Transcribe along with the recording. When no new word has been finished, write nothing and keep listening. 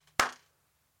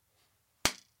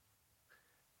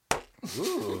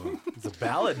Ooh, it's a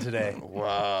ballad today.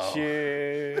 Wow.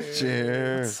 Cheers. What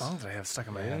Cheers. songs do I have stuck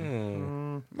in my head?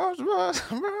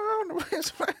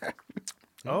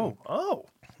 Oh.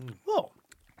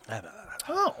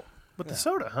 With the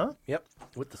soda, huh? Yep,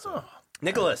 with the soda.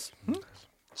 Nicholas,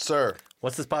 Sir.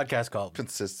 what's this podcast called?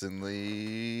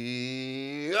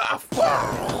 Consistently.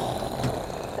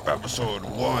 Episode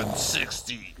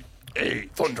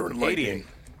 168. Thunder and lightning.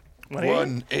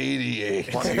 188.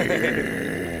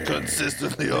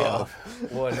 Consistently off.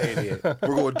 188.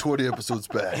 We're going 20 episodes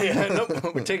back. Yeah,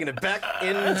 nope, we're taking it back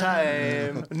in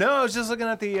time. No, I was just looking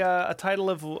at the a title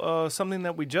of something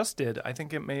that we just did. I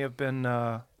think it may have been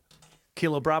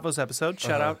Kilo Bravo's episode.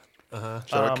 Shout out.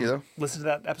 Shout out, Kilo. Listen to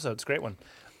that episode. It's a great one.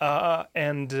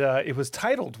 And it was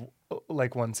titled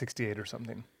like 168 or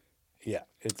something. Yeah,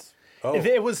 it's...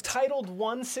 It was titled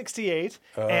 168,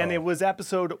 and it was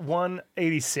episode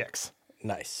 186.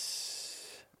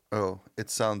 Nice. Oh, it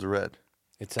sounds red.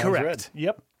 It sounds Correct. red.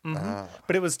 Yep. Mm-hmm.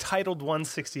 But it was titled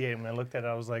 168. When I looked at it,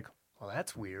 I was like, well,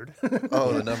 that's weird.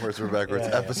 Oh, the numbers were backwards.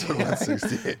 Yeah. Episode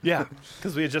 168. Yeah,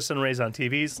 because we had just done Raised on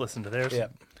TVs. Listen to theirs.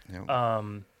 Yep.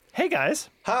 Hey, guys.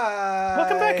 Hi.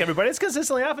 Welcome back, everybody. It's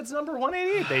Consistently Off. It's number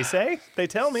 188, they say. They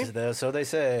tell me. So they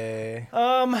say.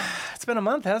 It's been a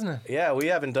month, hasn't it? Yeah, we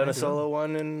haven't done a solo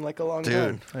one in like a long time.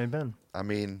 Dude. How you been? I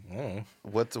mean,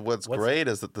 what's great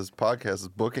is that this podcast is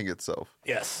booking itself.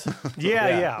 Yes.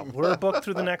 Yeah. We're booked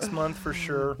through the next month for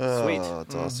sure. Sweet. Oh,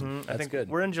 it's awesome. I think good.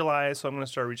 we're in July, so I'm going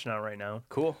to start reaching out right now.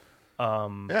 Cool.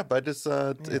 Yeah, but it's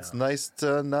nice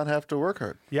to not have to work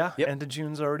hard. Yeah, Yep. end of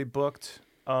June's already booked.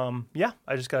 I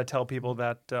just got to tell people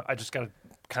that I just got to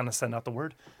kind of send out the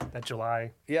word that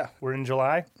July. Yeah. We're in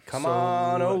July. Come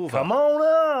on over. Come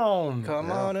on.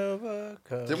 Come on over.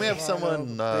 Didn't we have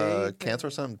someone cancel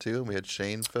or something too? And we had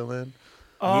Shane fill in.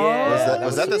 Yeah.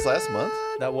 Was that this last month?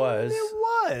 That was. It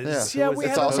was. Yeah. Yeah, we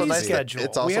it's had also a nice. reschedule.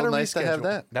 It's We had also a nice to have reschedule.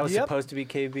 that. That was Yep. supposed to be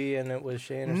KB and it was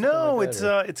Shane or No, something like it's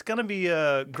that, or- it's gonna be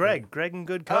Greg and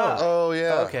Good Cop. Oh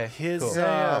yeah. Okay. His cool.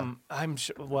 Yeah. I'm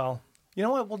sure. Well, you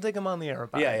know what? We'll dig him on the air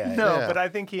about Yeah, it. yeah, No, yeah. but I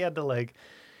think he had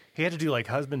to do like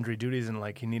husbandry duties and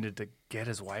like he needed to get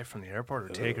his wife from the airport or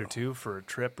take her to for a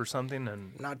trip or something.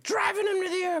 And Not driving him to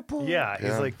the airport. yeah, he's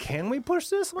Yeah. like, "Can we push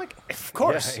this?" I'm like, "Of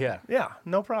course, Yeah.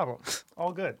 no problem,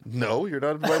 all good." No, you're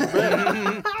not invited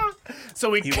back. So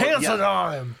we canceled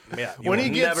on him. Yeah. When he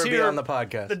gets never be here, on the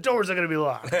podcast. The doors are gonna be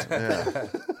locked.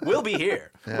 We'll be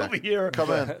here. We'll be here.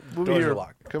 Come in. We'll be Doors here. are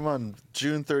locked. Come on,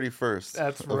 June 31st.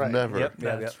 That's of right. Never. Yep.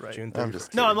 That's right. June I'm 31st.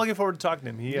 just No, kidding. I'm looking forward to talking to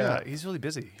him. Yeah. He's really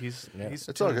busy. He's It's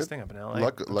doing all his good. thing up in LA.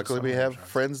 Luckily, we have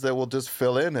friends that will just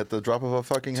fill in at the drop of a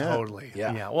fucking hat. Totally.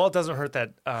 Yeah. Well, it doesn't hurt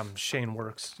that Shane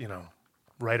works,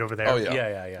 right over there. Oh,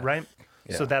 yeah. Yeah. Right?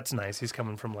 Yeah. So that's nice. He's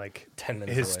coming from like 10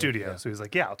 minutes his away. studio. Yeah. So he's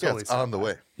like, yeah, I'll Yeah, totally. it's on the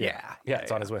way. Yeah.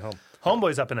 It's on his way home.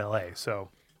 Homeboy's up in LA. So,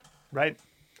 right?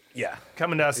 Yeah.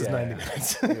 Coming to us is Yeah, 90 yeah.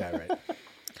 minutes. Yeah, right. Even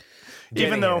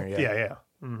Getting though, here, yeah.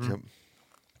 Yep.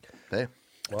 Hey,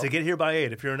 To get here by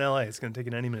 8, if you're in LA, it's going to take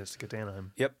you 90 minutes to get to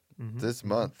Anaheim. Yep. this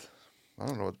month, I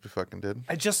don't know what we fucking did.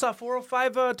 I just saw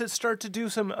 405 to start to do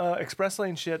some express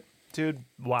lane shit. Dude,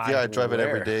 why? Yeah, I drive it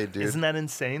every Where? day, dude. Isn't that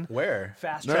insane? Where?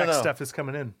 Fast No, track no. stuff is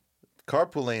coming in.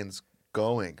 Carpool lane's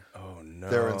going. Oh, no.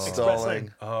 They're installing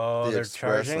lane. Oh, the they're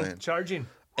express charging? lane. Charging.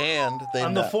 And they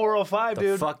On the 405, The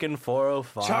dude. fucking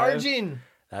 405. Charging.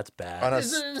 That's bad. on a,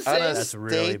 Isn't it on insane? a That's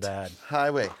really state bad.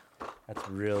 highway. That's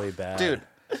really bad. Dude,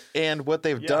 and what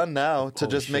they've done now to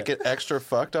Holy just make shit. it extra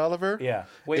fucked, Oliver, Yeah.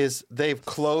 Wait. is they've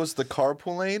closed the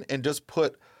carpool lane and just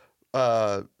put,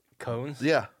 Cones?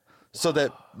 yeah, so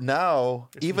that now,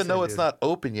 even though insane, it's dude. not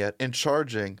open yet and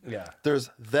charging, Yeah. there's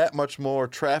that much more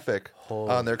traffic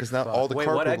on there because now all the Wait,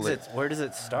 carpool what lanes. exits? Where does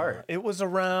it start? It was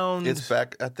around. It's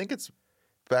back. I think it's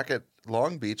back at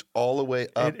Long Beach, all the way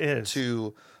up It is.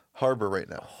 to Harbor right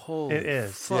now. Holy It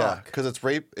is. fuck. Yeah, because it's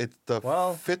rape. It's the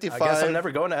Well, 55. I guess I'm never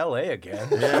going to LA again.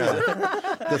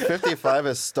 The 55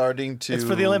 is starting to It's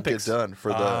for the Olympics. get done for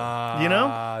the. You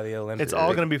know? the Olympics. It's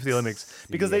all going to be for the Olympics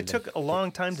because they Yeah. took a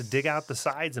long time to dig out the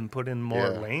sides and put in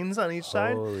more Yeah. lanes on each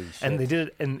side, Holy shit. and they did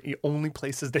it in the only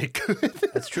places they could.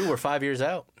 That's true. We're 5 years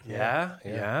out.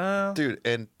 yeah. Dude,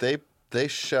 and they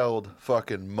shelled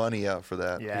fucking money out for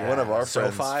that. Yeah. One of our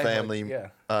SoFi, friends' family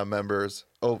yeah. members,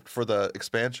 for the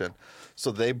expansion.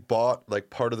 So they bought like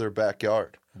part of their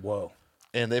backyard, Whoa.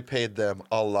 and they paid them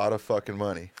a lot of fucking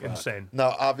money. Insane.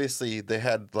 Now, obviously, they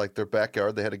had like their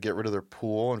backyard. They had to get rid of their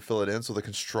pool and fill it in so the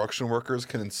construction workers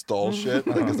can install shit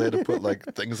because they had to put like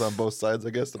things on both sides, I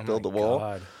guess, to build the wall,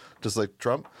 God. just like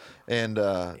Trump. And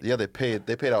yeah, they paid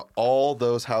out all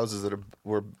those houses that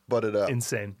were butted up.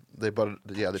 Insane. They paid them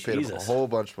a Jesus. whole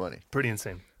bunch of money. Pretty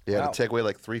insane. Yeah, Wow. to take away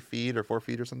like 3 feet or 4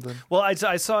 feet or something. Well, I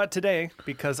saw it today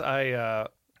because I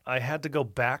had to go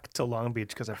back to Long Beach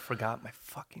because I forgot my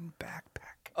fucking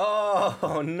backpack.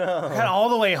 Oh no! I got all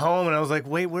the way home and I was like,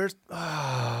 wait, where's?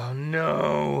 Oh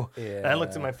no! Yeah. And I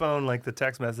looked at my phone, like the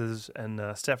text message, and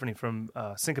Stephanie from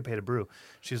Cinco De Brew,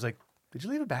 she was like, "Did you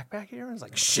leave a backpack here?" I was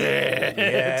like, "Shit,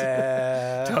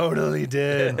 Yeah. totally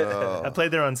did." I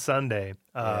played there on Sunday.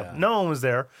 No one was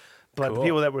there, but the Cool.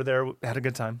 people that were there had a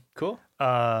good time. Cool.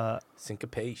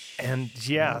 Syncopation. And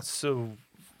yeah, so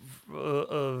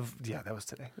that was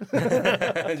today.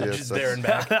 Just there and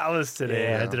back. That was today.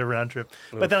 Yeah. I did a round trip,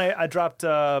 but then I dropped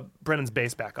Brennan's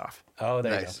bass back off. Oh,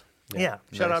 there Nice. you go. Yeah,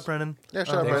 shout Nice. out Brennan. Yeah,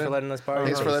 shout out, Thanks Brandon. for letting us borrow.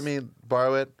 Thanks yours. for letting me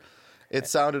borrow it. It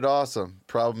sounded awesome.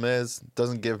 Problem is,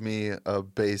 doesn't give me a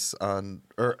bass on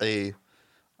or a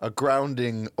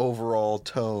grounding overall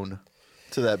tone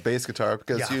to that bass guitar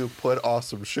because Yeah. you put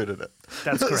awesome shit in it.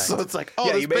 That's correct. So it's like, oh,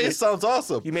 Yeah, this you made bass it- sounds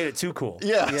awesome. You made it too cool.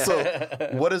 Yeah. So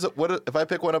what is it? If I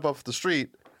pick one up off the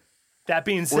street? That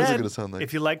being What is it said, gonna sound like?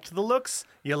 if you liked the looks,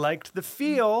 you liked the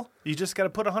feel, you just got to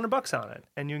put $100 on it,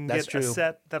 and you can That's get a true.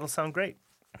 set that'll sound great.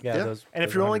 Yeah. Yeah. And if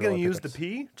those you're only going to $100 use the pickups.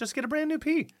 P, just get a brand new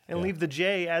P and leave the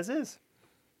J as is.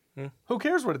 Who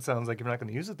cares what it sounds like if you're not going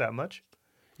to use it that much?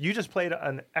 You just played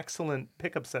an excellent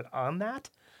pickup set on that.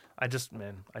 I just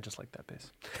like that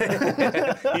bass.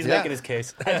 He's Yeah. making his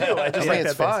case. I just I like mean, that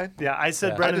it's bass. fine. Yeah, I said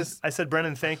Yeah. Brennan. I I said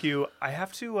Brennan, thank you. I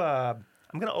have to.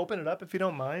 I'm gonna open it up if you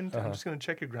don't mind. I'm just gonna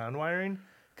check your ground wiring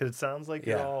because it sounds like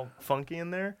you're Yeah. all funky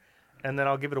in there, and then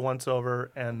I'll give it a once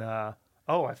over. And I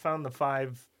found the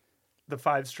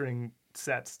five string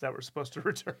sets that were supposed to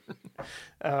return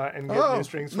and get Oh, new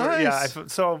strings. For nice.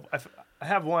 Yeah, I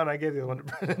have one. I gave the other one to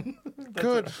Brennan.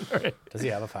 Good. Does he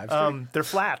have a 5-string? They're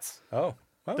flats. Oh.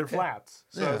 They're okay. flats.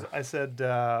 So Yeah. I said, It's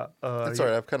all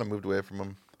right. I've kind of moved away from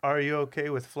them. "Are you okay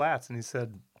with flats?" And he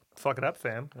said, "Fuck it up,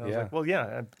 fam." And I was Yeah. like, "Well,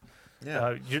 yeah."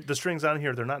 Yeah. The strings on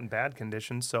here, they're not in bad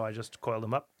condition, so I just coiled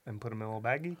them up and put them in a little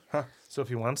baggie. So if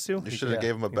he wants to, You he should have yeah.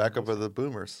 gave him a backup of the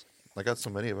boomers. I got so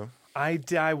many of them.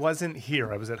 I wasn't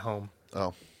here. I was at home.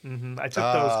 Oh. I took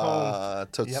those home.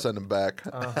 To Yep. send them back.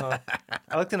 I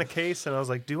looked in a case and I was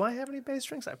like, "Do I have any bass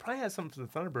strings?" I probably had some for the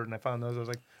Thunderbird, and I found those. I was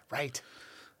like, "Right."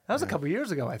 That was a couple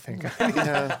years ago, I think.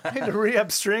 Yeah. I need to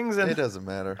re-up strings, and It doesn't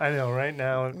matter. I know right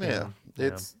now. Yeah.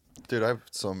 It's dude, I have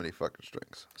so many fucking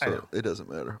strings. I So know. it doesn't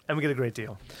matter. and we get a great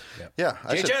deal. Yeah.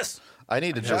 JHS. I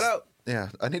need to Shout just out. Yeah,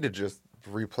 I need to just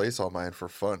replace all mine for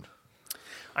fun.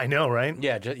 I know, right?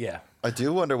 Yeah. Yeah. I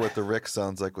do wonder what the Rick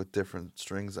sounds like with different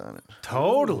strings on it.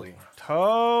 Totally.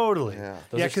 Yeah.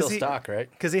 Those are still he, stock, right?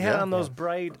 Because he had Yeah. on those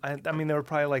bright. I mean, they were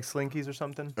probably like Slinkies or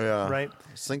something. Yeah. Right.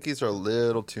 Slinkies are a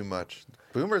little too much.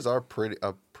 Boomers are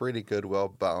pretty good, well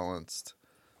balanced.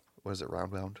 What is it,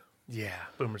 round wound? Yeah,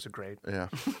 boomers are great. Yeah.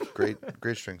 Great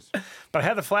strings. But I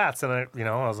had the flats, and I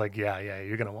was like, yeah,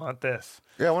 you're gonna want this.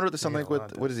 Yeah, I wonder what there's something Yeah, like a lot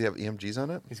with of what does he have? EMGs on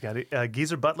it? He's got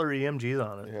Geezer Butler EMGs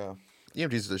on it. Yeah.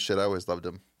 EMGs are the shit. I always loved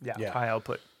them. Yeah, Yeah. high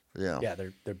output. Yeah. Yeah.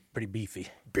 They're pretty beefy.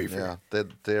 Yeah.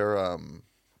 They're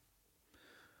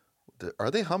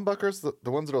are they humbuckers?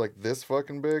 The ones that are like this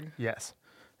fucking big? Yes.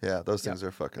 Yeah, those things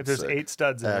are fucking If there's sick. 8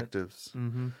 studs in it. Actives.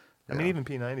 I mean, even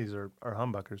P90s are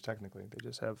humbuckers technically. They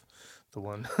just have the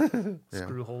one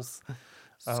screw holes.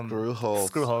 Screw holes.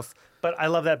 Screw holes. But I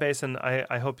love that bass, and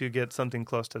I hope you get something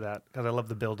close to that because I love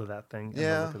the build of that thing. and the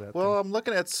Yeah. look of that Well, thing. I'm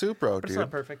looking at Supro, But it's dude.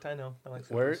 not perfect. I know. I like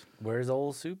Where's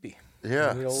old Soupy?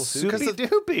 Yeah. The old Soupy Because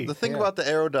doopy. The thing Yeah. about the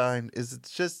Aerodyne is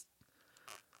it's just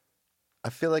I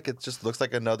feel like it just looks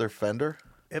like another Fender.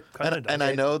 It kind of And, does. and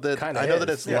I know that kinda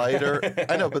it's is, yeah. lighter.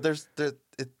 I know, but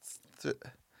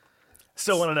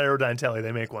Still want an Aerodyne telly.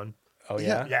 They make one. Oh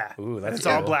yeah. Yeah. Ooh, And that's it's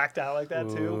all cool. blacked out like that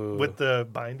too, Ooh. with the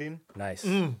binding. Nice.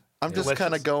 I'm just Delicious.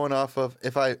 kind of going off of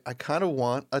if I kind of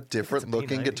want a different It's a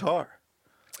looking P90. guitar.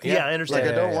 Yeah, I understand.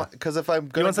 Like I don't yeah. want because if I'm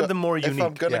gonna want something more if I'm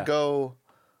unique. gonna Yeah. go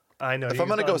I know. if I'm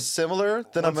gonna go similar,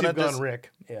 then I'm once gonna you've gone just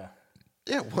Rick. Yeah.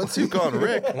 yeah. Once you've gone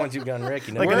Rick, Once you've gone Rick,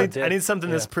 you know Like what I it need is. something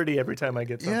that's Yeah. pretty every time I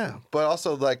get something. yeah. But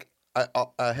also like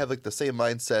I have like the same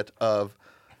mindset of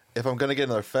if I'm gonna get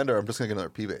another Fender, I'm just gonna get another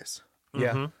P bass.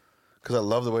 Yeah. Because I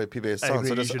love the way P bass I sounds. agree,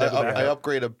 So you just should have a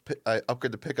backup. I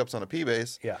upgrade the pickups on a P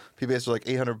bass. Yeah. P bass are like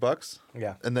 $800.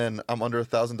 Yeah. And then I'm under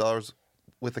 $1,000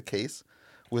 with a case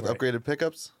with Right. upgraded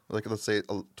pickups. Like let's say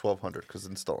 $1,200 because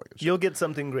installing it. You'll get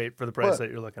something great for the price But-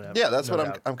 that you're looking at. Yeah, that's no what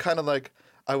doubt. I'm kind of like.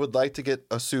 I would like to get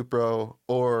a Supro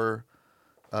or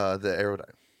the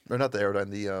Aerodyne, or not the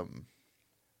Aerodyne.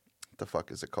 The fuck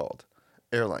is it called?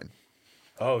 Airline.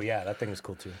 Oh yeah, that thing was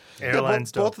cool too.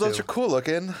 Airline's both of those dope, are cool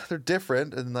looking. They're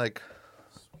different and like,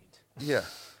 yeah.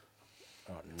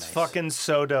 Oh, nice. It's fucking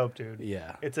so dope, dude.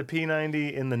 Yeah. It's a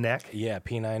P90 in the neck. Yeah,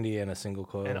 P90 and a single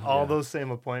coil. And all yeah. those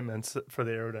same appointments for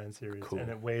the Aerodyne series. Cool. And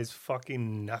it weighs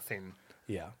fucking nothing.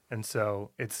 Yeah. And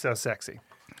so it's so sexy.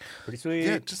 Pretty sweet.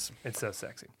 Yeah, just It's so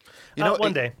sexy. you know,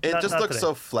 one it, day. It Not- just not looks today.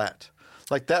 so flat.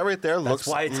 Like that right there That's looks.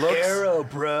 why it's looks, Aero,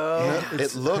 bro.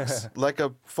 It looks like a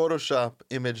Photoshop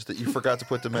image that you forgot to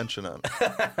put dimension on.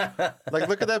 Like,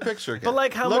 look at that picture again. But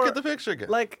like how look more, at the picture again.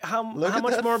 Like how Look at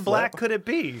much that more black flap. could it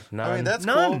be? None. I mean, that's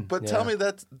None. cool, but Yeah. tell me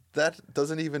that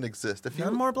doesn't even exist. If you,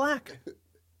 None more black.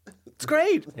 It's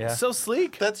great. Yeah. It's so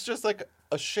sleek. that's just like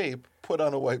a shape put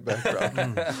on a white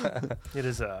background. It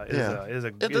is a Yeah.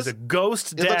 It does-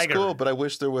 ghost It dagger. looks cool, but I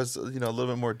wish there was a little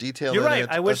bit more detail. You're in right. it,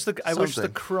 I wish the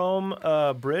something. chrome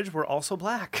bridge were also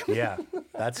black. Yeah,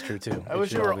 that's true too. I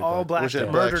wish they were all black. Wish it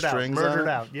had Murdered black out. strings on Murdered it.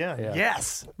 out. Yeah. Yeah.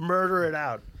 Yes. Murder it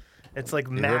out. It's like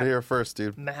You heard it matte, here first,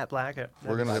 dude. matte black.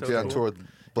 We're gonna That's be so on cool. tour with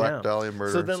Black Yeah. Dahlia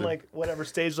Murder. So then, soon. like, whatever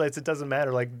stage lights, it doesn't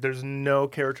matter. Like, there's no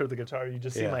character of the guitar. You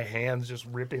just see Yeah. my hands just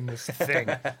ripping this thing.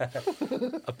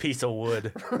 a piece of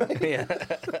wood. Yeah.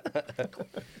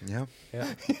 yeah,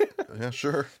 Yeah. yeah,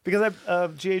 sure, Because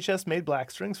GHS made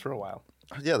black strings for a while.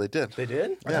 yeah, they did. They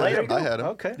did? Yeah, Later. I had them.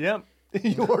 Okay. Yep.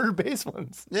 You ordered bass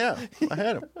ones. Yeah, I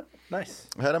had them. Nice.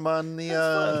 I had them on the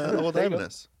old There you go.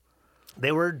 Ibanez.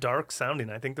 They were dark sounding.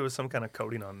 I think there was some kind of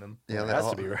coating on them. Yeah, It they has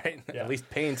all- to be right. Yeah. At least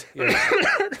paint. Yeah.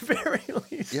 Very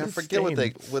least. Yeah, I forget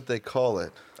what they call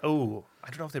it. Oh, I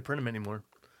don't know if they print them anymore.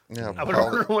 Yeah, I would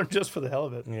order one just for the hell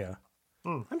of it. Yeah.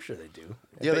 I'm sure they do.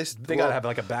 Yeah, they gotta have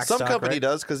like a backstock. Some company right?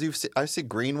 does because I see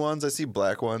green ones, I see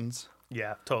black ones.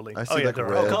 Yeah, totally. I oh, see, yeah, like, they're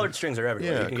red. Oh, all- colored strings are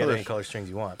everywhere. Yeah, You can get color- any color strings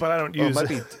you want. But I don't Oh, it use might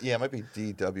be it might be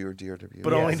DW or DRW.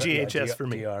 But only so- yeah, GHS for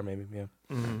me. DR maybe. Yeah.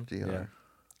 DR.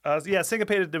 Yeah,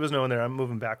 Syncopated, there was no one there. I'm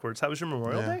moving backwards. How was your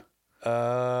Memorial Yeah.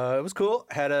 Day? It was cool.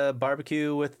 Had a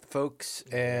barbecue with folks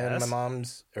and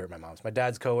Yes. my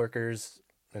dad's coworkers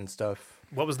and stuff.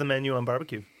 What was the menu on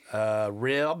barbecue?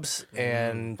 Ribs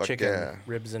and fuck chicken. yeah.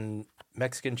 Ribs and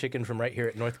Mexican chicken from right here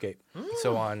at Northgate.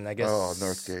 So on, I guess. Oh,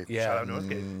 Northgate. Yeah. Shout out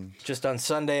Northgate. Just on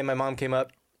Sunday, my mom came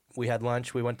up. We had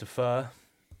lunch. We went to pho.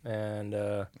 And,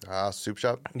 Soup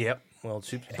shop. yep. Well,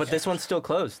 soup. But this one's still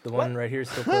closed. The one right here is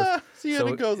still closed. So you had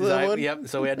to go to the other one? Yep.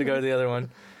 So we had to go to the other one.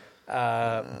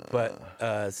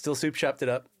 But still soup shopped it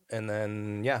up. And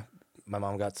then, yeah, my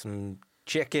mom got some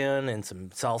chicken and some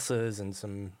salsas and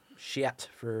some shit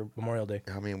for Memorial Day.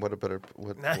 I mean, what better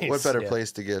Nice. Yeah. Yeah.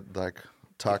 to get like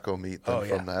taco meat than Oh,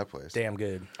 yeah. from that place? Damn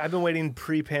good. I've been waiting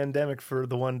pre-pandemic for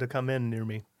the one to come in near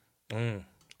me. Mm.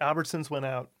 Albertsons went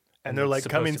out, and they're like,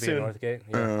 Supposed coming to be in soon. Northgate.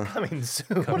 Yeah. Coming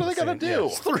soon. What are they gonna do?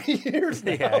 3 years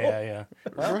now. yeah.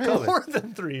 Well, Right. COVID. More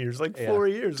than 3 years, like Yeah. 4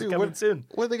 years. Dude, coming what, soon.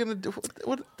 what are they gonna do?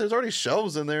 What? There's already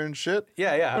shelves in there and shit.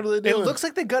 Yeah. What are they It doing? looks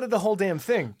like they gutted the whole damn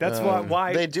thing. That's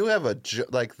why. They do have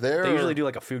like they're They usually do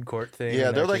like a food court thing. Yeah,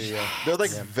 in they're there, like too, yeah. they're like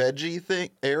veggie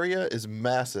thing area is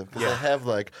massive. 'Cause They have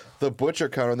like the butcher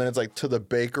counter, and then it's like to the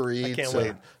bakery, I can't to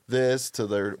wait. this, to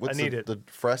their I need it. the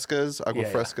frescas, agua Yeah,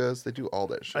 yeah. frescas. They do all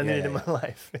that shit. I need it Yeah, in my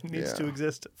life. It needs Yeah. to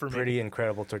exist for me. Pretty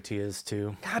incredible tortillas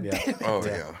too. God yeah. damn it. Oh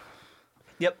Yeah. yeah,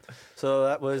 Yep. So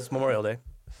that was Memorial Day.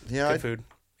 yeah. Good food.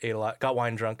 Ate a lot. Got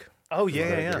wine drunk. Oh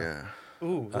yeah.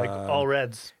 Ooh, like all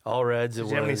reds. All reds. It Did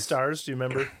you have any was. stars? Do you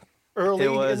remember? Early It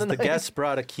was in the night? guests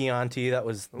brought a Chianti. That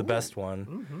was the best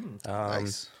one.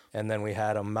 Nice. And then we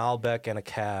had a Malbec and a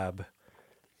Cab.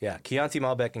 Yeah, Chianti,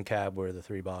 Malbec, and Cab were the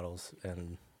 3 bottles,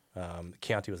 and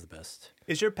Chianti was the best.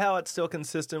 Is your palate still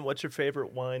consistent? What's your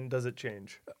favorite wine? Does it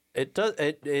change? It does.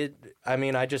 I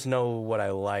mean, I just know what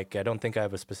I like. I don't think I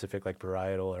have a specific like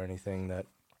varietal or anything that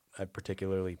I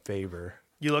particularly favor.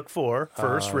 You look for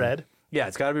first red, Yeah,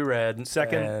 it's got to be red.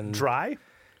 second and- dry.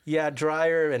 Yeah,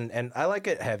 drier, and I like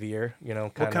it heavier. You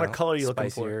know, What kind of color are you looking for?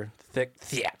 spicier,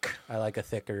 thick. I like a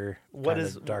thicker, What kinda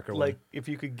is darker like? If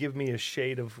you could give me a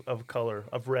shade of color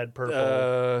of red, purple,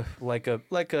 one.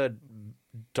 Like a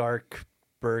dark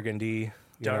burgundy.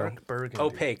 you know. dark burgundy.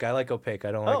 Opaque. I like opaque.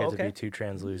 I don't like it to okay. be too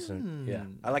translucent. Yeah,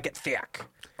 I like it thick.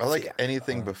 I like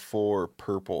anything before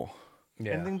purple.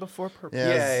 Yeah. Anything before purple? Yeah,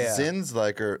 Yeah.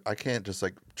 Zins I can't just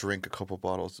like drink a couple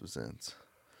bottles of Zins.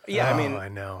 Yeah, I mean, I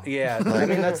know. yeah. I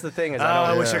mean, that's the thing is, I I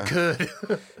don't, wish I Yeah.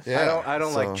 could. Yeah, I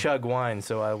don't so- like chug wine,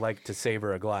 so I like to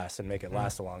savor a glass and make it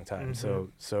last a long time.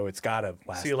 So it's gotta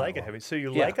last. So you like that it heavy. long. So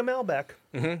you Yeah. like a Malbec.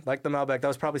 Like the Malbec, that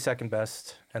was probably second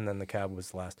best, and then the Cab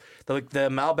was last. The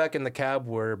Malbec and the Cab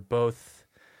were both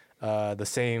the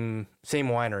same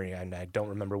winery, and I don't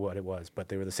remember what it was, but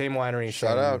they were the same winery.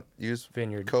 Shout same out. Use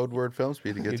vineyard. code word film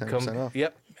speed to get You'd 10% off.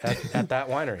 Yep, at that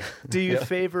winery. Do you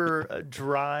favor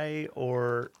dry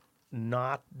or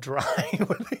not dry?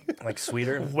 Like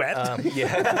sweeter, Wet?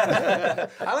 Yeah,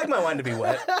 I like my wine to be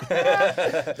wet.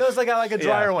 No, it's like I like a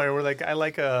drier wine. Where like I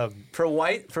like a For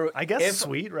white, I guess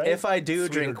sweet, right? If I do Sweet or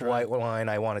drink dry. white wine,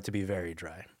 I want it to be very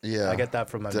dry. Yeah, I get that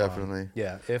from my definitely. mom.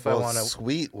 Yeah, if I want to,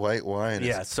 sweet white wine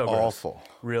yeah, is it's so gross. awful.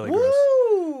 Really gross.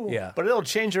 Woo! Yeah. But it'll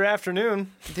change your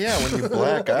afternoon. Yeah, when you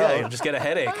black Yeah, out, you'll just get a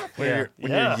headache. Yeah.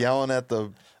 when Yeah. you're yelling at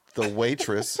the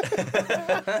waitress,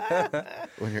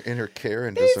 when you're in her care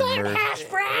and just emerge.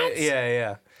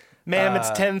 Yeah. Ma'am, it's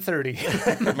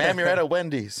 10:30. Ma'am, you're at a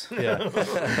Wendy's. Yeah.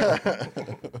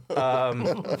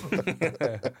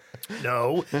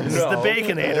 No, this is the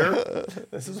Baconator.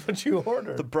 This is what you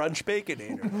ordered. The brunch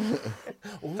baconator.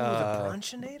 Ooh, the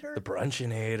Brunchinator? The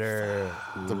brunchinator.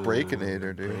 The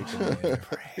Breakinator, dude.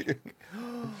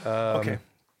 Okay.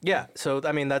 Yeah. So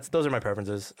I mean, those are my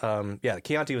preferences. Yeah,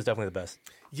 Chianti was definitely the best.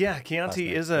 Yeah,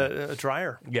 Chianti is a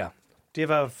dryer. Yeah. Do you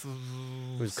have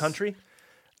a country?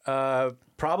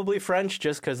 Probably French,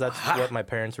 just because that's what my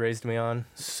parents raised me on.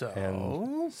 So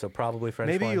And so probably French.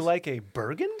 maybe you wines. like a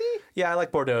Burgundy? Yeah, I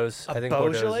like Bordeaux. I think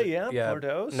Beaujolais, Bordeaux. yeah,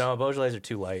 Bordeaux? No, Beaujolais are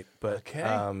too light, but Okay.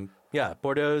 yeah,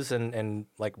 Bordeaux and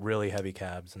like really heavy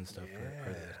cabs and stuff.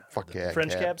 Are Fuck yeah.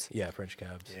 French cab. cabs? yeah, French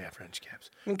cabs. Yeah, French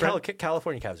cabs. I mean,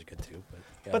 California cabs are good too, but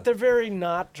yeah. But they're very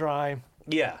not dry.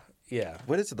 yeah.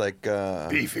 What is it like?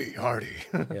 Beefy, hearty.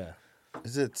 Yeah.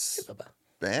 Is it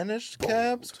Spanish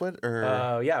cabs? What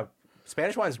or? Yeah.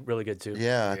 Spanish wine's really good too.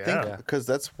 Yeah, I Yeah. think because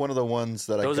that's one of the ones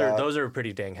that Those I got are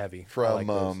pretty dang heavy. I from like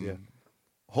those, yeah.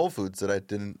 Whole Foods that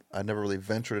I never really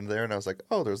ventured in there, and I was like,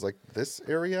 oh, there's like this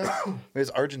area. Maybe it's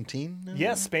Argentine.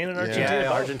 Yeah, Spain and Yeah. Argentina. Yeah,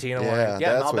 both. Argentina Yeah, wine.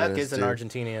 Yeah, that's what Malbec it is, is an too.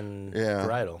 Argentinian Yeah,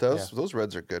 varietal. those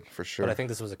reds are good for sure. But I think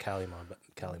this was a Cali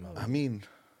Malbec. I mean,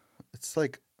 it's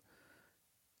like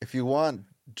if you want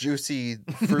juicy,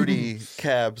 fruity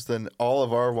cabs, then all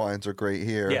of our wines are great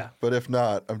here. Yeah. But if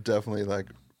not, I'm definitely like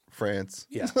France.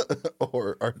 Yeah.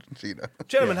 or Argentina.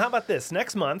 Gentlemen, how about this?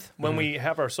 Next month, when we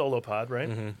have our solo pod, right?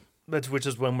 Which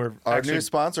is when we're Our actually new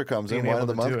sponsor comes in, being Wine of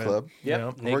able the to do Month it. Club. Yep. Yeah.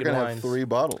 Naked We're gonna wines. have 3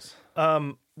 bottles.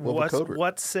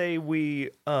 what say we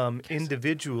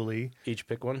individually, Each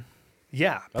pick one.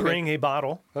 bring a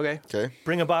bottle. Okay. Okay.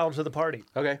 Bring a bottle to the party.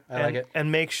 Okay. I like it.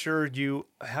 And make sure you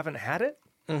haven't had it.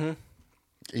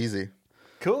 Easy.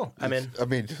 Cool. I'm in. I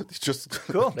mean, it's just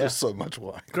Cool. there's so much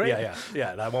wine. Great.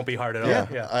 Yeah. That won't be hard at all. Yeah.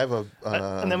 Yeah. I have a.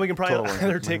 And then we can probably total one.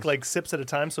 either take like sips at a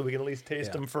time so we can at least taste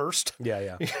Yeah. them first.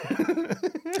 Yeah.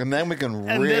 And then we can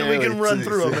And really then we can run taste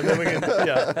through them, it. and then we can,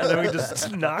 and then we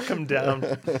just knock them down.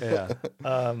 Yeah.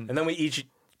 And then we each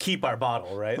keep our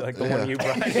bottle, right? Like the one you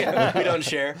brought. We don't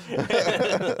share.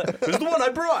 This is the one I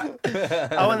brought.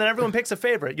 Oh, and then everyone picks a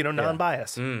favorite.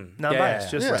 Non-bias, non-bias. Yeah.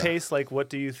 Just Yeah. taste like, what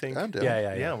do you think? I'm down.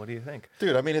 Yeah. What do you think?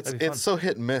 Dude, I mean, That'd be fun. it's so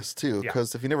hit and miss too. Yeah.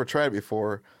 Because if you never tried it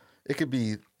before, it could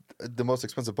be the most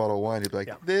expensive bottle of wine. You'd be like,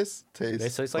 Yeah. this tastes,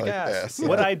 This tastes like ass.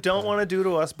 What I don't want to do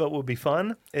to us, but will be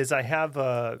fun, is I have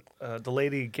the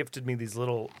lady gifted me these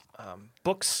little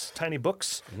books, tiny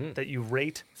books that you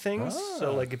rate things.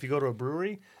 So like if you go to a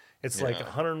brewery, it's like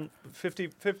 150,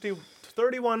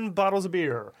 31 bottles of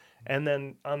beer, and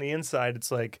then on the inside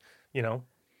it's like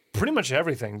pretty much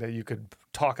everything that you could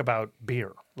talk about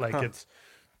beer. Like it's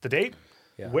the date,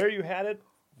 where you had it,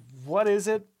 what is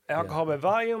it. Alcohol by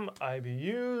volume,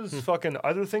 IBUs, fucking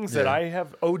other things that I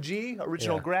have. OG,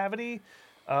 original Yeah. gravity.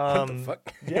 What the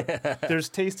fuck? Yeah. There's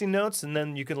tasting notes, and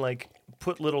then you can like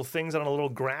put little things on a little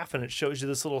graph, and it shows you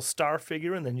this little star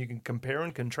figure, and then you can compare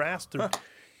and contrast.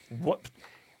 What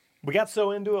we got so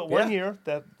into it one year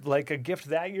that like a gift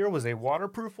that year was a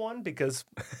waterproof one because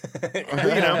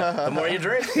The more you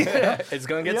drink, it's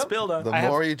gonna get spilled on. The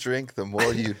more you drink, the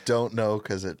more you don't know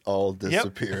because it all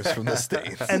disappears from the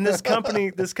stains. and this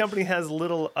company has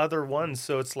little other ones,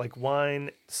 so it's like wine,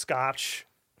 scotch,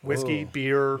 whiskey,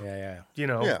 beer, Yeah.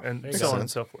 Yeah, and makes so on sense. and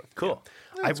so forth. Cool.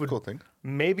 That's a cool thing.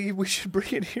 Maybe we should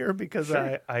bring it here because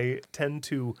I tend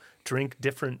to drink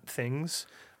different things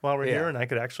while we're here, and I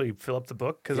could actually fill up the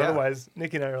book because otherwise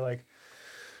Nikki and I are like,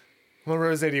 what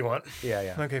rosé do you want?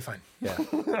 Yeah. Okay, fine. Yeah.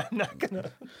 I'm not gonna.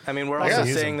 I mean, we're Yeah. also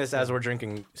Use saying this as we're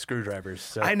drinking screwdrivers.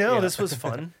 So, I know yeah. this was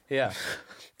fun. Yeah.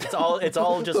 It's all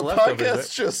just The leftovers.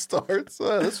 podcast just starts.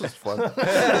 This was fun. No,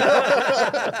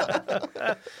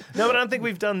 but I don't think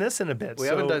we've done this in a bit. We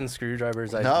so haven't done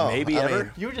screwdrivers. No, maybe I ever.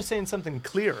 mean- You were just saying something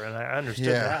clear, and I understood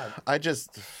yeah,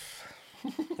 that.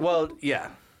 Well, yeah.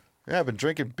 I've been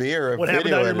drinking beer. What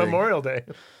happened on your Memorial Day?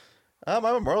 My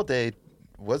Memorial Day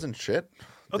wasn't shit.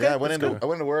 Okay, Yeah, I went that's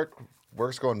into work.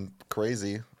 Work's going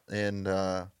crazy and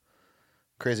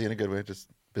crazy in a good way. Just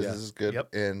business is good. Yep.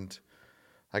 And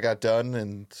I got done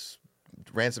and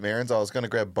ran some errands. I was gonna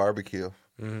grab barbecue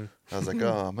I was like,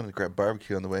 oh, I'm gonna grab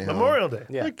barbecue on the way home. Memorial Day.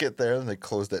 Yeah. I get there and they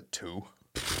closed at 2.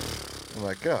 I'm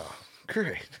like, oh,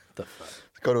 great. The fuck?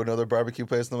 Go to another barbecue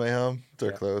place on the way home.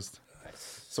 They're Yeah. closed.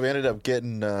 Nice. So we ended up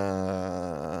getting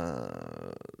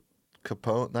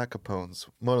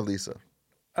Mona Lisa.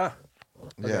 Ah,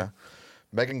 Yeah.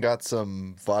 Megan got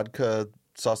some vodka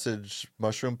sausage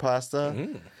mushroom pasta,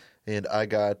 and I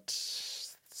got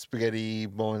spaghetti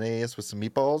bolognese with some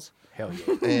meatballs, hell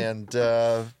yeah. and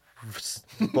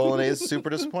bolognese super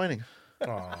disappointing.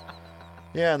 Aw.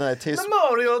 Yeah, and then I taste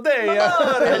Memorial Day.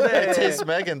 I taste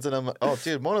Megan's, and I'm like, oh,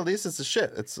 dude, Mona Lisa's the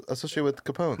shit. It's especially with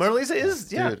Capone's. Mona Lisa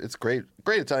is, yeah. Dude, it's great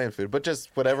Italian food, but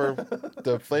just whatever,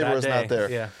 the flavor That was day, not there.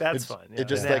 yeah. That's fine. Yeah, It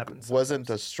just it like happens wasn't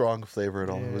a strong flavor at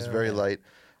all. It was very light,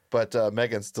 but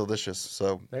Megan's delicious.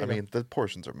 So There I you go. mean, the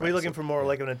portions are. Were you looking massive. for more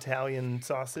like an Italian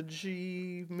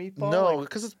sausagey meatball? No, Like,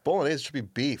 because it's bolognese. It should be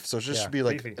beef, so it just Yeah, should be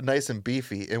like beefy. nice and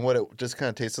beefy. And what it just kind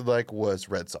of tasted like was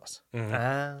red sauce.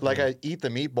 Like I eat the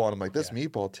meatball, and I'm like, this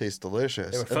meatball tastes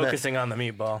delicious. They were And that- focusing on the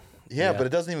meatball. yeah, but it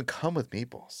doesn't even come with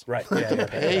meatballs. Right. Yeah, yeah,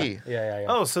 Hey. yeah.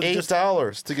 Oh, so $8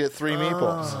 just to get 3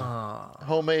 meatballs.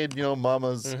 Homemade,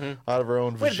 mama's out of her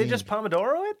own. wait, they vagine. just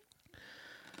pomodoro it?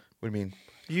 What do you mean?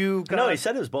 You got No, he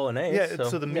said it was bolognase. yeah.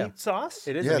 So the meat yeah. sauce.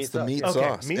 It is Yeah, the it's the sauce, meat yeah. Okay,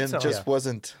 sauce, meat and sauce. just Yeah.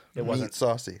 wasn't It meat wasn't.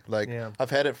 saucy. Like Yeah. I've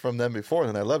had it from them before,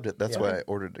 and I loved it. That's Yeah. why I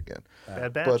ordered it again.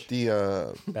 Bad batch. But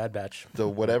the Bad batch.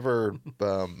 whatever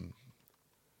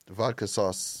vodka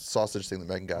sausage thing that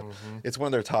Megan got, it's one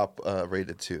of their top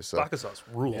rated too. So vodka sauce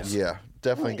rules. yeah,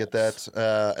 definitely get that.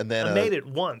 And then I made it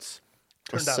once.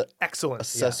 Turned a out se- excellent.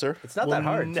 assessor It's not We'll that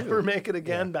hard. never too. make it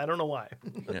again, but I don't know why.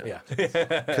 Yeah.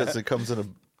 because it comes in a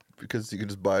because you can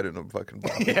just buy it in a fucking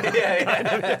bottle.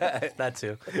 yeah. That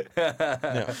too.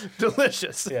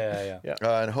 Delicious. Yeah.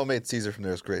 And homemade Caesar from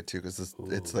there is great too because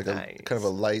it's like nice. a kind of a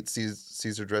light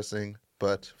Caesar dressing,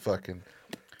 but fucking.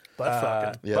 Butt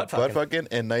fucking. Yeah, Butt butt fucking. fucking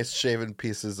and nice shaven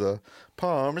pieces of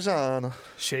Parmesan.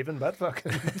 Shaven butt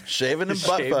fucking. Shaven and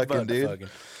butt Shaved fucking, butt dude.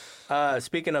 fucking.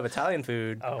 Speaking of Italian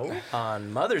food, Oh.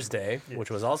 on Mother's Day,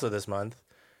 which was also this month,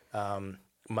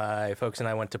 my folks and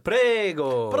I went to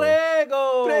Prego.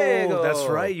 Prego. That's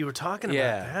right. You were talking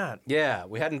Yeah. about that. Yeah,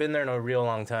 we hadn't been there in a real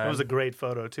long time. It was a great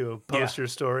photo too. Post your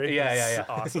story. Yeah. It's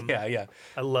awesome. yeah.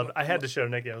 I love it. I had to show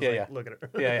Nikki. I was like, Yeah. look at her.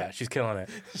 Yeah, she's killing it.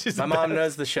 She's My the mom best.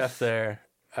 knows the chef there,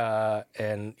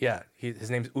 and yeah, his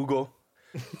name's Ugo.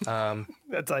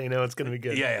 That's how you know it's gonna be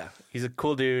good. Yeah. He's a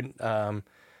cool dude.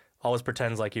 Always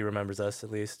pretends like he remembers us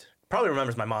at least. Probably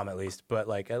remembers my mom at least, but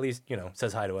like at least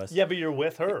says hi to us. Yeah, but you're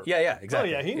with her. Yeah,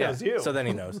 exactly. Oh, yeah, he knows you. So then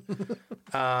he knows.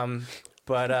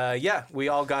 But yeah, we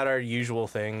all got our usual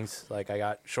things. Like I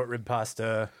got short rib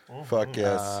pasta, Fuck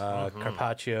yes.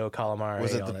 carpaccio, calamari.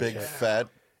 Was it all the that big shit. fat?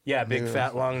 Yeah, big noodles?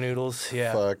 fat long noodles.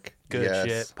 Yeah, Fuck good yes.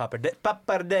 shit.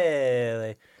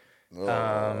 Pappardelle.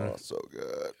 Oh, so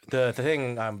good. The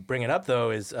thing I'm bringing up though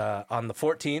is on the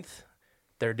 14th.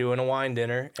 They're doing a wine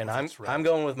dinner, and I'm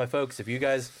going with my folks. If you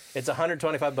guys, it's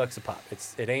 $125 a pop.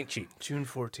 It ain't cheap. June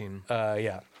 14.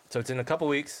 Yeah. So it's in a couple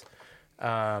weeks.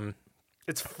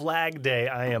 It's Flag Day.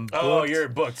 I am booked. Oh, you're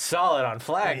booked solid on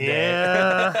Flag Day.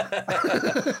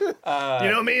 Yeah.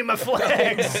 You know me and my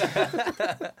flags.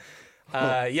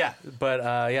 Yeah,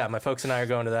 but yeah, my folks and I are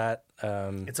going to that.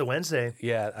 It's a Wednesday.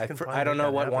 Yeah, can probably I don't make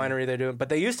know that what happen. winery they're doing, but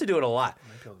they used to do it a lot.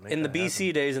 be able to make In the that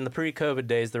BC days, in the pre-COVID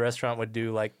days, the restaurant would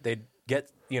do like they'd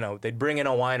bring in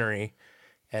a winery,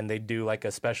 and they'd do like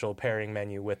a special pairing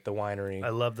menu with the winery. I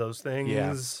love those things.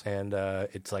 Yeah, and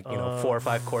it's like 4 or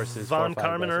 5 courses. 4 or Von 5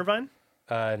 Carmen glasses. Irvine?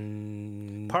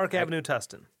 Park Avenue,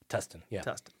 Tustin. Tustin. Yeah.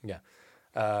 Tustin.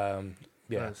 Yeah.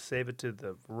 Yeah. Save it to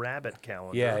the rabbit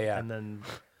calendar. Yeah. And then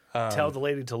tell the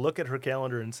lady to look at her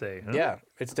calendar and say, huh? Yeah,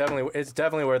 it's definitely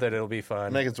worth it. It'll be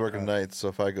fun. Megan's working nights, so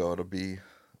if I go, it'll be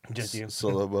Just you.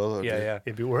 solo. Well, Yeah.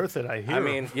 It'd be worth it, I hear. I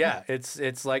mean, yeah, it's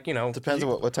like Depends on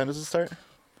what time does it start?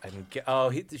 I can get,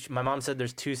 my mom said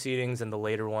there's 2 seatings and the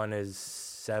later one is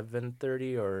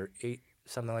 7:30 or 8,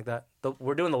 something like that.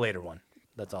 We're doing the later one.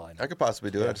 That's all I know. I could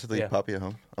possibly do it. I just leave Yeah. Poppy at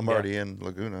home. I'm already in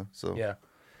Laguna, so Yeah,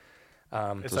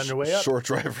 it's on your way up. Short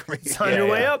drive for me. It's on your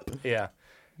way up. yeah,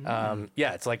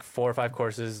 yeah. It's like 4 or 5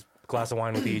 courses, glass of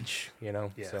wine with each.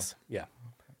 So Yes. yeah,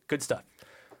 good stuff.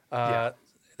 Yeah.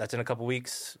 That's in a couple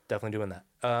weeks. Definitely doing that.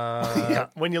 Yeah.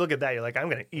 When you look at that, you're like, I'm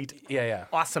going to eat Yeah.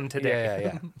 awesome today.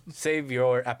 Yeah. Save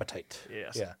your appetite.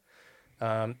 Yes. Yeah.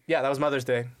 Yeah, that was Mother's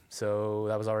Day. So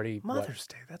that was already Mother's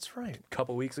Day. That's right. a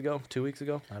couple weeks ago, 2 weeks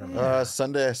ago. I don't know.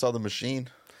 Sunday, I saw The Machine.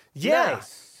 Yeah.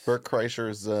 Nice. Burt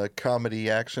Kreischer's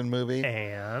comedy action movie.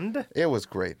 And It was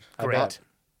great. Great.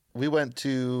 We went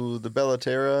to the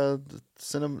Bellaterra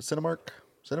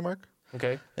Cinemark,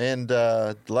 Okay. and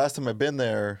the last time I've been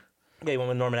there, Yeah, you went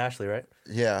with Norman Ashley, right?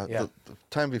 Yeah, Yeah. the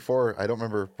time before, I don't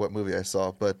remember what movie I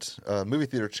saw, but movie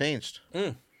theater changed.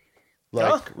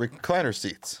 Like recliner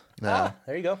seats now,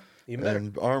 There you go. Even better.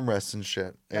 and armrests and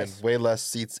shit, Nice. and way less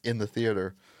seats in the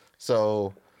theater.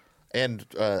 So, and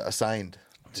assigned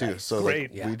too. Nice. So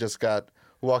Great. Yeah. we just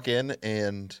walk in,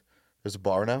 and there's a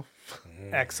bar now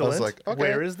Excellent. like, okay.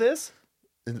 Where is this?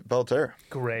 in Belterra.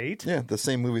 Great. Yeah, the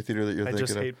same movie theater that you're I thinking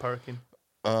just of. hate parking.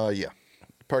 Yeah,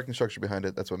 parking structure behind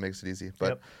it. That's what makes it easy. But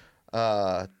Yep. two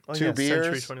Oh, yeah, Century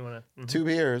beers, 21.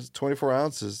 Mhm. 24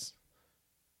 ounces.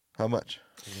 How much?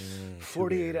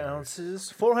 48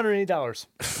 ounces, $480.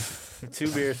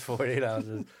 2 beers, 48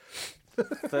 ounces.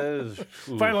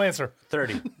 Final answer.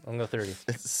 30. I'm going to go 30.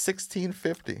 It's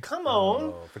 $16.50. Come on.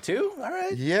 Oh, for 2? All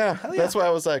right. Yeah, that's why I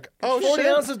was like, oh 40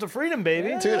 shit, ounces to freedom,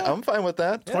 baby. dude, I'm fine with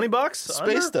that. $20?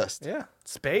 Space under? dust. Yeah.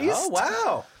 Space? Oh,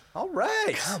 wow. All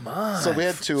right. Come on. So we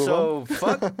had two of them.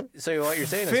 So, fuck. So, what you're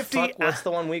saying is, 50 fuck, what's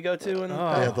the one we go to? In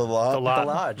Yeah, the lot. The lot. The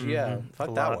Lodge. Yeah. Fuck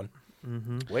The that lot. one.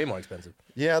 Way more expensive.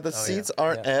 Yeah, the seats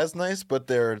aren't as nice, but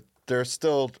they're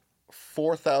still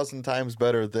 4,000 times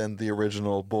better than the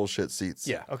original bullshit seats.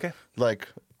 Yeah. Okay. Like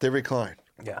they recline.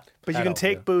 Yeah. But you can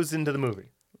take booze into the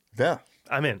movie. Yeah.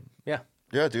 I'm in. Yeah.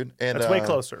 Yeah, dude. And That's way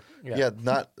closer. Yeah,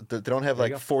 they don't have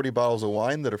like go. 40 bottles of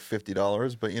wine that are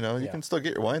 $50, but you Yeah. can still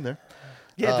get your wine there.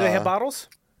 Yeah, do they have bottles?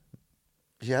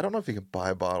 Yeah, I don't know if you can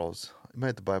buy bottles. You might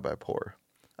have to buy by pour.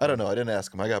 I don't know. I didn't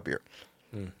ask them. I got beer.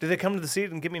 Do they come to the seat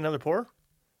and give me another pour?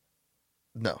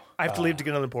 No. I have to leave to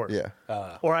get another pour. Yeah.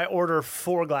 Or I order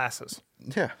 4 glasses.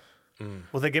 Yeah.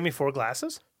 Will they give me 4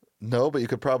 glasses? No, but you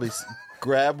could probably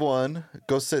grab one,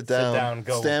 go sit down,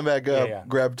 go. stand back up, Yeah.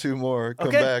 grab 2 more, come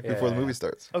Okay. back Yeah, before the yeah, movie yeah.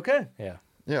 starts. Okay. Yeah.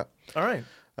 Yeah. All right.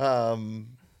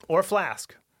 Um, Or a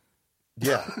flask.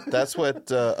 yeah, that's what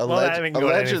Well, I haven't go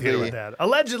to any theater with allegedly. that.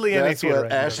 Allegedly, any That's theater.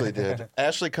 what Ashley did.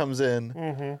 Ashley comes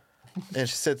in and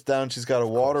she sits down. She's got a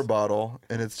water bottle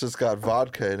and it's just got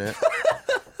vodka in it.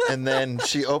 And then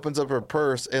she opens up her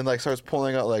purse and like starts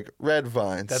pulling out like red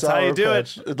vine. That's Sour how you do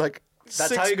Patch, it. Like That's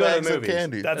 6 how you go to the bags of movies.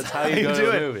 candy. That's how you go to do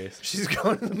the it. movies. She's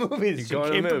going to the movies. She Going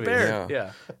to came the movies. prepared.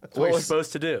 Yeah. That's what you're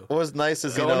supposed to do. What was nice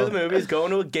is Going to the movies,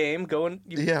 going to a game, you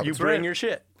Yeah, you that's bring right. your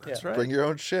shit. That's Yeah. right. bring your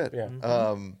own shit. Yeah.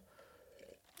 Oh,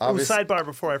 Obviously, sidebar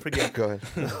before I forget. go ahead.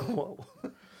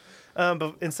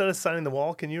 But instead of signing the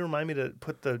wall, can you remind me to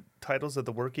put the titles of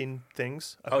the working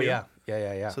things up Oh, here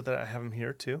yeah. so that I have them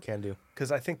here too? Can do.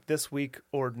 Because I think this week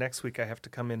or next week I have to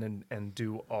come in and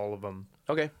do all of them.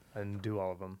 Okay.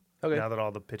 Okay. Now that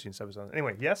all the pitching stuff is on.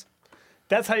 Anyway, yes.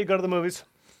 That's how you go to the movies.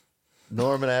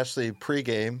 Norm and Ashley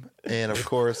pregame, and of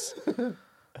course,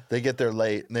 they get there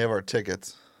late and they have our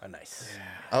tickets. Oh, nice.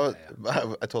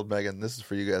 I told Megan, this is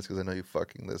for you guys because I know you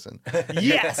fucking listen.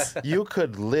 Yes. You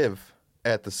could live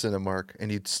at the Cinemark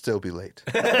and you'd still be late.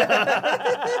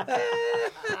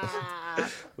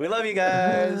 We love you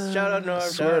guys. Shout out Norm.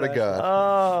 Swear to God.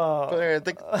 Oh. But anyway, I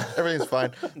think everything's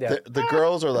fine. Yeah. The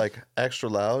girls are like extra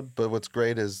loud, but what's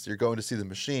great is you're going to see the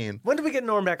machine. When do we get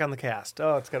Norm back on the cast?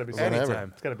 Oh, it's got to be soon. Whenever. Anytime.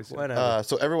 It's got to be soon. Whenever.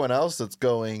 So everyone else that's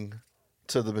going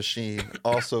to the machine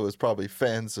also is probably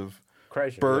fans of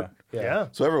Kreischer, Bert. Yeah.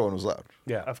 So everyone was loud.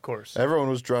 Yeah. Of course. Everyone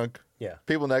was drunk. Yeah.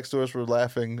 People next to us were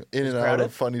laughing in and out crowded?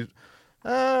 of funny.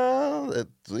 At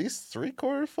least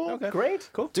 3/4 full. Okay. Great.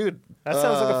 Cool. Dude, That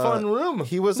sounds like a fun room.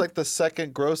 he was like the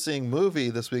second grossing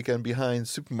movie this weekend behind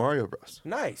Super Mario Bros.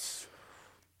 Nice.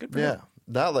 Good for Yeah, him.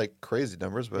 not like crazy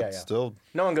numbers, but Yeah, yeah. still.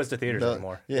 No one goes to theaters No,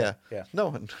 anymore. Yeah, Yeah. No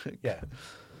one Yeah.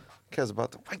 cares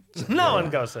about the fights. No one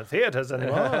goes to theaters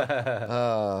anymore.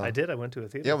 I did. I went to a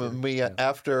theater. Yeah, when we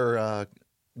after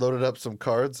loaded up some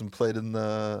cards and played in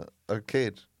the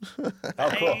arcade.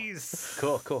 Oh, cool. Nice.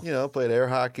 Cool. You know, played air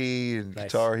hockey and Nice.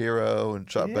 Guitar Hero and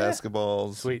shot Yeah.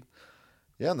 basketballs. Sweet.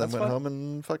 Yeah, and then That's went fun. home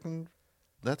and fucking.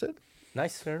 That's it.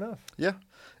 Nice. Fair enough. Yeah,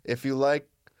 if you like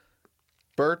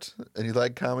Bert and you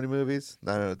like comedy movies,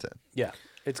 9 out of 10. Yeah.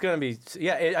 It's going to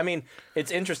be, I mean,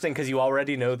 it's interesting because you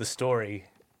already know the story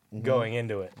going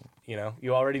into it. You know,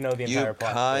 you already know the entire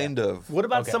plot. of. What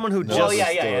about Okay. someone who No. just Well,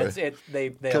 Just yeah. story. They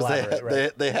Because elaborate,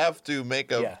 right? they have to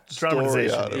make a Yeah. story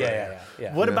Dramatization. out of it.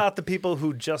 Yeah. What about the people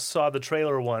who just saw the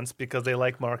trailer once because they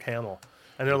like Mark Hamill?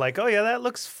 And they're like, oh, yeah, that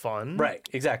looks fun. Right.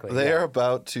 Exactly. They yeah. are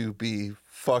about to be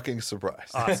fucking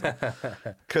surprised. Awesome.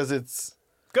 Because it's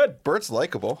Good. Bert's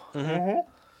likable,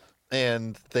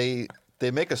 and they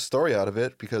make a story out of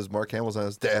it because Mark Hamill's not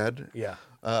his dad. Yeah.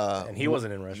 And he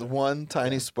wasn't in Russia. One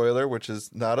tiny spoiler, which is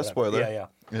not a spoiler. Yeah.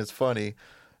 And it's funny.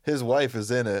 His wife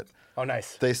is in it. Oh,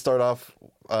 nice. They start off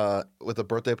with a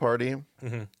birthday party,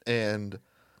 and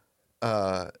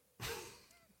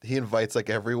he invites like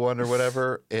everyone or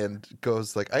whatever, and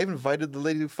goes like, "I invited the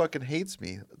lady who fucking hates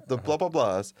me, the blah blah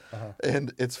blahs,"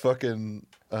 and it's fucking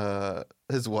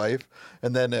his wife.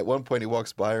 And then at one point he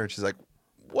walks by her and she's like,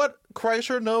 "What,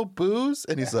 Kreischer, no booze?"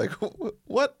 And he's like,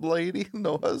 "What lady,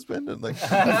 no husband?" And like,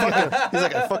 he's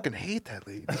like, "I fucking hate that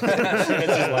lady." It's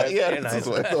his wife. Yeah, Yeah, it's his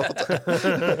nice. wife the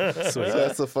whole time. Sweet. So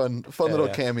that's a fun little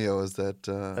yeah. cameo. Is that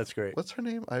That's great. What's her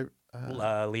name?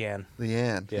 Leanne.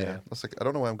 Leanne. Yeah. Yeah. I was like, I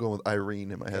don't know why I'm going with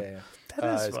Irene in my Yeah, head. yeah.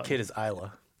 That is His fun. kid is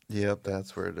Isla. Yep,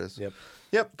 that's where it is. Yep.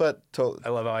 Yep, but totally. I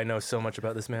love how I know so much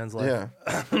about this man's life.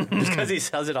 Yeah. Just because he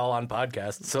says it all on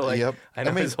podcasts. So like, Yep. I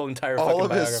know I mean, his whole entire all fucking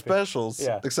of his biography. specials,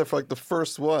 Yeah. except for like the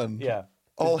first one, Yeah.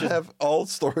 all have all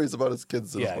stories about his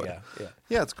kids. In Yeah, his life. yeah.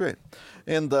 Yeah, it's great.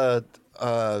 And I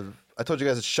told you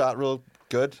guys it's shot real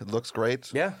good. It looks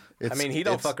great. Yeah. I mean, he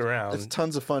don't it's- fuck around. It's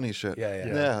tons of funny shit. Yeah,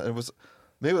 yeah. Yeah, it was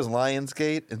maybe it was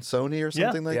Lionsgate and Sony or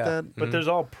something like Yeah. that. But there's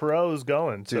all pros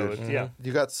going. So Dude, it's, yeah.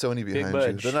 You got Sony behind you.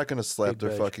 budge. They're not going to slap Big their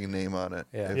budge. fucking name on it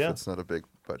Yeah. if Yeah. it's not a big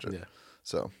budget. Yeah.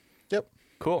 So, yep,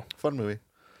 Cool. fun movie.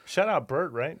 Shout out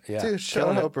Bert, right? Yeah. Dude, shut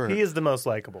Killing it. up, Bert. He is the most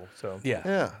likable. So Yeah.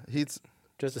 Yeah, he's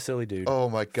Just a silly dude. oh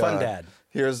my god, Fun dad.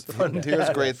 Here's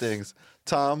great things.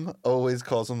 Tom always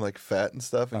calls him like fat and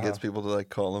stuff, and gets people to like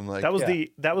call him like that was Yeah.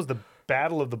 that was the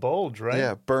Battle of the Bulge, right?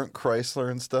 yeah, Burnt Chrysler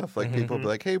and stuff. Like people be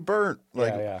like, "Hey, Burnt!"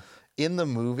 Like yeah. in the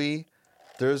movie,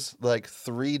 there's like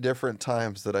 3 different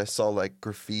times that I saw like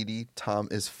graffiti. Tom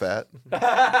is fat.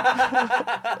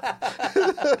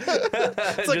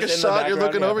 It's like a shot. You're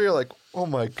looking over. You're like, "Oh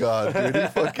my god, dude, he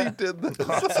fucking did this."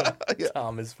 Yeah.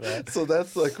 Tom is fat. So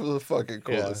that's like the fucking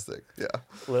coolest thing. Yeah.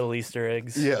 Little Easter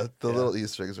eggs. Yeah, the little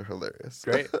Easter eggs are hilarious.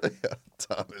 Great. Yeah,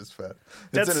 Tom is fat.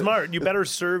 That's It's in it- smart. You better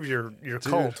serve your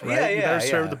cult, right? Yeah, You yeah, better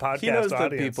serve the yeah. podcast He knows that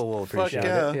audience. people will Fuck appreciate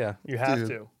yeah. it. Yeah. You have Dude.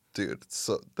 to. Dude,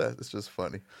 so that is just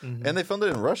funny. And they filmed it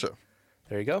in Russia.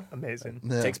 There you go. Amazing.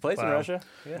 Yeah. Takes place in Wow. Russia.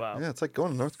 Yeah. Wow. Yeah, it's like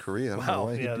going to North Korea. I don't know Wow.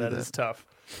 why he'd Yeah, do that is tough.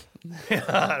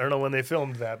 I don't know when they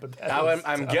filmed that, but that Now, is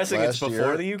I'm tough. guessing it's Last before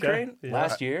year. the Ukraine. Okay. Yeah.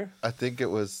 Last year. I think it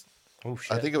was. Oh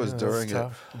shit. I think it was during it.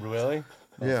 tough. Really?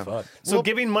 Oh, Yeah. Fuck. So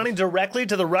giving money directly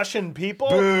to the Russian people?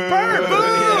 Burn!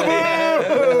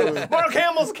 Boo! Mark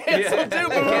Hamill's canceled too.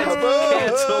 Boo!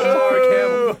 Cancel Mark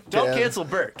Hamill. Don't Yeah. cancel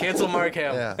Bert. Cancel Mark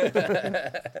Hamill.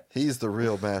 Yeah. He's the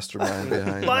real mastermind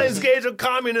behind it. Lionsgate's a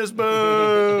communist.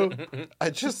 Boo! I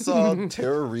just saw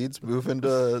Tara Reid's move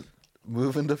into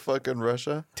fucking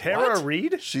Russia. Tara What?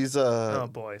 Reid? She's Oh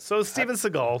boy. So Steven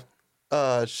Seagal.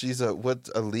 she's a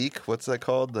leak? What's that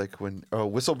called? Like when a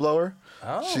whistleblower?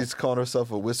 Oh. She's calling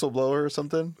herself a whistleblower or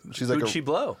something. She's like Who'd a she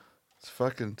blow?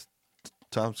 fucking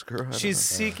Tom Segura. I don't She's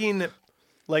know. seeking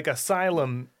like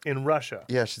asylum in Russia.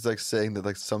 Yeah, she's like saying that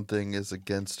like something is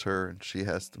against her and she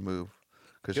has to move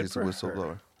because Good she's a for her.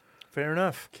 whistleblower. Fair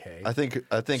enough. Okay. I think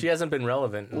She hasn't been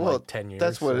relevant in well, like 10 years.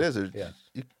 that's what so- it is. Yeah.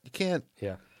 You can't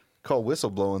Yeah. call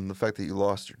whistleblowing the fact that you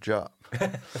lost your job.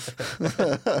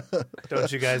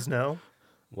 Don't you guys know?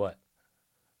 What?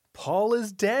 Paul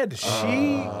is dead.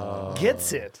 She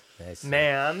gets it. Nice.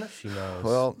 Man. She knows.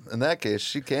 Well, in that case,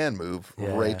 she can move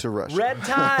Yeah. right to Russia. Red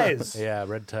ties. Yeah,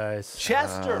 red ties.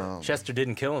 Chester. Chester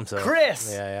didn't kill himself.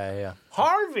 Chris. Yeah.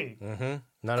 Harvey. None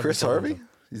of Chris them killed Harvey? himself.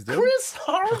 He's dead? Chris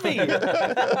Harvey.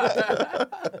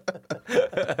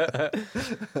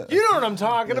 You know what I'm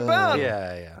talking about.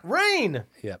 Yeah. Rain.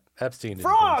 Yep. Epstein didn't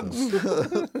Frogs. kill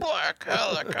himself. Black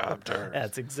helicopter.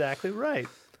 That's exactly right.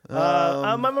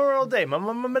 Memorial Day.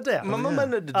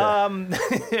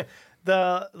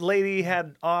 The lady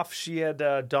had off. She had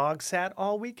dog sat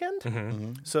all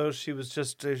weekend. So she was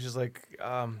she's like,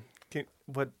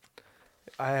 what?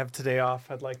 I have today off.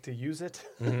 I'd like to use it.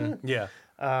 Yeah.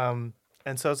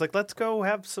 And so I was like, let's go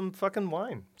have some fucking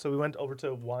wine. So we went over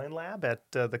to Wine Lab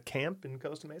at the camp in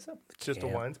Costa Mesa. It's just a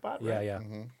Camp. wine spot, right?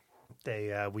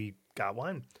 Yeah. We got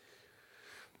wine.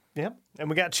 Yeah, and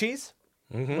we got cheese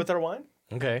with our wine.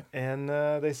 Okay. And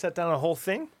they set down a whole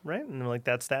thing, right? And they're like,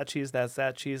 that's that cheese, that's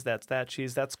that cheese, that's that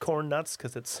cheese. That's corn nuts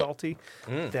because it's salty.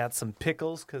 That's some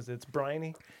pickles because it's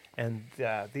briny. And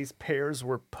these pears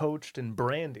were poached in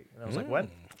brandy. And I was like, what?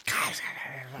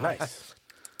 Nice.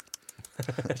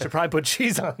 I should probably put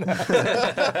cheese on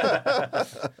that.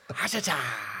 Should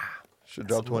have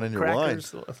dropped one in your wine.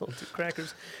 Little two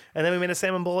crackers. And then we made a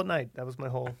salmon bowl at night. That was my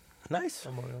whole Nice.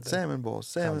 Memorial Day. Salmon bowl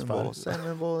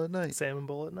at night. Salmon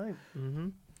bowl at night.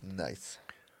 Nice.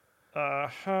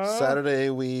 Uh-huh. Saturday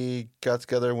we got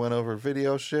together, went over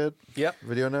video shit, Yep.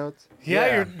 video notes. Yeah,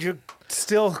 Yeah. you're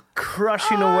still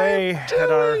crushing away at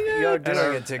our. You're at doing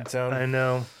our- it, Tigtone. I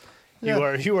know.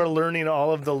 Yeah. You are learning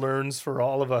all of the learns for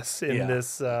all of us in Yeah.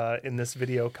 this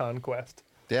video conquest.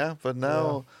 Yeah, but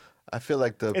now I feel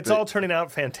like It's all turning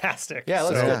out fantastic. Yeah,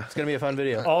 let's so do it. It's gonna be a fun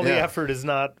video. all the Yeah. effort is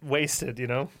not wasted, you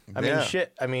know? I mean, Yeah.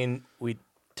 shit. I mean,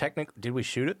 did we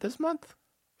shoot it this month?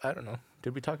 I don't know.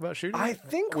 Did we talk about shooting? I it?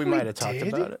 think we we might have talked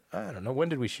did. about it. I don't know. When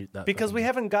did we shoot that? Because fucking- we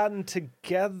haven't gotten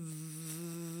together.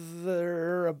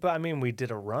 I mean, we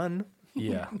did a run.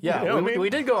 Yeah, You yeah. know what I we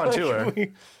mean? did go on Like, tour.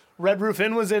 Red Roof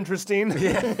Inn was interesting.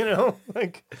 Yeah. You know,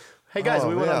 like Hey guys, Oh,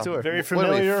 we went yeah. on tour. very What did we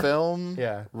familiar. film?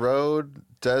 Yeah. Road,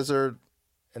 desert.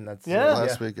 And that's Yeah.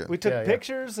 Last weekend. We took Yeah, yeah.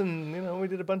 pictures and, you know, we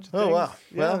did a bunch of Oh things. wow!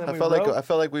 Yeah, Well, and then I we felt like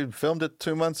wrote- we filmed it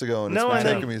 2 months ago, and No, it's and been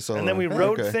then, taking me so long. and then we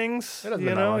wrote Okay. things, It hasn't you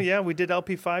been that know. long. Yeah, we did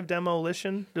LP5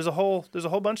 demolition. There's a whole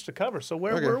bunch to cover. So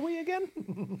where Okay. were we again? I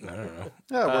don't know.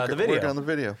 Yeah, the video. working on the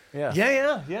video. Yeah.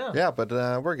 Yeah. Yeah, but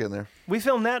we're getting there. We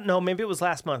filmed that. No, maybe it was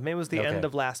last month. Maybe it was the Okay. end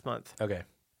of last month. Okay.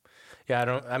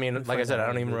 Yeah, I mean, like I find said, out I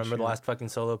don't when even we remember the shoot. last fucking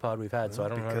solo pod we've had, so I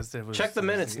don't know. Because it was- Check the it was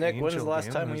minutes, the Nick. When was Angel the last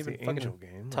game. time It we was even the fucking Angel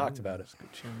game. talked about it?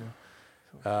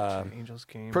 Angels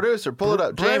game. Producer, pull it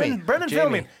up, Jamie. Brennan Jamie.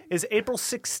 filming is April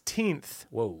 16th.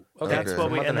 Whoa. That's Okay.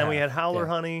 what we. Month And then we a had half. Howler Yeah.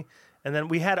 Honey, and then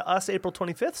we had us April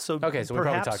 25th. So Okay, so we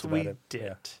probably perhaps talked about we it. did.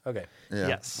 Yeah. Okay. Yeah.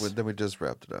 Yes. Then we just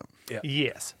wrapped it up.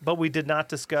 Yes, but we did not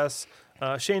discuss.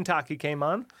 Shane Taki came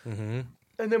on, and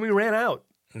then we ran out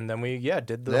And then we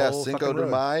did the Yeah, whole Cinco fucking de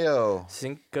road. Mayo.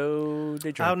 Cinco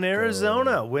de out in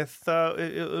Arizona with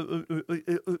the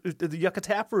Yucca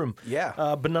Tap Room.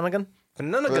 Yeah. Banana Gun,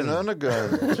 Banana gun. Banana gun.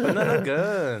 Banana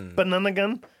gun. Banana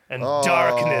Gun, and Oh.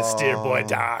 Darkness, dear boy,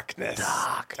 Darkness.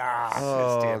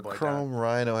 Darkness, dear Oh, boy, Chrome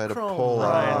Rhino had a Chrome pull Rhino.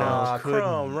 out. Aw, couldn't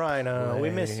Chrome Rhino. We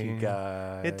miss you play.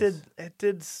 guys.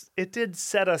 It did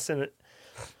set us in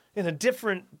a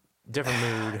different Different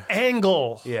mood.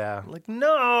 angle. Yeah. Like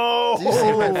no, Do you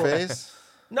see my face?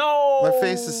 no. My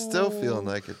face is still feeling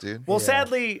like it, dude. Well, Yeah.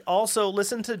 sadly, also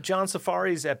listen to John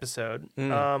Safari's episode. I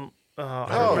don't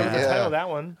Oh, remember the yeah. title of that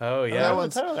one. Oh, I yeah. don't know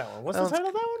one's- the title of that one. What's that the one's- title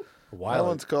of that one? That Wild.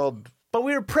 one's called. But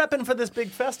we were prepping for this big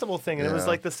festival thing, and it was Yeah,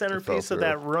 like the it fell centerpiece of through.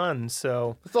 that run.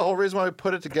 So That's the whole reason why we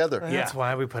put it together. that's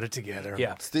why we put it together.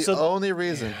 Yeah. It's the So- only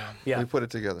reason Yeah. we put it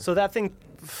together. So that thing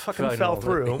fucking fell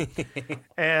through,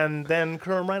 and then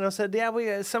Chrome Rhino said,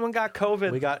 "Yeah, someone got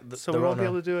COVID. We got so the we won't be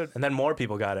Rona. able to do it." And then more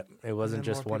people got it. It wasn't And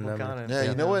just more one people number. got it. yeah,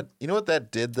 you know what? You know what that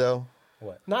did though?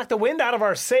 Knocked the wind out of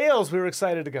our sails. We were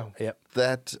excited to go. Yep.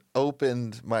 That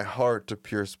opened my heart to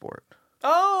pure sport.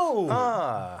 Oh,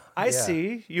 Ah. I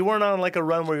see. You weren't on like a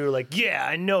run where you were like, "Yeah,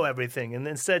 I know everything," and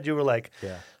instead you were like,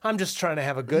 Yeah. "I'm just trying to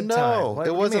have a good no, time." What do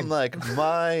it you wasn't mean? like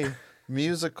my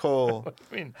musical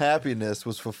mean? happiness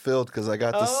was fulfilled because I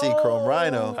got to see Chrome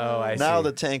Rhino. Oh, I now see.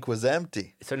 the tank was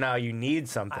empty. So now you need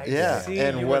something. I Yeah, see.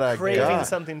 and you what were I craving got-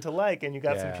 something to like, and you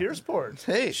got some Yeah. Pure Sport.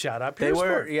 Hey, Shout out They Pure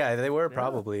were, Sport. they were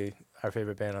probably our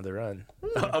favorite band on the run.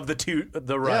 Of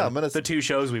the run, Yeah, I'm gonna- the two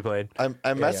shows we played. I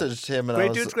messaged him and I Great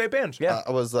was, dudes, great bands. Yeah.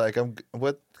 I was like,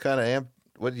 what kind of amp?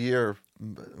 What year?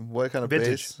 What kind of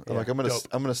Vintage. bass? I'm like, I'm gonna Dope.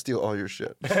 I'm gonna steal all your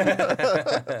shit.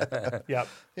 Yep.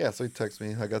 Yeah, so he texted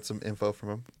me. I got some info from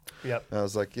him. Yep. I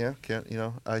was like, yeah, can't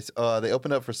they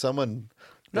opened up for someone.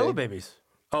 Mellow they- Babies.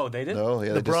 Oh, they did? No,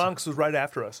 yeah, The Bronx was right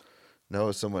after us.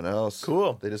 No, someone else.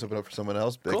 Cool. They just opened up for someone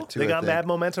else big Cool. too. They I got think. mad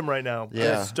momentum right now.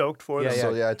 Yeah. I'm stoked for them. Yeah.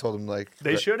 So yeah, I told him like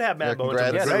They should have mad momentum.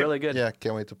 congrats. Yeah, Great. they're really good. Yeah,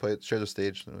 can't wait to play share the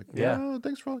stage. They're like, Yeah. yeah,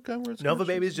 thanks for all the kind words. Nova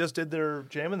Babies just did their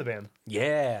jam in the band.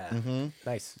 Yeah.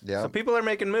 Nice. Yeah. So people are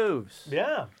making moves.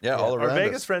 Yeah. Yeah, all Our around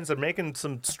Vegas us. friends are making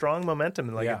some strong momentum,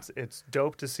 and like Yeah. it's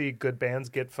dope to see good bands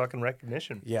get fucking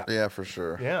recognition. Yeah. Yeah, for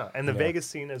sure. Yeah, and the Vegas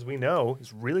scene, as we know,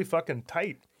 is really fucking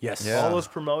tight. Yes. Yeah. All those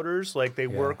promoters, like they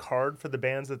work hard for the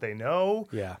bands that they know.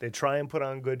 Yeah. They try and put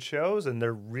on good shows, and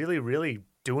they're really, really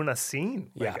doing a scene.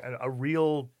 Like a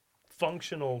real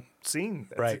functional scene.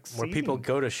 That's Right. Where people exceeding.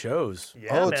 go to shows.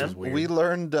 Yeah, Oh, man. we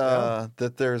learned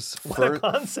that there's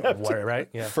Concept. Right?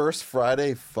 Yeah. First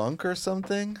Friday Funk or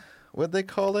something. What'd they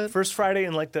call it? First Friday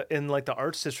in like the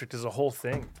arts district is a whole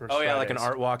thing. First Oh, yeah, like an Fridays.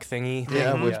 art walk thingy.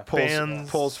 Yeah, which pulls Bands-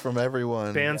 pulls from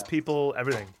everyone. Bands, people,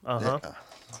 everything.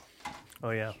 Oh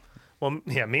yeah. Well,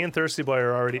 yeah. Me and Thirsty Boy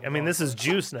are already. I mean, this is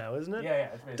juice now, isn't it? Yeah.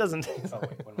 It doesn't.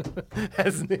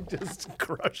 Hasn't it just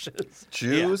crushes?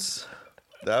 Juice.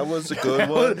 That was a good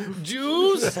one.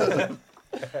 Juice.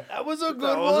 That was a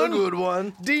good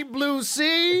one. Deep Blue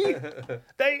Sea.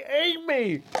 They ate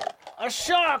me. A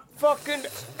shark fucking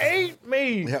ate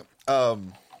me. Yeah.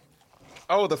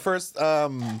 Oh, the first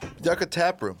Yucca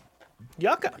Tap Room.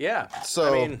 Yucca. Yeah.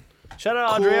 So- I mean, Shout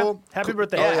out, Andrea. Cool. Happy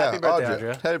birthday. Oh, yeah. happy birthday, Audrey.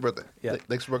 Audrey. Happy birthday. Yeah.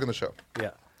 Thanks for working the show.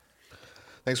 yeah.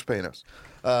 Thanks for paying us.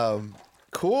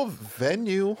 Cool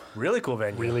venue. Really cool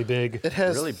venue. Really big. It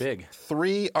has Really big.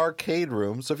 3 arcade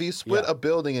rooms. So if you split Yeah. a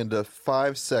building into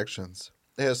 5 sections,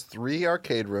 it has 3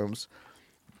 arcade rooms,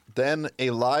 then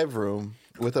a live room,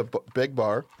 with a big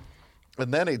bar,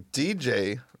 and then a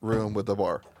DJ room with a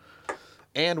bar,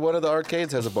 and one of the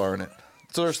arcades has a bar in it.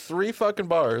 So there's 3 fucking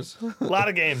bars. A lot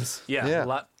of games. Yeah.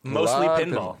 Mostly Lot of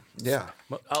pinball. Yeah.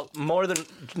 More than,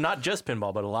 not just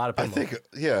pinball, but a lot of pinball. I think,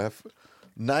 yeah,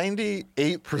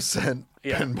 98%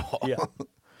 Yeah. pinball. Yeah.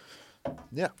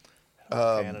 Yeah.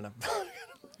 Fan enough.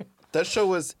 That show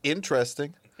was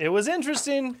interesting. It was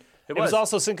interesting. It was was.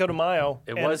 also Cinco de Mayo.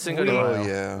 It and was Cinco de Mayo. Oh,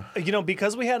 yeah. You know,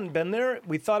 because we hadn't been there,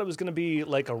 we thought it was going to be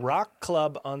like a rock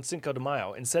club on Cinco de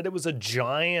Mayo. Instead, it was a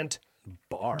giant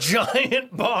Bar.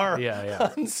 bar Yeah,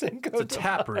 yeah. on Cinco It's a de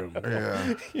tap room.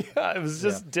 Yeah. Yeah, it was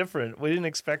just different. We didn't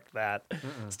expect that.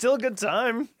 Still a good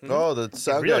time. Oh, the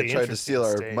sound Really guy tried to steal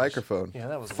our interesting stage. microphone. Yeah,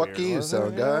 that was Fuck weird, you, wasn't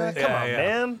sound it? guy. Come on, yeah.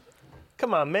 man.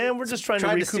 Come on, man. We're just trying to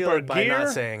Tried to recoup steal our it by gear. not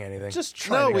saying anything. Just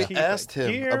No, trying we to keep asked our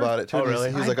him gear. about it too. Oh, and really?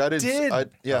 He was like, I I didn't. did. I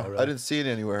really? didn't see it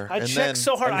anywhere. I and checked then,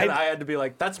 so hard. And then I had to be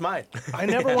like, that's mine. I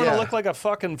never want to Yeah. look like a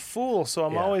fucking fool, so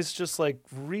I'm Yeah. always just like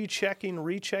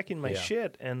rechecking my Yeah.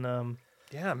 shit. And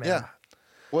yeah, man. Yeah.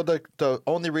 Well, the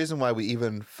only reason why we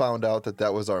even found out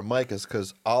that was our mic is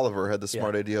because Oliver had the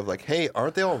smart idea of like, hey,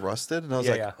 aren't they all rusted? And I was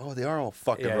Yeah, like, yeah. oh, they are all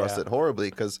fucking Yeah, rusted horribly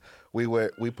because we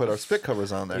put our spit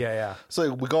covers on there. Yeah, yeah.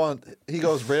 So we go on. He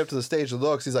goes right up to the stage and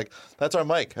looks. He's like, that's our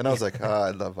mic. And I was like,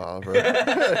 I love Oliver.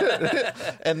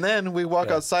 And then we walk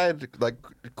outside like,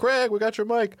 Craig, we got your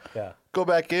mic. Yeah. Go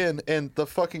back in and the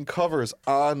fucking cover's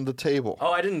on the table.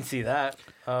 Oh, I didn't see that.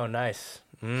 Oh, nice.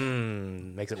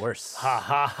 Makes it worse. Ha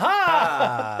ha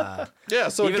ha! Yeah,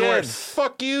 so Even again, worse.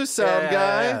 fuck you, sound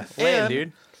guy. Yeah. Lame, And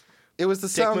dude. it was the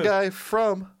sound move. guy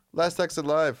from Last Exit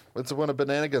Live. It's one of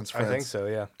Bananagun's friends. I think so,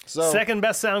 yeah. So Second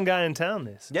best sound guy in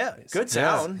town. Yeah, good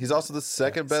yeah, sound. he's also the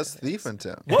second best thief in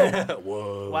town.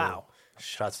 Whoa. Wow.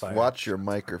 Shots fired. Watch your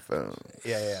microphone.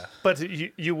 Yeah. But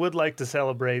you would like to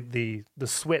celebrate the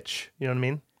switch. You know what I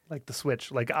mean? Like the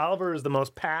switch. Like Oliver is the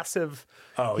most passive.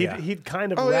 Oh, he'd, yeah. He'd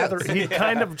kind of Oh, yeah. rather. He'd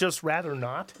kind of just rather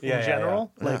not Yeah, in yeah,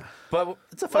 general. yeah. Like. But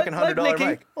it's a fucking Like $100 Nikki,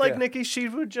 mic. like Yeah. Nikki, she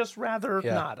would just rather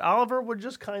Yeah. not. Oliver would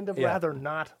just kind of Yeah. rather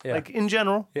not, Yeah. like in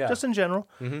general, Yeah. just in general.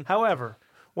 However,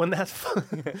 when that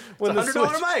when It's a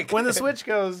 $100 mic. when the switch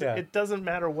goes, Yeah. it doesn't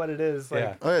matter what it is. Like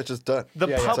Yeah. Oh yeah, it's just done. the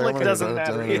Yeah, yeah. public Sorry, doesn't I'm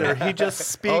matter gonna- either. He just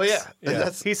speaks. Oh yeah, Yeah.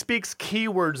 That's, He speaks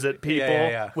keywords at people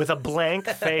yeah. with a blank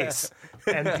face,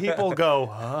 and people go,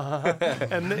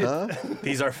 and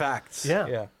These are facts. yeah.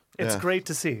 Yeah. It's Yeah. great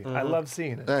to see. I love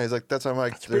seeing it. yeah. He's like, that's our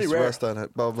mic. pretty There's rare. rust on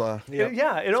it. Blah blah.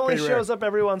 Yeah, it only pretty rare. shows up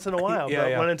every once in a while, Yeah, but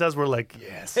yeah. when it does, we're like,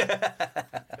 yes.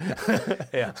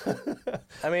 Yeah.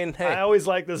 I mean, hey. I always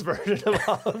like this version of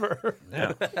Oliver.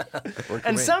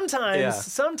 And Yeah.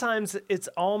 sometimes it's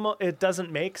almost it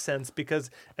doesn't make sense because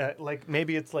like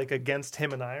maybe it's like against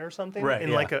him and I or something Right, in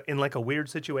yeah. like a weird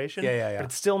situation. Yeah. But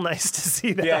it's still nice to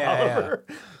see that Yeah, yeah. Oliver.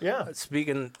 Yeah.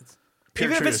 Speaking pure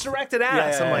Even if truth. it's directed at Yeah,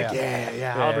 us, yeah, I'm like, yeah.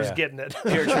 yeah, Oliver's yeah. getting it.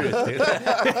 Pure truth, dude.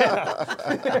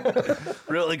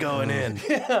 Really going in.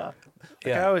 I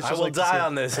Yeah. always I just will like to see die it.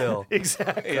 on this hill.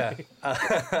 Exactly. Yeah.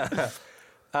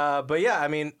 But yeah, I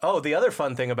mean, the other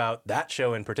fun thing about that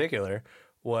show in particular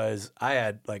was I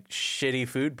had like shitty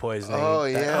food poisoning. Oh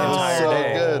that yeah, entire so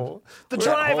day. good. The That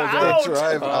drive whole day. out.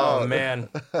 Drive Oh out. man.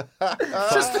 Just Fuck,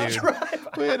 the dude. drive.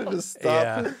 We had to stop.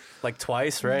 Yeah. Like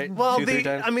twice, right? Well, 2-3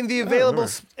 times? the available,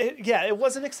 it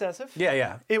wasn't excessive.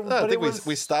 Yeah. It, No, but I think it was,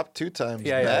 we stopped 2 times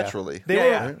Yeah, yeah, yeah. naturally. They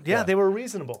Yeah, were, yeah. they were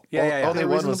reasonable. Yeah. Only They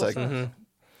one was like, reasonable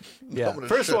Yeah. gonna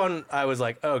First shit. one, I was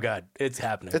like, oh god, it's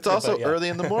happening. it's also But, yeah. early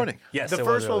in the morning. Yes, The it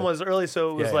first one early. was early,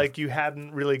 so it was Yeah, yeah. like you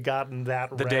hadn't really gotten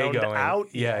that The day round going. out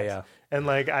Yeah, yet. yeah. And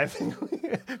like I think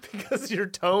because your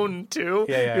tone too,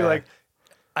 Yeah, you're yeah. like,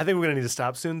 I think we're gonna need to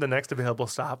stop soon. The next available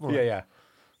stop. We're like, Yeah.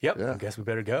 Yep. Yeah. I guess we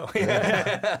better go.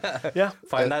 yeah.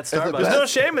 Find that the Starbucks. There's no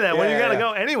shame in that when Yeah, you gotta yeah.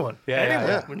 go. Anyone.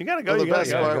 Yeah. When you gotta go, Well, the you gotta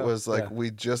best go. part go. was like Yeah. we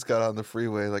just got on the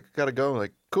freeway. Like, gotta go.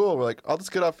 Like, cool. We're like, I'll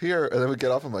just get off here, and then we get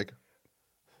off. I'm like,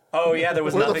 Oh yeah, there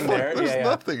was where nothing the fuck? there. There's yeah.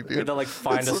 nothing, dude. We had to like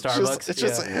find a It's Starbucks. It's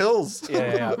just hills.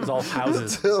 yeah. It was all It's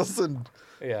houses. hills and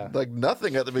Yeah. like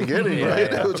nothing at the beginning, Yeah,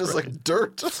 right? yeah. It was just like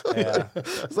dirt. Yeah.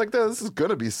 It's like, this is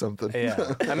gonna be something.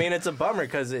 Yeah. I mean, it's a bummer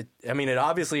because it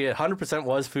obviously 100%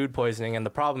 was food poisoning, and the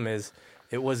problem is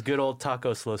it was good old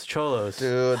Tacos Los Cholos.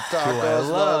 Dude, who tacos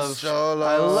los cholos.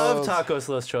 I love Tacos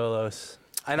Los Cholos,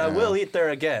 and I will eat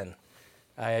there again.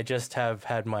 I just have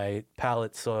had my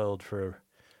palate soiled for,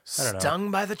 I don't know.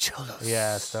 Stung by the cholos.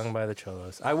 Yeah, stung by the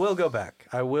Cholos. I will go back.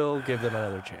 I will give them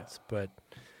another chance, but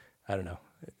I don't know.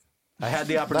 I had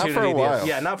the opportunity. for a while.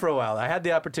 Yeah, not for a while. I had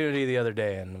the opportunity the other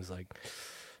day and was like,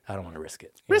 I don't want to risk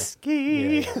it. you know?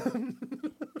 Risky.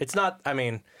 Yeah, it's not. I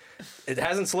mean, it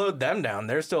hasn't slowed them down.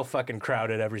 They're still fucking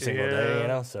crowded every single day, you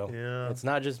know. So it's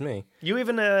not just me. You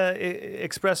even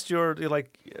expressed your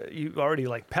you already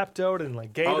like Peptoed and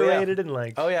like Gatorated and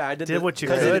like I did what you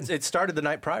could. It started the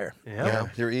night prior. Yeah,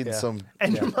 you're eating some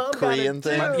And your mom Korean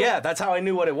got it thing. too. Yeah, that's how I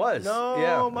knew what it was. No,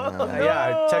 yeah. Mom, no.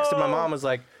 Yeah, I texted my mom. Was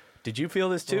like, "Did you feel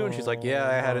this too?" And she's like, "Yeah,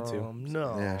 I had it too."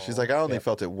 No. Yeah, she's like, I only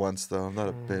felt it once though. I'm not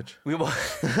a bitch.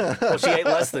 Well, she ate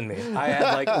less than me. I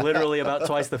had like literally about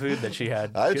twice the food that she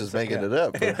had. I was just making it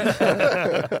up.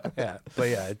 Yeah, but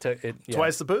yeah, it took it. Yeah.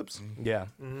 Twice the poops. Yeah.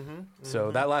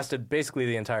 So that lasted basically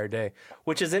the entire day,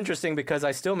 which is interesting because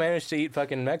I still managed to eat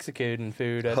fucking Mexican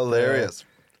food. Hilarious.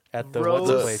 At the what's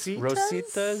the place?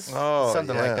 Rositas? Rositas? Oh,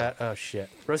 Something yeah. like that. Oh shit.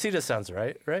 Rositas sounds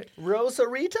right?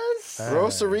 Rosaritas?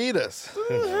 Rosaritas.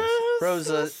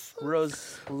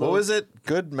 What was it?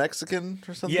 Good Mexican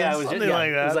or something? Yeah, it was Something yeah, like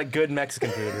It was that. like good Mexican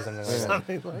food or something like that.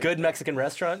 Something like Good Mexican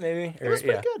restaurant, maybe? It was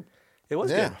pretty good. It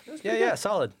was Yeah. good. Yeah,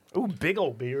 solid. Ooh, big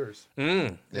old beers.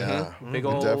 Yeah. Big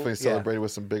We old. definitely celebrated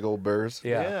with some big old burrs.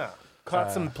 Yeah.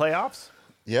 Caught some playoffs.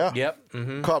 Yeah. Yep.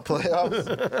 Mm-hmm. Caught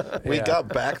playoffs. We Yeah. got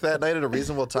back that night at a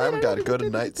reasonable time and got a good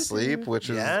night's sleep, which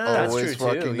is That's always true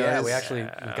fucking too. nice. Yeah, we actually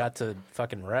got to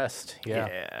fucking rest.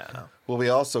 Yeah. Well, we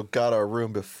also got our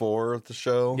room before the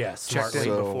show. Yeah, Checked in smartly.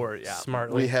 So before, yeah.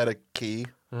 Smartly. We had a key.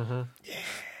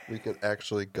 We could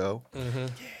actually go.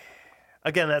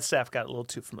 Again, that staff got a little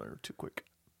too familiar too quick.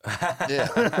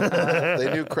 Yeah.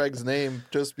 They knew Craig's name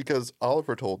just because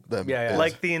Oliver told them. Yeah. his.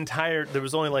 Like the entire, there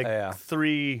was only like Yeah.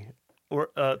 three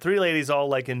ladies all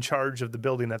like in charge of the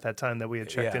building at that time that we had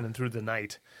checked Yeah. in and through the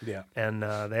night. Yeah. And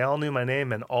they all knew my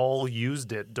name and all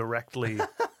used it directly.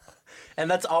 And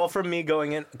that's all from me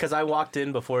going in because I walked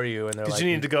in before you, and they're like, you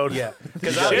needed to go to- Yeah,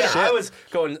 because Shit. I was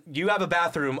going. You have a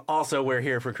bathroom. Also, we're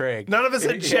here for Craig. None of us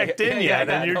had checked in yet,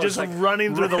 and you're no, it's just like,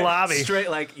 running through the lobby. straight.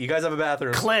 Like you guys have a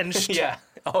bathroom. Clenched. Yeah.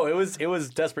 Oh, it was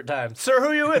desperate times. Sir, who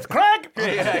are you with? Craig!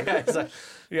 It's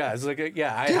like I Do you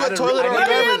had have a toilet or a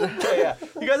garbage? Yeah.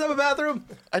 You guys have a reason?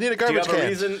 I need a Do you garbage have a can.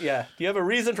 reason? Yeah. Do you have a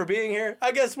reason for being here?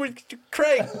 I guess we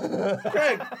Craig.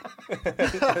 Craig.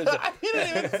 He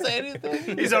didn't even say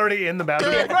anything. He's already in the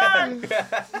bathroom.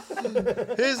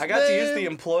 His I got to use the name.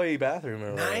 employee bathroom.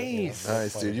 Or whatever. Nice.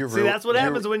 Nice, dude. You're See, that's what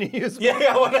happens when you use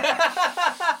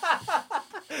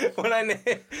When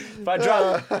if I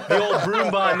drop the old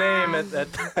Broombah name at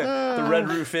the Red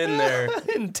Roof Inn there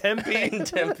in Tempe. in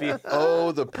Tempe.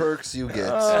 Oh, the perks you get.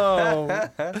 Oh.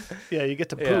 Yeah, you get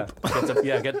to poop.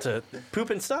 Get to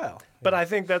poop in style. But I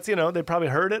think that's, they probably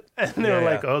heard it, and they were Yeah.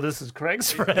 like, oh, this is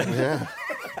Craig's friend. Yeah.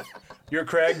 You're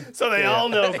Craig. So they all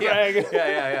know Craig.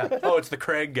 Yeah. Oh, it's the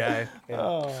Craig guy. Yeah.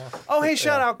 Oh, hey,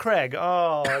 shout out Craig.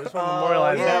 Oh, I just want to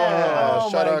memorialize yeah. that one. Oh,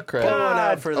 Shout my out Craig. One out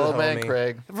God. for the Old man homie.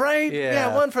 Craig. Right? Yeah.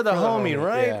 Yeah, one for the homie,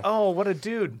 right? yeah. Oh, what a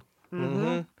dude.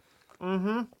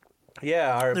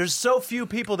 Yeah. There's so few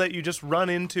people that you just run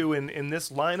into in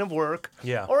this line of work,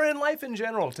 Yeah. or in life in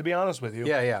general, to be honest with you,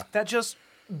 Yeah. that just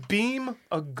beam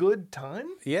a good time,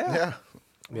 Yeah.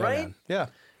 right? Man. Yeah.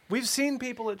 We've seen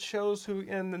people at shows who,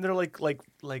 and they're like I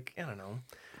don't know.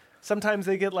 Sometimes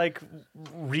they get like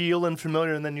real and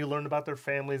familiar, and then you learn about their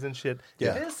families and shit.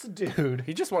 Yeah. This dude,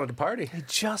 He just wanted to party. he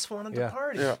just wanted Yeah. to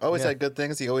party. Yeah. Always Yeah. had good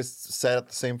things. He always sat at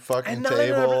the same fucking And not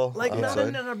table. not outside.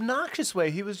 in an obnoxious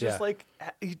way. He was just Yeah. like,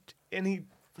 he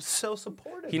was so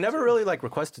supportive. He never really like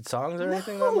requested songs or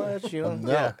anything that much. You know? No,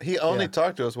 Yeah. he only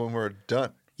talked to us when we were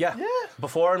done. Yeah.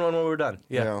 Before and when we were done.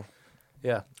 You Yeah. know?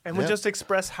 Yeah. And we Yeah. just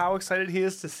express how excited he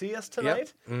is to see us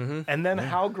tonight, and then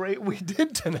how great we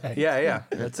did tonight. Yeah.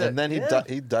 That's it. And then he Yeah.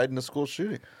 he died in a school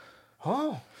shooting.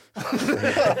 Oh.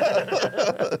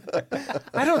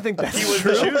 I don't think that's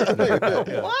true.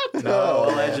 What? No,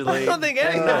 allegedly. I don't think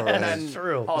any of that's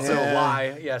true. Also Yeah. a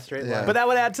lie. Yeah, straight Yeah. lie. But that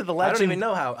would add to the I legend. don't even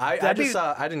know how. I That'd just be-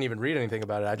 saw. I didn't even read anything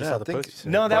about it. I just Yeah, saw I the think- post.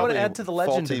 No, that would Probably add to the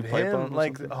legend faulty of pipe bomb him. or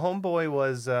Like, something. homeboy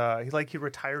was, he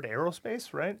retired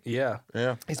aerospace, right? Yeah.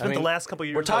 Yeah. He spent the mean, last couple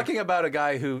years. We're talking about a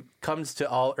guy who comes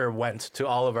to went to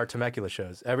all of our Temecula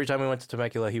shows. Every time we went to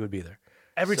Temecula, he would be there.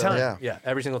 every So, time. yeah. Yeah,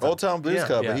 every single time. Old Town Blues Yeah.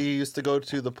 Club. Yeah. He used to go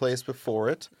to the place before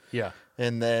it. Yeah.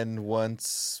 And then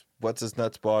once What's His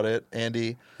Nuts bought it,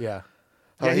 Andy. Yeah.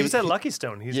 Yeah, he was at Lucky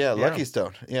Stone. He's, Lucky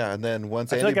Stone. Yeah, and then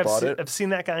once I feel Andy like bought it, I've seen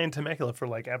that guy in Temecula for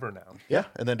like ever now. yeah,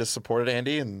 and then just supported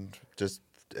Andy and just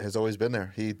has always been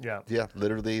there. He, Yeah.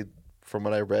 literally, from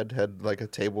what I read, had like a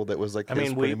table that was like I his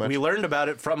mean, pretty much. we learned about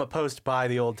it from a post by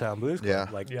the Old Town Blues Club. Yeah.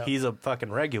 Like, Yeah. he's a fucking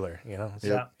regular, you know?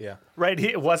 So, yeah. Right?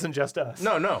 It wasn't just us.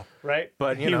 No. Right?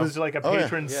 But, you he know. was like a Oh, yeah.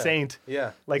 patron Yeah. saint.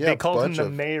 Yeah. Like Yeah, they called him bunch the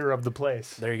of- mayor of the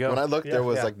place. There you go. when I looked, Yeah. there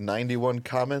was Yeah. like 91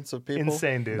 comments of people.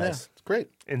 Insane, dude. Yeah, Nice. it's great.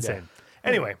 Insane.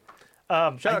 Anyway,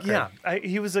 Shout out Craig.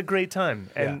 He was a great time.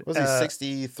 And Was he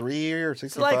 63 or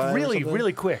 65? like really, or something?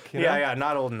 really quick. You know? Yeah,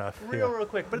 not old enough. Real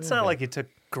quick. But it's not like he took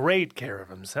great care of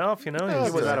himself. You know,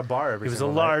 He was at a bar every he was a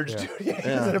single large night. dude. He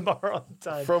was at a bar all the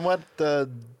time. From what the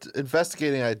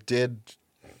investigating I did,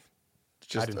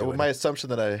 just didn't do my any. assumption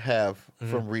that I have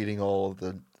from reading all of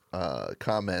the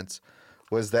comments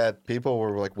was that people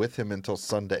were like with him until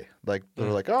Sunday. Like they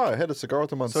were like, "Oh, I had a cigar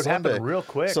with him on So it Sunday." happened real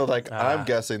quick. So like I'm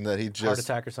guessing that he just Heart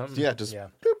attack or something? Yeah, just Yeah.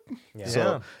 boop. Yeah. So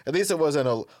Yeah. at least it wasn't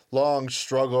a long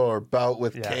struggle or bout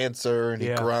with Yeah. cancer, and he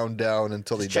Yeah. ground down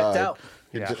until he checked died. out.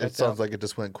 It, Yeah. ju- it Checked sounds out. like it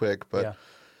just went quick, but Yeah.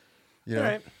 you know, All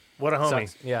right. What a homie.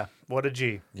 Sucks. Yeah. What a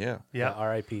G. yeah. Yeah.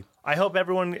 R.I.P. I hope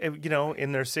everyone,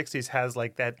 in their 60s has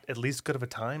like that at least good of a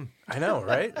time. I know,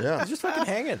 right? Yeah. He's just fucking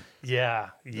hanging. Yeah.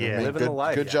 Yeah. I mean, Living good, the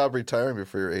life. Good Yeah. job retiring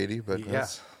before you're 80, but Yeah.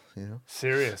 that's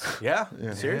Serious. Yeah.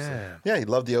 Seriously. Yeah. yeah. He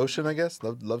loved the ocean, I guess.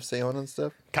 Loved sailing and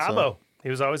stuff. Cabo. He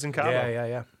was always in Cabo.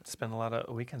 Yeah. Spent a lot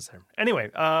of weekends there. Anyway,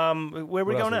 where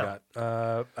we What go else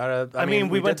now? got? I mean,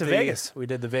 we went did to Vegas. We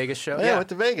did the Vegas show. So, yeah, went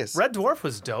to Vegas. Red Dwarf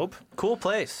was dope. Cool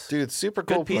place. Dude, super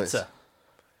cool Good pizza. place.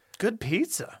 Good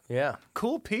pizza. Yeah.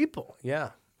 Cool people.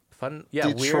 Yeah. Fun.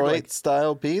 Yeah. Detroit Weird.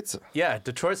 style pizza. Yeah.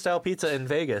 Detroit style pizza in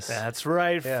Vegas. That's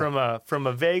right. Yeah. From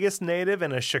a Vegas native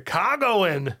and a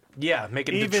Chicagoan. Yeah.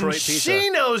 Making Even Detroit she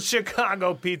pizza. knows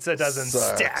Chicago pizza doesn't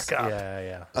Sucks. stack up.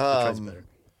 Yeah. Detroit's better.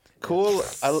 Cool.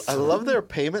 I love their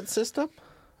payment system.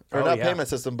 Or Oh, not yeah. payment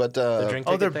system, but Drink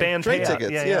Oh, ticket they're thing? band drink payout.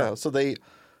 tickets. Yeah. So they,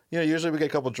 usually we get a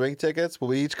couple drink tickets, but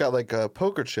we each got like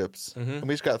poker chips. And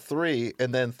we each got 3,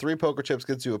 and then 3 poker chips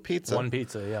gets you a pizza. One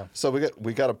pizza. Yeah. So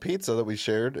we got a pizza that we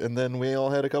shared, and then we all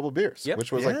had a couple beers, Yep.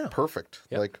 which was Yeah. like perfect.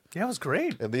 Yep. Like Yeah, it was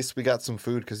great. at least we got some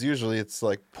food, because usually it's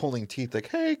like pulling teeth. Like,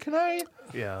 hey, can I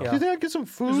Yeah. get some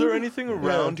food? Is there anything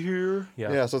around here?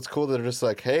 Yeah. Yeah, so it's cool that they're just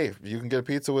like, hey, you can get a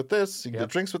pizza with this, you can Yep.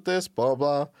 get drinks with this, blah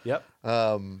blah. Yep.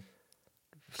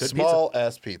 Good Small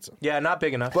ass pizza. Yeah. Not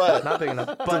big enough. But- not big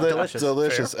enough. But delicious.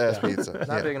 Delicious ass pizza.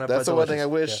 Not big enough, That's but the one thing I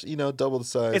delicious. wish, double the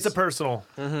size. It's a personal.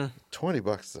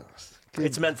 $20 though.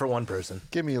 It's meant for one person.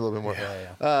 Give me a little bit more.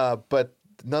 Yeah. But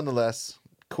nonetheless,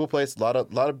 cool place. A lot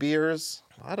of beers.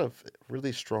 A lot of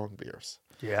really strong beers.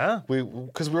 Yeah.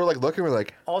 Because we were like looking, we're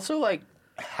like, Also, like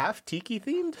half tiki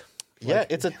themed. yeah,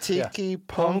 it's a tiki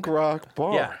punk rock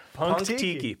bar. Yeah. Punk Punk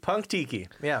tiki. tiki. Punk tiki.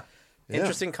 Yeah. Yeah.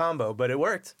 Interesting combo, but it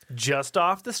worked. Just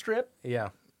off the strip. Yeah.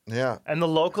 Yeah. And the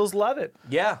locals love it.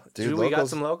 Yeah. Dude, We got locals-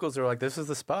 some locals who were like, this is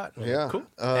the spot. We're like, Yeah. Cool.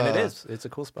 And it is. It's a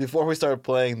cool spot. Before we started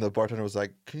playing, the bartender was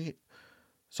like,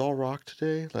 it's all rock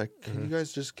today. Like, can you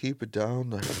guys just keep it down?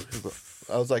 Like,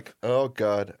 I was like, oh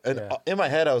God. And Yeah. in my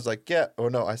head, I was like, yeah. Or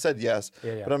no, I said yes.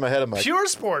 Yeah. But in my head, I'm like, Pure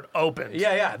Sport opened.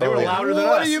 Yeah. They Oh, were yeah. louder than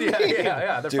What us. do you Yeah, mean?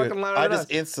 Yeah. They're dude, fucking louder I than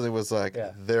just us. instantly was like,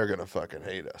 Yeah. they're going to fucking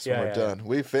hate us when Yeah, we're yeah. done.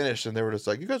 We finished, and they were just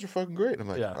like, you guys are fucking great. I'm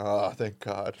like, Yeah. oh, thank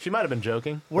God. She might have been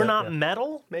joking. We're but, not yeah.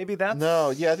 metal. Maybe that's. No,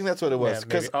 yeah, I think that's what it was. Yeah, maybe.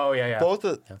 Because Oh, yeah. both,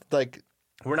 like,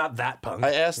 We're not that punk.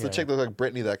 I asked the Yeah. chick that looked like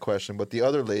Brittany that question, but the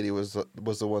other lady was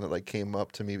the one that like came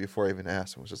up to me before I even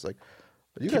asked and was just like,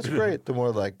 "You guys are great." The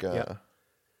more like Yeah.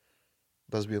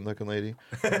 lesbian looking lady.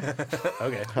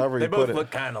 Okay. However They you both put it.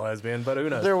 look kind of lesbian, but who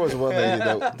knows? There was one lady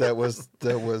that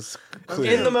was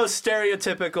clear. In the most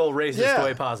stereotypical racist Yeah.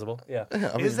 way possible. Yeah.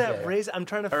 I mean, Is that race? I'm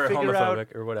trying to Or figure out.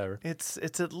 homophobic or whatever. It's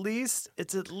at least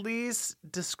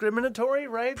discriminatory,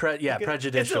 right?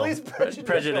 Prejudicial. It's at least prejudicial.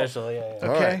 Prejudicial, yeah. All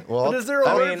Okay. right, well, but is there a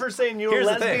I word mean, for saying you're here's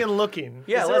the thing. lesbian looking?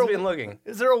 Yeah, Is there lesbian looking.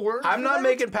 Is there a word? I'm for not that?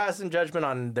 making passing judgment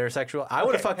on their sexual. I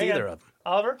would have fucked hang on. either of them.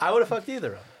 Oliver. I would have fucked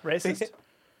either of them. Racist.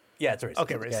 Yeah, it's racist.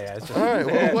 Okay, racist. Yeah, it's just, all right,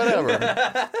 well, whatever.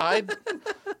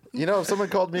 If someone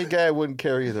called me gay, I wouldn't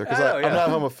care either because Oh, yeah. I'm not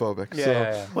homophobic. Yeah, so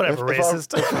yeah. Whatever, if I'm-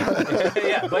 racist.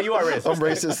 yeah, but you are racist. I'm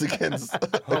racist against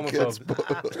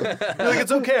Homophobe. You're like,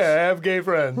 it's okay. I have gay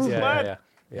friends. Yeah, What?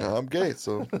 yeah, No, I'm gay,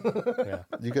 so yeah,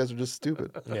 you guys are just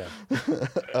stupid. yeah.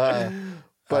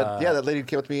 But yeah, that lady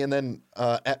came up to me, and then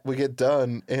we get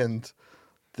done, and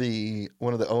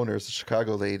one of the owners, the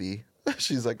Chicago lady,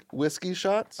 she's like, whiskey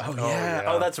shots? Oh, yeah.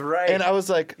 yeah. Oh, that's right. And I was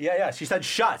like, yeah. She said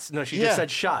shots. No, she yeah. just said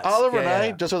shots. Oliver yeah, and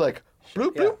I just were like,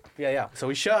 bloop, bloop. Yeah. So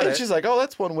we shot And it. she's like, oh,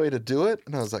 that's one way to do it.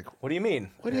 And I was like, What do you mean?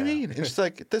 what do you mean? And she's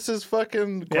like, this is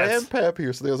fucking Yes. grandpappy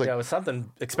or something. I was like, Yeah, it was something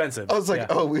expensive. I was like, Yeah.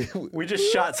 oh, We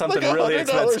just shot something Like really $100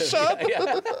 expensive. shot?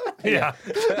 Yeah.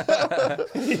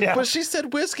 Yeah. But she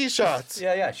said whiskey shots.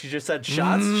 Yeah. She just said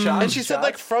shots, shots. And she said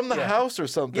like shots. from the Yeah. house or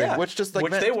something, Yeah. which just like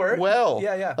Which meant they were. well.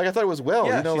 Yeah. Like I thought it was well.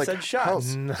 Yeah, you know, she like said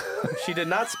shots. house. She did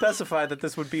not specify that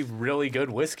this would be really good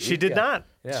whiskey. She did Yeah. not.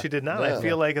 Yeah. She did not. Yeah. I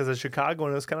feel like as a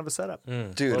Chicagoan, it was kind of a setup.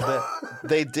 Dude,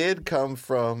 they did come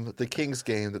from the Kings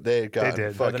game that they had gotten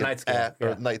did. fucking the Knights game, or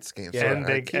yeah. Knights game. Yeah. Sorry, And I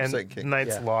they keep saying and King.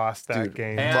 Knights Yeah. lost that Dude,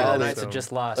 game. And Molly- the Knights so- had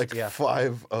just lost. like yeah.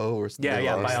 5-0 or something. Yeah, They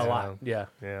yeah, lost. by a Yeah. lot. Yeah.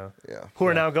 Yeah. Yeah. Who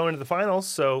are now going to the finals,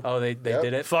 so Oh, they Yep.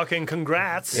 did it. fucking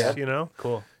congrats, Yeah. you know?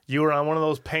 Cool. You were on one of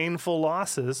those painful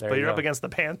losses, There but you you're up go. against the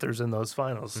Panthers in those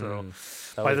finals. So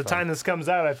That'll by be the fun. time this comes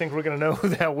out, I think we're going to know who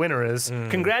that winner is.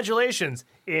 Congratulations.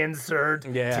 Insert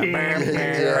Yeah. team.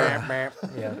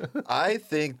 Yeah. I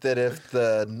think that if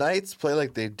the Knights play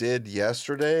like they did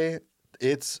yesterday,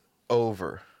 it's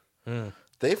over.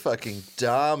 They fucking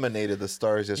dominated the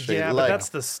Stars yesterday. Yeah, but like, that's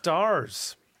the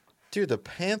Stars. dude, the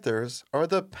Panthers are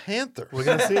the Panthers. We're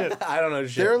going to see it. I don't know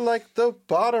shit. They're like the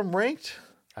bottom ranked.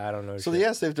 I don't know So shit.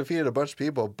 yes, they've defeated a bunch of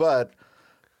people, but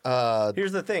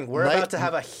Here's the thing. We're Night- about to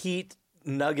have a Heat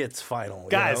Nuggets final.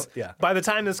 Guys, You know? Yeah. by the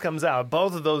time this comes out,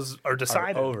 both of those are Are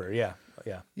decided. over. Yeah.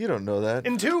 Yeah. you don't know that.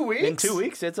 In 2 weeks? In 2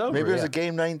 weeks, it's over. Maybe there's yeah. a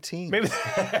game 19. Maybe.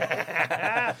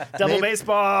 Double Maybe-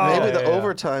 baseball. Maybe the yeah.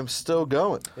 overtime's still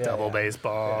going. Yeah, Double yeah.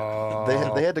 baseball.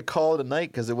 They had to call it a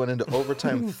night because it went into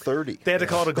overtime 30. They had to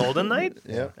call it a golden night?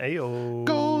 Yeah. Ayo.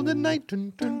 Golden night.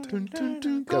 Dun, dun, dun, dun,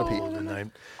 dun. Gotta pee. Golden night.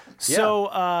 So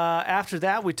after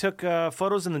that, we took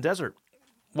photos in the desert.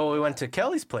 Well, we went to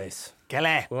Kelly's place.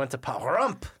 Kelly. We went to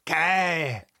Pahrump.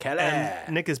 Kelly. Kelly.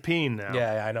 And Nick is peeing now.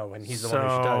 Yeah, I know. And he's the one who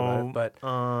should talk about it. But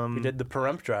um, we did the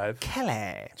Pahrump drive.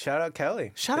 Kelly. Shout out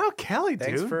Kelly. Shout out Kelly, dude.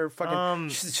 Thanks for fucking.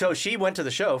 So she went to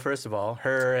the show, first of all.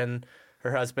 Her and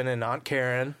her husband and Aunt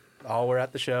Karen all were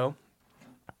at the show.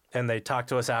 And they talked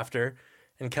to us after.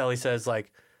 And Kelly says, like,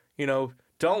 you know,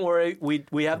 don't worry.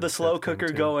 We have the slow cooker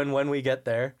going when we get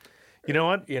there. You know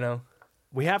what? You know,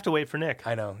 We have to wait for Nick.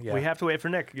 I know. Yeah. We have to wait for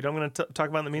Nick. You know what I'm going to talk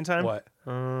about in the meantime? What?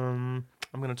 I'm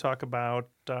going to talk about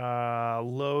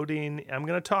loading. I'm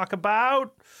going to talk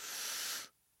about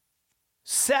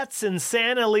sets in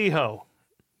San Elijo.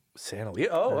 Santa Lucia.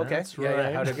 Oh, okay. That's Yeah, right.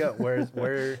 yeah. How'd it go?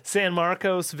 Where? San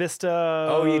Marcos, Vista,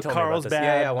 Oh, you told me about Carlsbad this.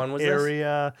 Yeah, yeah. When was this?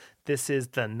 area. This is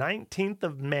the 19th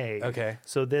of May. Okay.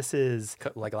 So this is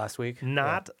Like last week?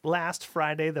 not last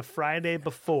Friday, the Friday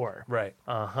before. Right.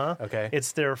 Uh-huh. Okay.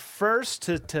 It's their first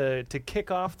to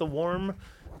kick off the warm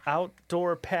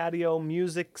outdoor patio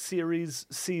music series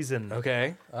season.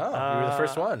 Okay. Oh, you were the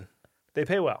first one. They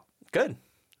pay well. Good.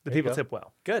 The There you people go. tip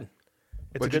well. Good.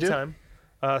 It's What'd a you good do? time.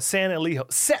 San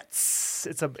Elijo Sets.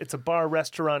 It's a bar,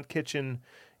 restaurant, kitchen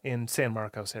in San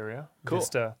Marcos area. Cool.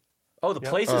 Vista. Oh, the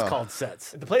place is called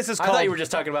Sets. The place is I called. thought you were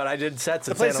just talking about I did Sets.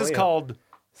 the place is called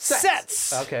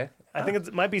Sets. Okay. I think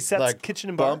it might be Sets Like Kitchen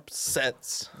and Bar. bump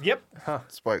sets. Yep.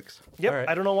 Spikes. Yep. All right.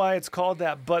 I don't know why it's called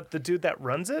that, but the dude that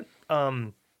runs it,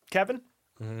 Kevin,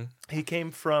 he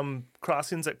came from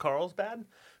Crossings at Carlsbad,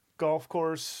 golf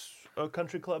course,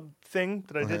 country club thing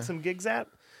that I did some gigs at.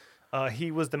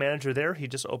 He was the manager there. He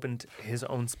just opened his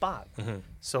own spot.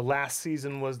 So last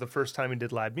season was the first time he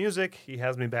did live music. He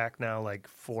has me back now like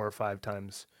 4 or 5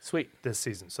 times Sweet. this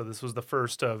season. So this was the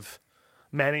first of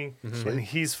many, and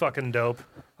he's fucking dope.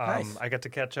 Nice. I got to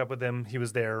catch up with him. He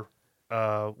was there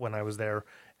when I was there,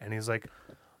 and he's like,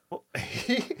 well,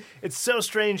 it's so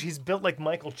strange. He's built like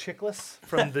Michael Chiklis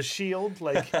from The Shield,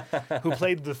 like who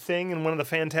played the Thing in one of the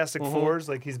Fantastic Fours.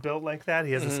 Like he's built like that.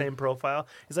 He has the same profile.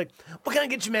 He's like, "What can I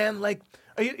get you, man?" Like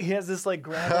he has this like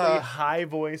gravelly, high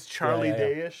voice, Charlie yeah.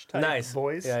 Day-ish type Nice.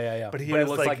 voice. Yeah. But he But it has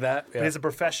looks like that, But yeah. he has a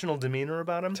professional demeanor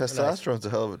about him. Testosterone's a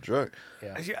hell of a drug.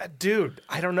 Yeah, dude,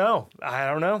 I don't know. I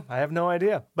have no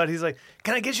idea. But he's like,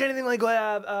 "Can I get you anything like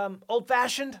old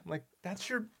fashioned?" I'm like, "That's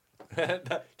your."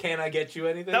 Can I get you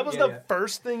anything? That was the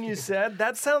first thing you said.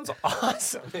 That sounds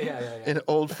awesome. Yeah. In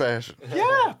old fashioned.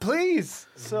 Yeah, please.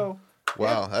 So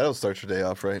Wow, that'll start your day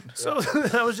off right.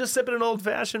 I was just sipping an old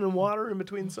fashioned and water in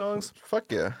between songs,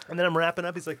 Fuck yeah. and then I'm wrapping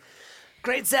up. He's like,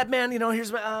 "Great set, man. You know,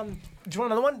 here's my. Do you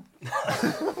want another one?"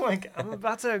 I'm like, "I'm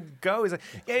about to go." He's like,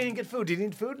 "Yeah, you didn't get food. Do you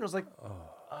need food?" And I was like,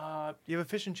 "You have a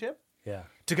fish and chip Yeah.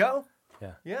 to go?"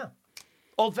 Yeah. Yeah.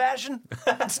 Old fashioned?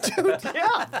 Dude,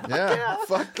 yeah. Yeah.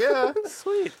 Fuck yeah.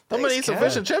 Sweet. I'm gonna eat some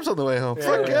fish and chips on the way home.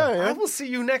 Fuck yeah, I yeah. will see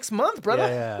you next month, brother.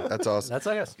 Yeah. That's awesome. That's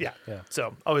I guess. Yeah. Yeah.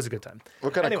 So, always a good time.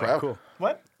 What kind Anyway, of crowd? Cool.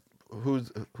 What?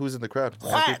 Who's in the crowd?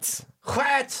 What?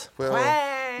 What?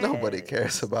 Well, nobody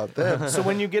cares about them. So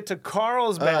when you get to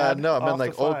Carlsbad, No, I meant off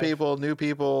like the old 5, people, new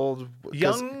people.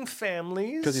 young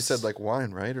families. Because you said like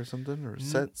wine, right, or something, or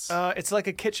sets. It's like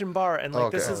a kitchen bar, and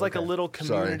like this Okay, is like a okay. little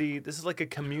Sorry. community. This is like a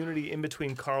community in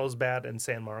between Carlsbad and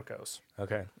San Marcos.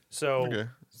 Okay. So Okay,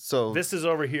 so this is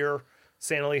over here.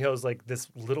 San Elijo is like this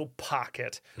little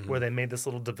pocket where they made this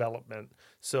little development.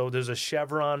 So there's a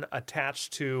chevron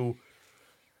attached to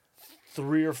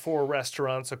 3 or 4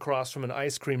 restaurants across from an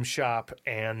ice cream shop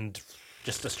and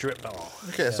Just a strip mall.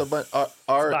 Okay, so but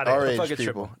our about it. our Looks age like a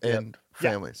people triple. and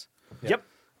families. yep.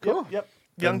 Cool. Yep.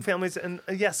 Young families and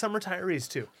some retirees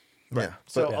too. Yeah,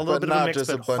 So but, a little but bit of a not mix, just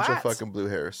a but bunch of what? fucking blue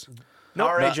hairs.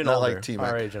 Our Not- age and not older. like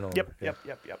T-Mac. Our age and older. Yep.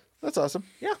 That's awesome.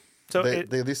 Yeah. So They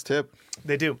at least tip.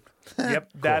 they do.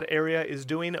 Yep. That area is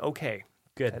doing okay.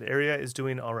 Good. That area is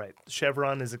doing all right.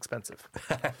 Chevron is expensive.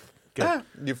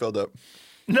 You filled up.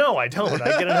 No, I don't. I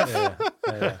get enough.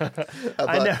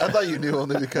 I thought you knew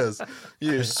only because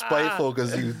you're spiteful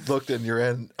because you looked and you're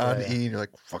on E and you're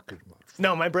like fucking.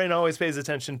 No, my brain always pays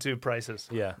attention to prices.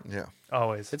 Yeah. Yeah.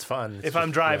 Always. It's fun. It's If just-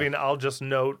 I'm driving, I'll just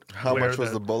note How where much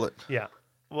was the bullet? Yeah.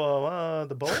 Well,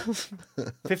 the bullet?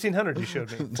 1,500 you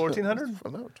showed me. 1,400? Oh,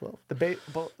 no, 12. The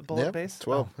bullet Yeah, base?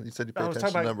 12. You said you pay I was attention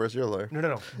talking to about- numbers. You're a lawyer.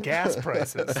 No. Gas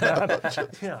prices.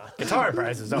 Yeah. Guitar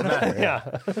prices don't matter.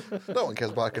 Yeah. No one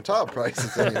cares about guitar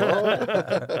prices anymore.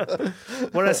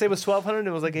 What did I say was 1,200?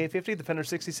 It was like 850. The Fender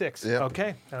 66. Yep.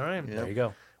 Okay. All right. There you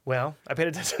go. Well, I paid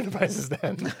attention to prices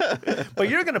then. But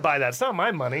you're going to buy that. It's not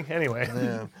my money anyway.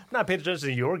 I'm not paying attention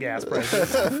to your gas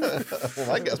prices. Well,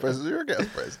 my gas prices are your gas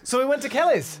prices. So we went to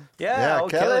Kelly's. Yeah,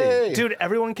 okay. Kelly. Dude,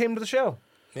 everyone came to the show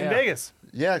in Yeah. Vegas.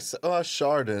 Yes.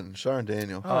 Chardon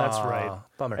Daniel. Oh, that's right.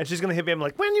 Bummer. And she's going to hit me. I'm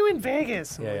like, when you in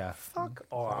Vegas? I'm Yeah, like, yeah. Fuck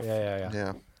off. Yeah.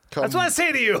 Yeah. That's what I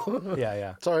say to you.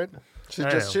 Yeah. It's all right. She I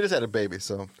just know. she just had a baby,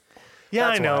 so Yeah,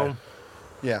 That's I know. why.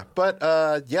 yeah. But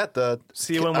the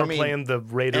See you when we're playing the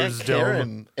Raiders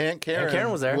Aunt Dome. Karen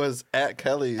was there. Was at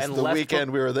Kelly's And the left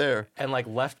weekend we were there. And like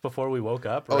left before we woke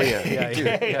up. Oh, right? yeah. Dude.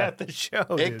 Hey, at the show.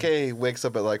 Dude. AK wakes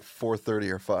up at like 4:30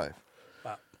 or 5.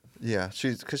 Wow. Yeah,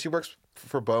 because she works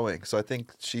for Boeing, so I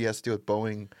think she has to deal with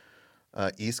Boeing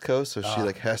East Coast, so she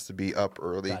like has to be up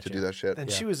early Gotcha. to do that shit.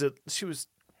 And she was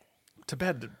to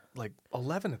bed at like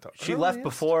 11 at the She left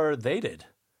before they did.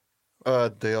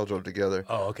 They all drove together.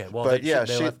 Oh, okay. Well, But they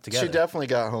she left together. she definitely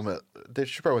got home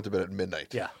she probably went to bed at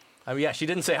midnight. Yeah. I mean, yeah, she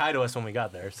didn't say hi to us when we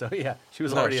got there. So, yeah, she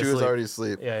was No, already she asleep. was already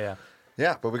asleep. Yeah.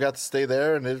 Yeah, but we got to stay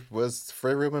there, and it was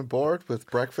free room and board with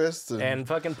breakfast And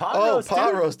fucking pot oh, roast,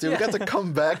 pot dude. roast, dude. We got to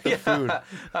come back to food.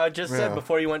 I just Yeah. said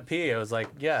before you went pee, I was like,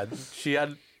 yeah, she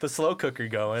had the slow cooker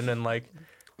going and like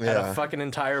had Yeah. a fucking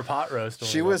entire pot roast. when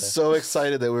She we went was there. so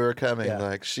excited that we were coming. Yeah.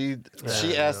 Like she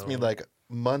asked me like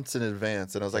months in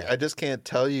advance, and I was like, Yeah. I just can't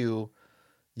tell you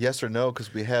yes or no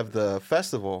because we have the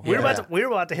festival. We were, Yeah. we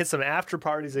were about to hit some after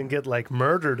parties and get like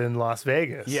murdered in Las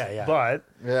Vegas. Yeah. But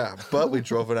Yeah, but we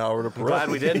drove an hour to Peru. Glad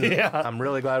we didn't. Yeah. I'm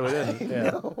really glad we didn't.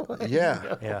 Yeah.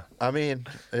 Yeah, Yeah. I mean,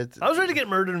 I was ready to get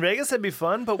murdered in Vegas. That'd be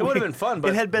fun. But It would have been fun,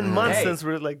 but it had been months Hey. since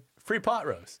we were like, Free pot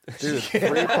roast. dude,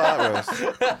 free pot roast,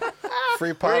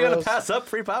 free Are pot you gonna roast, pass up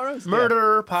free pot roast?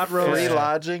 murder, pot roast. free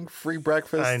lodging, free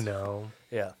breakfast. I know.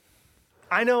 Yeah.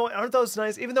 I know. Aren't those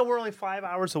nice? Even though we're only 5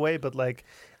 hours away, but like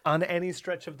on any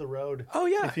stretch of the road. Oh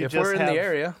yeah. If you If just we're in have- the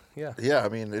area, yeah. Yeah, I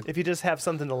mean, If you just have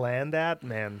something to land at,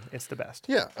 man, it's the best.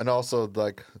 yeah, and also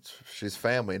like she's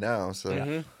family now, so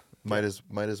Mm-hmm.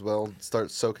 might as well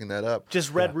start soaking that up.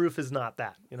 Just Red Roof is not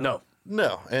that. You know? No.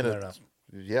 No, and No, it's,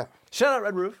 yeah. Shout out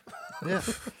Red Roof. Yeah.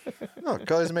 No,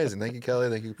 Kelly's amazing. Thank you, Kelly.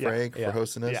 Thank you, Frank, yeah, for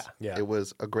hosting us. yeah. It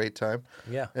was a great time.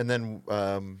 Yeah. And then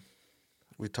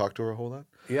we talked to her a whole lot.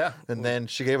 Yeah. And then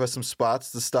she gave us some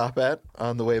spots to stop at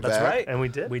on the way That's back. right. And we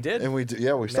did. We did. And we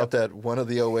stopped at one of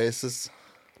the Oasis.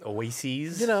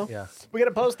 Oases. You know. Yeah. We got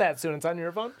to post that soon. It's on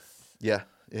your phone. Yeah.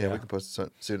 Yeah, Yeah. we can post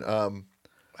it soon.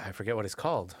 I forget what it's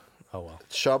called. Oh well.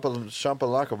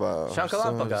 Shampalakava.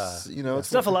 Shampalakava. You know, it's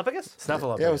Snuffleupagus?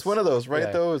 Snuffleupagus. yeah, it was one of those, right?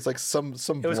 Yeah. Though it was like some was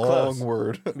long close.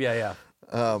 word. Yeah.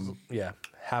 Yeah.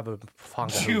 Have a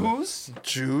Juice.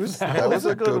 Jews. That was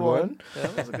a good one.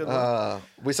 That was a good one.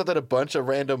 We stopped at a bunch of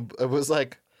random. It was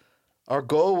like our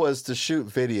goal was to shoot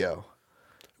video.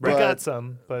 We but- got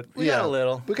some, but We got a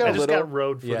little. We got I a just little. got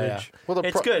road footage. Yeah. Well, the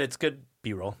It's pro- good. It's good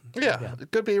B-roll. Yeah,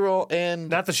 good B-roll and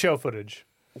Not the show footage.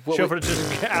 What show we- footage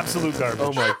is absolute garbage.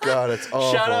 oh my god, it's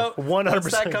awful. Shout out. 100%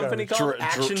 What's that company called?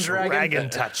 Action Dragon. Dragon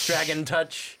Touch. Dragon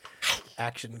Touch.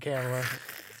 Action camera.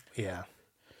 Yeah.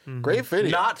 Great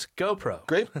video, Not GoPro.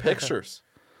 great pictures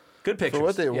Good pictures. for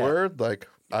what they Yeah. were. Like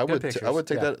I would pictures,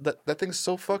 take yeah. that thing's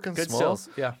so fucking Good small. stills,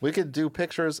 yeah. we could do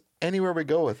pictures anywhere we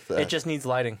go with that. It just needs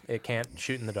lighting. It can't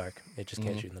shoot in the dark. It just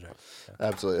can't shoot in the dark. Yeah.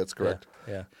 Absolutely, that's correct.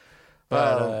 Yeah.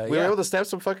 But we were yeah. Mm-hmm. able to snap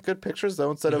some fucking good pictures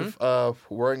though, instead of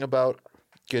worrying about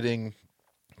getting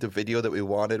the video that we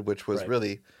wanted, which was Right.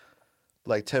 really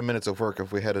like 10 minutes of work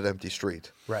if we had an empty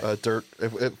street. Right. Dirt.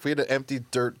 If we had an empty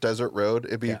dirt desert road,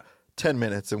 it'd be Yeah. 10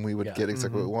 minutes and we would Yeah. get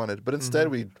exactly what we wanted. But instead,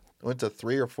 we went to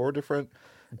 3 or 4 different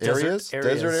desert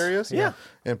areas. Yeah.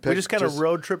 And We just kind of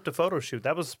road trip to photo shoot.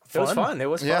 That was fun. It was fun. It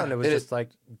was Yeah, fun. It was it- just like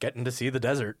getting to see the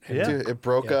desert. Yeah. Dude, it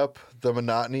broke up the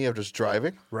monotony of just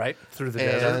driving. Right? Through the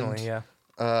And- desert. Definitely,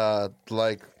 yeah.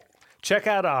 Like, Check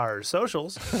out our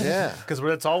socials. yeah. Because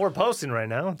that's all we're posting right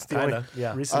now. It's the Kinda, only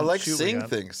yeah. recent I like shoot we seeing got.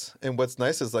 things. And what's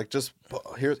nice is like, just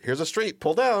here's a street,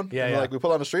 pull down. Yeah, and yeah. like we pull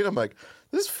down the street. I'm like,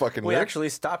 this is fucking We weird. actually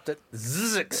stopped at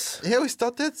Zizix. Yeah, we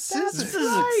stopped at Scissors.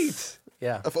 Right.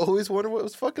 Yeah. I've always wondered what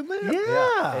was fucking there.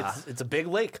 Yeah. It's a big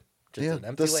lake. Just Yeah. an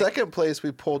empty The lake. second place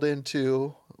we pulled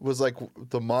into was like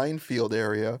the minefield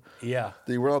area Yeah.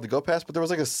 that you weren't allowed to go past, but there was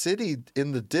like a city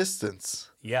in the distance.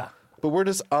 Yeah. But we're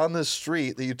just on this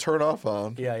street that you turn off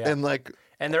on. Yeah, yeah. And like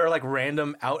And there are like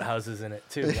random outhouses in it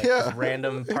too. Like Yeah. just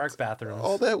random park bathrooms.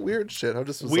 all that weird shit. I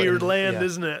just was Weird like, land, yeah.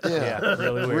 isn't it? Yeah.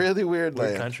 Really weird. really weird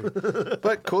Weird land. country.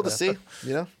 But cool to see,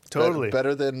 you know? Totally.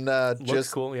 Better than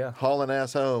just cool, yeah. hauling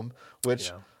ass home, which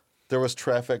Yeah. there was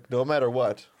traffic no matter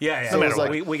what. Yeah, yeah. So it was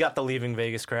like- we got the leaving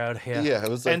Vegas crowd. Yeah. Yeah, it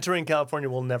was like, Entering California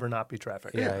will never not be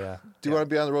traffic. Yeah, yeah. do you want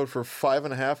to be on the road for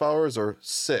 5.5 hours or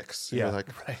 6? And Yeah. You're like,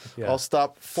 Yeah. I'll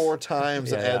stop 4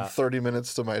 times and Yeah, yeah. add 30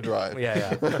 minutes to my drive.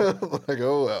 Yeah, yeah. Like,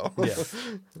 oh well. Yeah.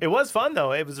 It was fun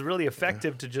though. It was really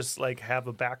effective to just like have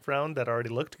a background that already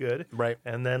looked good. Right.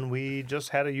 And then we just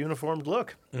had a uniformed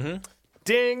look. Mm-hmm.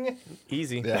 Ding.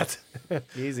 Easy. Yeah.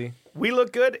 Easy. We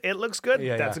look good. It looks good.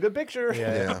 Yeah, That's yeah. a good picture.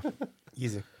 Yeah. Yeah.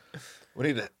 Easy.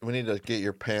 We need to get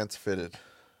your pants fitted.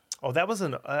 Oh, that was a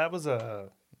Oh,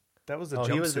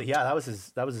 jumpsuit. he was. Yeah, that was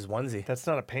his onesie. That's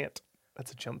not a pant.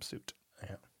 That's a jumpsuit.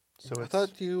 Yeah. So I it's,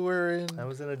 thot you were in. I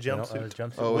was in a No, jumpsuit.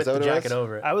 jumpsuit Oh, is with that the what it jacket was?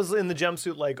 over it. I was in the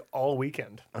jumpsuit like all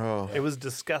weekend. Oh, It was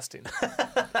disgusting.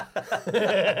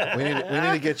 we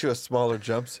need to get you a smaller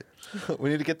jumpsuit. We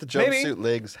need to get the Maybe. jumpsuit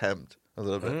legs hemmed a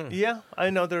little bit. Yeah, I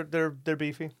know they're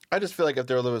beefy. I just feel like if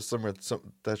they were a little bit slimmer,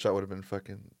 that shot would have been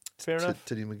fucking Fair enough.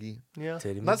 Titty McGee. Yeah.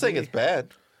 Titty I'm not saying it's bad.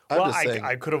 I'm Well, just saying.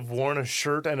 I could have worn a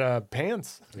shirt and No.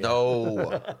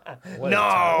 What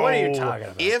No. What are you talking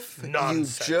about? If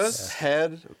Nonsense. you just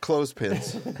had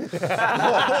clothespins, we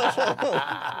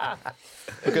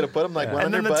could have put them like one And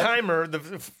on then your the butt. timer, the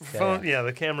phone, yeah,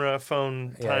 the camera,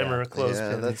 phone, Yeah, timer, yeah.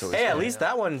 clothespins. Yeah, that's always Hey, at fun. least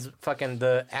that one's fucking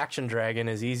the action dragon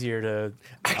is easier to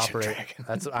operate. dragon.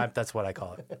 That's what I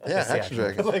call it. Yeah, It's the action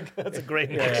dragon. Like that's a great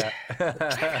name.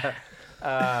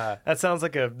 That sounds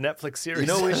like a Netflix series. You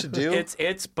know what we should do?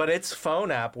 But its phone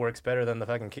app works better than the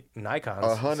fucking Nikon's.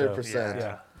 100%.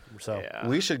 Yeah. So Yeah.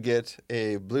 We should get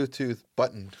a Bluetooth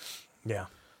button yeah.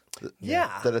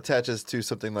 Yeah. that attaches to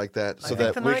something like that, so I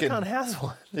that think the we Nikon can. has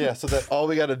one. Yeah, so that all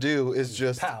we got to do is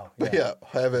just Pow.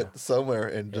 have it somewhere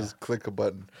and just click a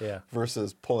button. Yeah.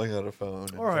 Versus pulling out a phone.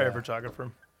 and- Or however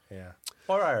photographer. Yeah.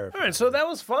 All right. All right, so that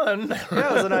was fun. Yeah,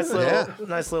 it was a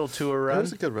nice little tour It run.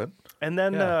 was a good run. And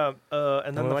then Yeah. and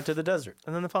And then we the, went to the desert.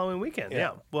 and then the following weekend. Yeah.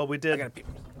 Yeah. Well, we I did. gotta pee.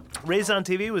 Raised on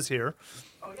TV was here,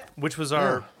 which was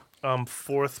our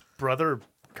fourth brother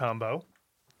combo.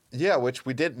 Yeah, which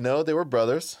we didn't know they were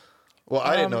brothers. Well,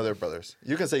 I didn't know they were brothers.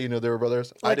 You can say you knew they were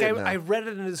brothers. I Like didn't know. I read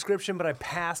it in the description, but I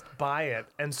passed by it,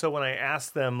 and so when I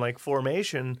asked them like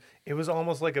formation, it was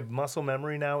almost like a muscle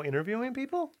memory now interviewing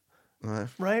people,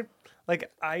 right? Like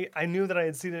I knew that I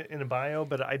had seen it in a bio,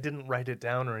 but I didn't write it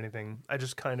down or anything. I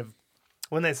just kind of,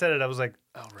 when they said it, I was like,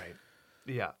 oh right,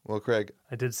 yeah, Well, Craig,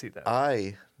 I did see that.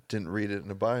 I didn't read it in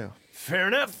a bio. Fair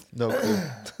enough. No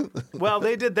clue. Well,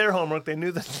 they did their homework. They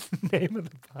knew the name of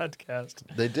the podcast,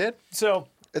 They did? so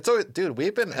It's always, dude,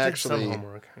 we've been did actually. some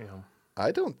homework. You know.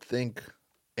 I don't think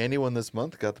anyone this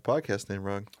month got the podcast name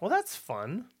wrong. Well, that's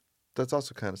fun. That's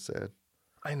also kind of sad.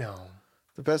 I know.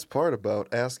 The best part about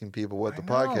asking people what the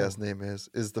podcast name is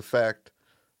the fact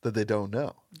that they don't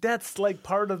know. That's like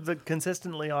part of the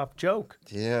consistently off joke.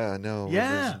 Yeah, I know.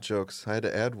 Yeah. Those jokes. I had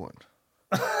to add one.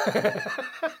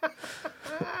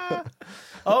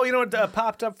 Oh, you know what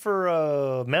popped up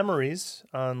for memories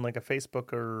on like a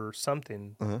Facebook or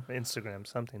something, Instagram,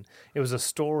 something. It was a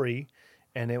story,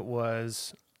 and it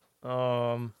was 3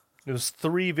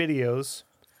 videos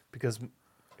because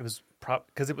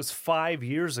it was 5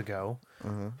 years ago.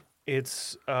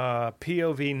 It's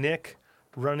POV Nick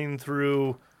running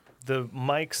through the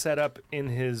mic setup in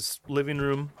his living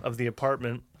room of the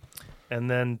apartment, and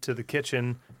then to the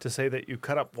kitchen to say that you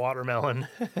cut up watermelon.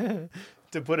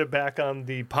 To put it back on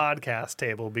the podcast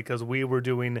table because we were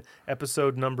doing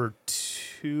episode number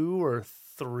 2 or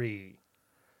 3.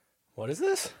 What is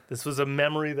this? This was a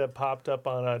memory that popped up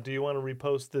on do you want to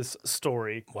repost this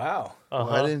story? Wow.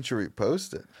 Why didn't you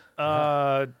repost it?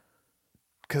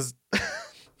 Because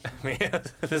I mean,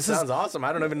 this sounds awesome.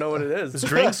 I don't even know what it is. this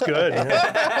drink's good.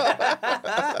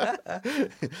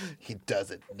 He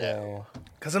doesn't know.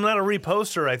 Because I'm not a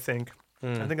reposter, I think.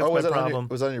 I think that's was my it problem.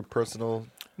 was on your personal?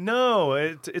 No,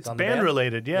 it's on the band band?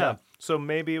 related. Yeah. Yeah. So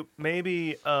maybe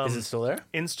Is it still there?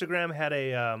 Instagram had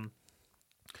a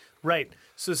right.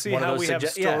 So see One of how those we have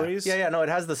stories. Yeah, no, it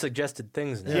has the suggested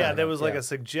things now. Yeah, there was like a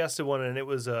suggested one, and it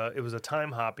was a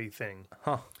time hoppy thing.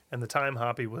 Huh. And the time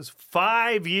hoppy was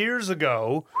 5 years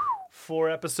ago for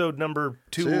episode number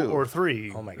 2 or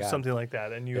 3. Oh my God. Something like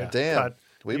that. And you Damn, got,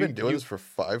 we've been doing this for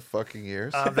 5 fucking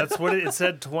years. that's what it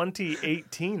said.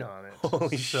 2018 on it.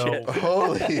 Holy shit.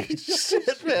 Holy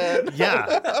shit, man!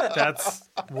 Yeah, that's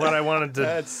what I wanted to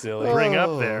That's silly. bring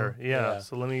up there. Yeah. Yeah.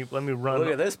 So let me run. Look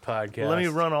at this podcast. Let me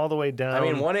run all the way down. I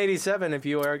mean, 187 if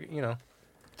you are,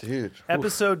 Dude,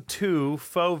 Episode 2,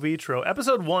 Faux Vitro.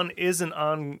 Episode 1 isn't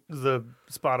on the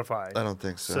Spotify. I don't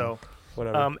think so. So,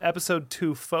 whatever. episode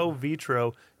 2, Faux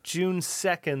Vitro, June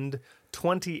 2nd,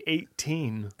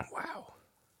 2018. Wow.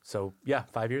 So, yeah,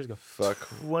 5 years ago. Fuck.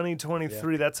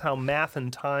 2023. That's how math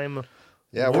and time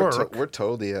Yeah, work. we're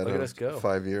totally at Look at us go.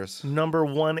 5 years. Number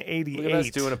 188. Look at us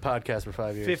doing a podcast for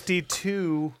 5 years.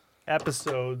 52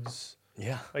 episodes.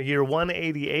 Yeah. A year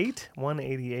 188.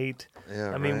 188.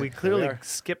 Yeah, I mean, right. we clearly are.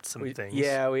 skipped some things.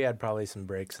 Yeah, we had probably some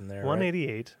breaks in there. Right?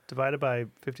 188 divided by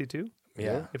 52,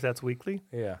 Yeah. if that's weekly,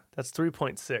 Yeah. that's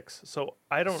 3.6. So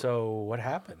I don't So, what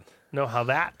happened? know how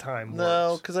that time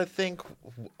No, works. because I think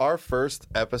our first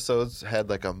episodes had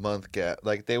like a month gap.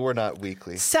 Like they were not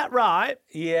weekly. Set right.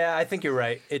 Yeah, I think you're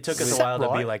right. It took us a while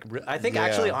to be like. I think Yeah.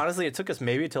 actually, honestly, it took us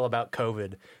maybe till about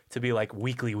COVID to be like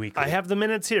weekly. I have the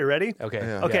minutes here. Ready? Okay.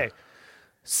 Yeah. Okay.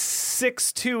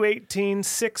 6/2/18,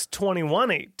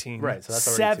 6/21/18. Right, so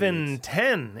that's already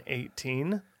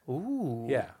 7/10/18. Ooh.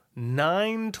 Yeah.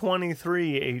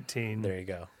 9/23/18. There you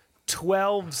go.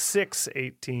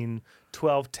 12/6/18.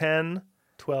 12/10.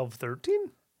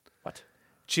 12/13. What?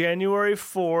 January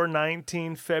 4,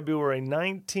 19, February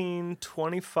 19,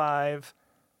 25,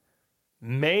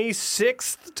 May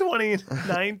 6th,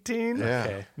 2019, Yeah.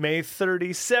 Okay. May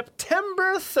 30,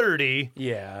 September 30,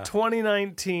 Yeah.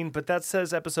 2019, but that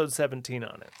says episode 17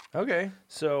 on it. Okay.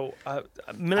 So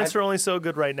minutes are only so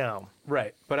good right now.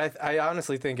 Right. But I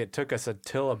honestly think it took us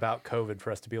until about COVID for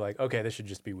us to be like, okay, this should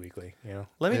just be weekly.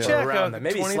 Let me Yeah. check. Around that.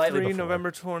 Maybe 23, slightly before. November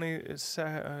 20,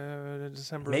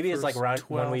 December Maybe it's like 1st, around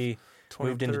 12, when we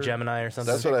moved into 23rd. Gemini or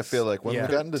something. That's what I feel like. When Yeah.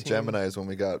 we got into 13. Gemini is when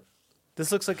we got. This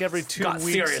looks like every 2 Got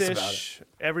serious about weeks-ish.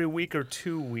 Every week or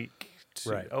 2 weeks.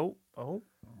 Right. Oh.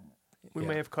 We Yeah.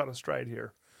 may have caught a stride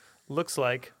here. Looks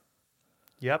like.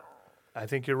 Yep. I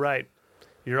think you're right.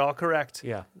 You're all correct.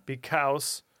 Yeah.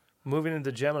 Because moving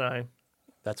into Gemini.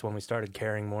 That's when we started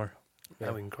caring more.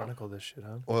 Now we can chronicle this shit,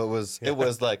 huh? Well, it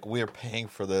was like we're paying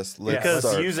for this. Let's Because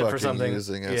start use it for fucking something.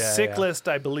 Using it. Yeah. Sick List,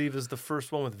 I believe, is the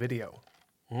first one with video.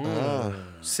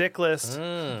 Sick List.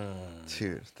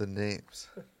 Dude, the names.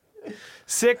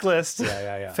 Sick List.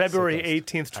 Yeah. February Sick list.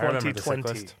 18th, I remember the sick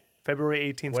 2020. list. February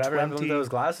 18th, Whatever happened with 2020. those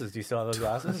glasses? Do you still have those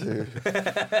glasses? Don't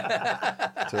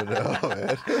know,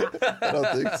 man. I don't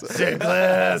think so. Sick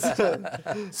List.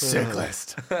 Sick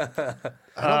List. I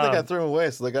don't think I threw them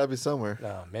away, so they gotta be somewhere.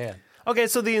 Oh man. Okay,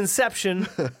 so the Inception.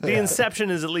 The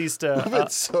Inception is at least.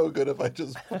 It's so good if I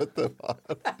just put them on.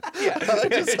 I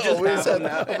just always have.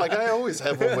 I'm like, I always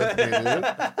have them with me,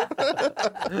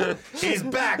 dude. He's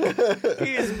back.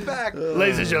 He's back.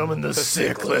 Ladies and gentlemen, the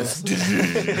Sick List. He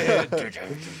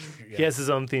has his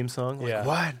own theme song. Like, Yeah.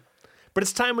 what? But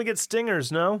it's time we get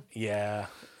stingers, no? Yeah.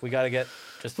 We gotta get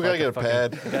just. We gotta like get a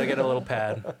pad. We gotta get a little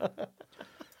pad.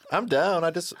 I'm down.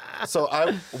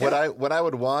 What I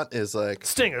would want is like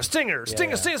Stingers.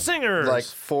 Yeah.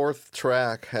 Stingers. fourth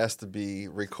track has to be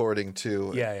recording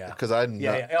too. Yeah. Because I'm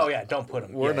Yeah, not. yeah. Oh yeah. Don't put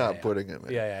them. We're not putting them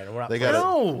in. Yeah. We're not. They putting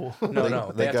gotta- no.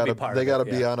 No. They have to be part They of gotta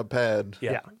it. be on a pad.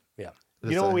 Yeah. Yeah. Yeah.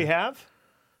 You know what we have?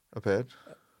 A pad.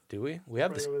 Do we? We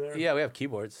have Right this. over there. Yeah, we have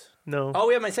keyboards. No. Oh,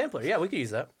 we have my sampler. Yeah, we could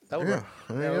use that. That would Yeah, work.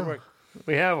 there Yeah, you that would go. work.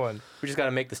 We have one. We just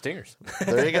gotta make the stingers.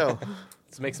 There you go. Oh,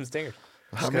 Let's make some stingers.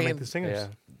 I Gotta make mean, the stingers.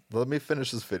 Yeah. let me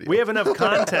finish this video. We have enough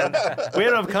content. We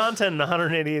have enough content in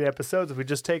 188 episodes. If we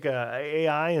just take a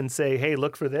AI and say, "Hey,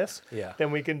 look for this," Yeah.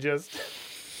 then we can just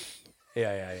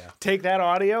Yeah. take that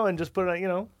audio and just put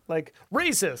it, like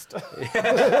racist.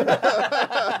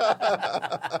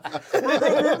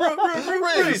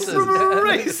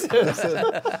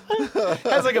 Racist.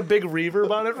 Has like a big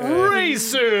reverb on it.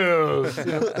 Racist.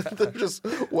 They're just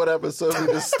what episode we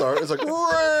just start. It's like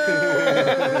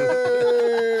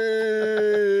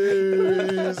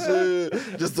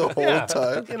just the whole Yeah.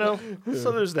 time.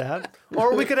 So there's that.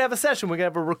 Or we could have a session. We could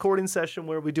have a recording session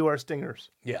where we do our stingers.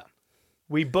 Yeah.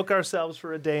 We book ourselves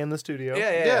for a day in the studio.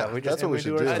 Yeah, We that's what we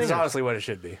should do. That's honestly what it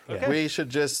should be. Yeah. We should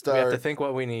just We have start. to think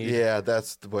what we need. Yeah,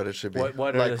 that's what it should be. What are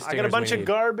like, the I got a stingers bunch we of need?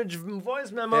 garbage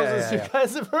voice memos as you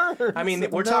guys have heard. I mean,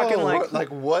 we're no,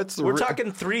 talking what's we're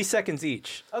talking 3 seconds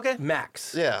each. Okay.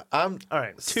 Max. Yeah, I'm. All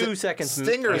right. 2 seconds.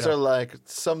 Stingers are like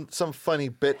some funny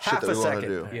bit Half shit that a we want to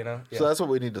second, do. you know? So that's what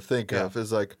we need to think of.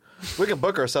 Is like we can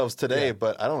book ourselves today,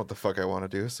 but I don't know what the fuck I want to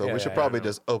do. So we should probably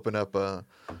just open up a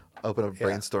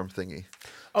brainstorm thingy.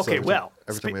 Okay, So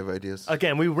every time we have ideas.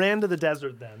 Again, we ran to the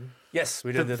desert then. Yes,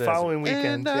 we The did the following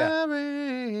weekend. Yeah.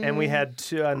 And we had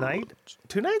two nights?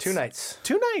 2 nights.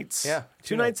 2 nights. Yeah,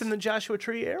 Two nights in the Joshua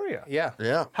Tree area. Yeah.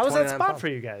 Yeah. How was that 29 spot pounds. for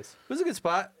you guys? It was a good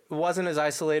spot. It wasn't as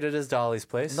isolated as Dolly's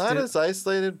place. Not as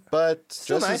isolated, but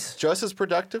nice. just as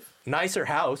productive, Nicer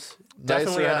house.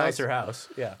 Definitely Nicer a house. nicer house.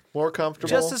 Yeah. more comfortable.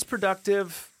 Just as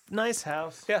productive. Nice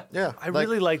house. Yeah. yeah. I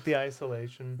really like the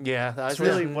isolation. Yeah. It's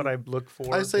really what I look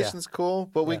for. Isolation's cool,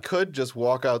 but we could just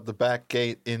walk out the back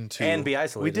gate into and be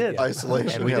isolated. We did. Yeah.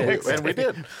 isolation. And we did. And we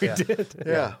did. We did.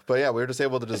 Yeah, but yeah, we were just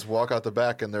able to just walk out the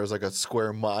back, and there was like a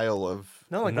square mile of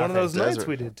No, like one of Nothing. those nights Desert.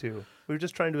 we did too. We were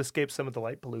just trying to escape some of the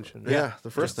light pollution. yeah.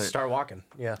 The first Just night. start walking.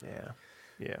 Yeah.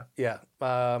 Yeah. Yeah.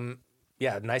 Yeah.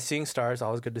 Yeah. Nice seeing stars.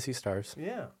 Always good to see stars.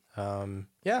 Yeah.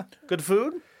 Yeah. Good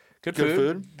food? Good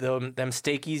food. Them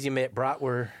steakies you brought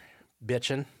were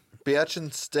bitchin'.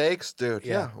 Bitchin' steaks, dude.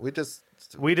 Yeah. Yeah, we just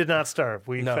We did not starve.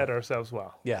 We No. fed ourselves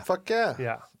well. Yeah. fuck yeah.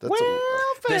 Yeah.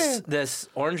 That's This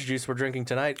orange juice we're drinking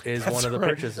tonight is one of the right.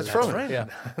 purchases. That's from it. Yeah.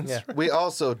 Yeah. we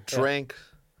also drank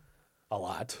A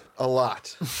lot. a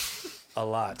lot. A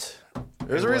lot.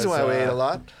 There's It a reason was, why we ate a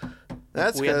lot.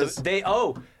 That's We had because they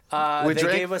We they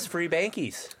drank- gave us free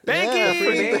bankies.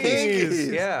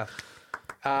 Bankies! Yeah.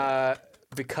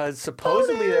 Because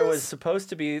supposedly there was supposed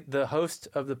to be the host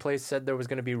of the place said there was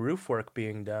going to be roof work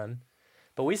being done,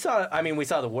 but we saw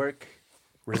the work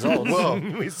results. Well,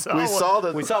 We saw we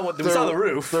saw we saw the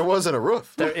roof. There wasn't a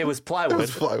roof. It was plywood. It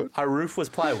was plywood. Our roof was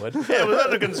plywood. it was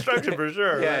under construction for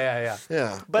sure. Yeah.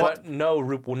 Yeah, But no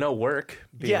work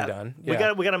being done. We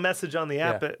got a message on the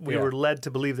app Yeah, that we yeah. were led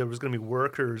to believe there was going to be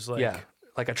workers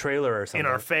like a trailer or something in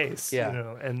our face. Yeah. You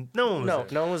know, and no one was No, there.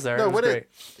 no one was there. No, it was what great.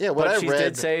 what But I she read.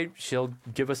 did say she'll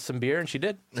give us some beer, and she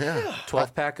did. Yeah.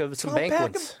 12-pack of some 12-pack of-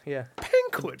 banquets. Yeah,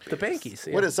 Banquet. the bankies.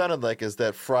 Yeah. What it sounded like is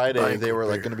that Friday they were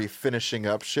like going to be finishing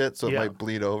up shit, so it Yeah. might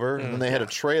bleed over, and then they had a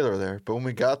trailer there. But when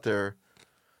we got there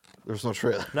was no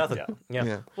trailer. Nothing. Yeah. Yeah.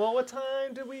 Yeah. Well, what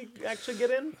time did we actually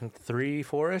get in? 3,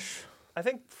 4-ish, I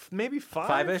think maybe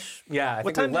 5. 5-ish. Yeah, I What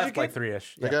think time we did you left like get?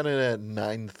 3-ish. I Yeah. got in at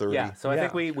 9:30. Yeah, so I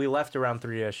think Yeah. we left around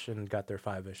 3-ish and got there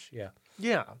 5-ish. Yeah.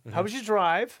 Yeah. How was your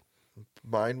drive?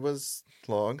 Mine was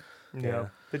long. Yeah.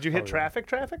 Did you hit traffic?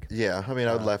 Yeah, I mean,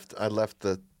 I left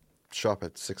the shop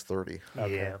at 6:30.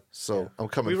 Yeah. So I'm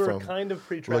coming We were from kind of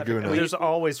pre-traffic. Laguna. There's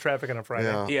always traffic on a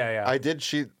Friday. Yeah. I did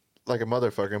cheat like a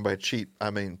motherfucker, and by cheat I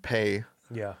mean pay.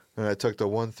 Yeah. And I took the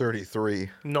 133,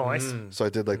 Nice. so I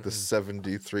did like the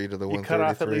 73 to the You 133. cut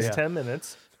off at least 10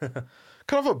 minutes.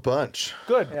 Cut off a bunch.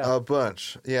 Good. A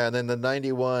bunch. Yeah, and then the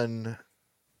 91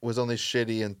 was only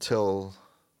shitty until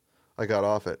I got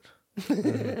off it.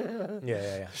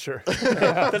 Yeah. Sure.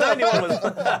 The 91 was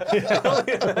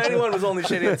the 91 was only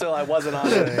shitty until I wasn't on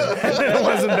it anymore. It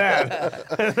wasn't bad.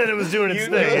 And then it was doing its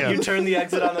thing. Yeah. You turn the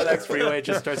exit on the next freeway, it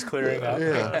just starts clearing up.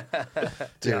 Yeah.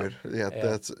 Dude, yeah,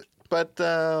 that's... But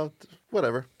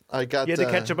whatever. I got... You had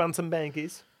to catch up on some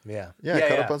bankies. Yeah. Yeah,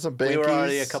 caught up on some We were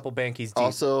already a bankies. couple bankies deep.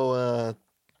 Also,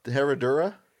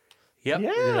 Herradura. Yep. Yeah.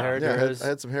 we did Yeah, Herraduras. I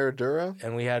had some Herradura.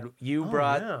 And we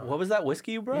brought, yeah. what was that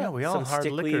whiskey you brought? Yeah, we all Some hard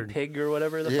stickly liquored. pig or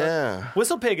whatever the fuck. Yeah.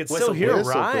 Whistle Pig, it's Whistle still here,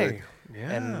 Whistle rye. Pig.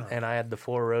 Yeah. And I had the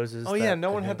 4 Roses. Oh, yeah, that no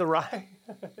I one had the rye.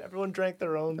 Everyone drank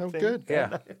their own Oh, thing. good.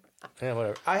 Yeah. Yeah,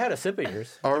 whatever. I had a sip of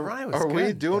yours. rye was Are we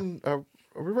good. doing...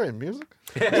 Are we writing music?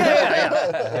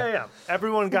 Yeah.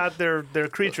 Everyone got their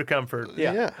creature comfort.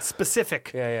 Yeah.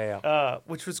 Specific. Yeah.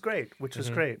 Which was great.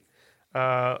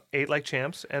 Ate like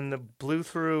champs and blew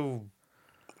through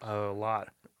a lot.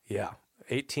 Yeah.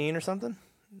 18 or something?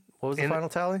 What was the In- final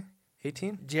tally?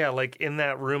 18? Yeah, like in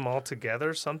that room all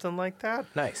together, something like that.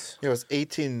 Nice. Yeah, it was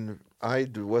 18. I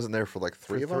wasn't there for like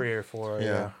three of them. 3 or 4.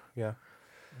 Yeah. Yeah.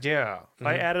 Yeah,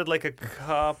 I added like a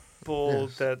couple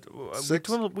Yes. that Six.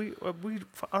 we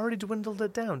already dwindled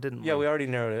it down, didn't we? Yeah, we already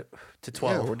narrowed it to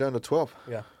 12. Yeah, we're down to 12.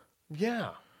 Yeah.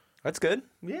 Yeah, That's good.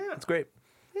 yeah, That's great.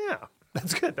 yeah.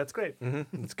 That's good. That's great.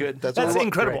 It's good. That's That's what-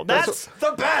 incredible. Great. That's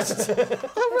the best.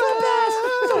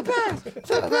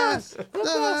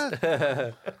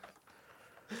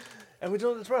 And we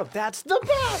don't interrupt. That's the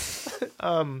best.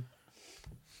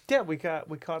 Yeah, we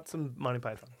caught some Monty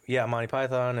Python. Yeah, Monty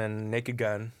Python and Naked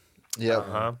Gun.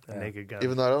 Yeah. Naked Gun.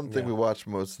 Even though I don't think we watched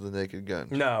most of the Naked Gun.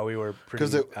 No, we were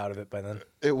pretty out of it by then.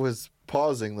 It was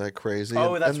pausing like crazy.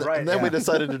 Oh, that's right. And then yeah. we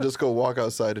decided to just go walk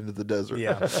outside into the desert.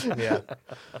 Yeah, yeah.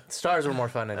 Stars were more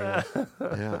fun anyway.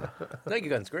 Yeah. Naked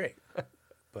Gun's great,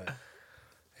 but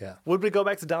yeah. Would we go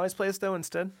back to Dolly's place though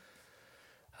instead?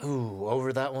 Ooh,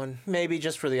 over that one? Maybe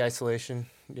just for the isolation.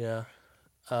 Yeah.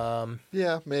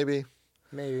 Yeah, maybe.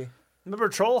 Maybe. Remember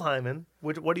Trollheimen?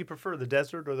 What do you prefer, the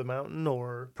desert or the mountain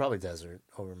or? Probably desert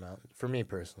over mountain for me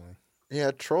personally.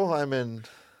 Yeah, Trollheimen,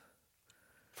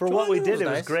 For what we Trollheimen did, was it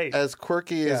was nice. great. as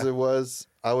quirky as Yeah. it was,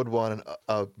 I would want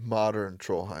a modern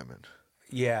Trollheimen.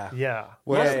 Yeah. Yeah.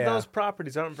 Well, Most yeah. of those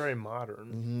properties aren't very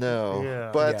modern. No.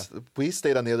 Yeah. But we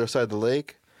stayed on the other side of the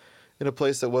lake in a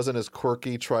place that wasn't as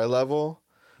quirky tri-level.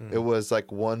 It was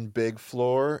like one big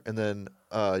floor, and then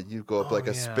you go up like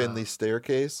a yeah. spindly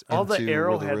staircase. All the into where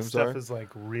Arrowhead rooms stuff are. is like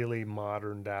really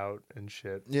moderned out and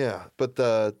shit. Yeah, but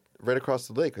the right across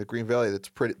the lake, at Green Valley, that's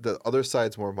pretty. The other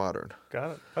side's more modern.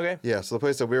 Got it. Okay. Yeah, so the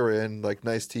place that we were in, like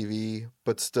nice TV,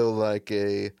 but still like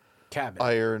a Cabin.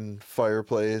 iron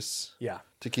fireplace Yeah.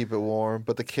 to keep it warm.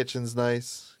 But the kitchen's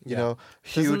nice. You Yeah. know,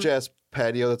 huge ass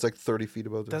patio that's like 30 feet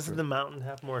above the. Doesn't the mountain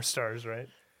have more stars, right?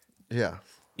 Yeah,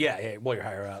 Yeah. Yeah. Well, you're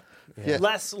higher up. Yeah.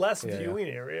 Less Yeah. viewing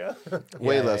area,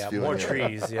 way Yeah, less yeah, viewing More area.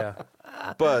 trees. Yeah.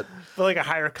 But but like a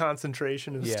higher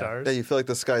concentration of Yeah. stars. yeah, you feel like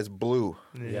the sky's blue.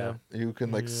 Yeah. You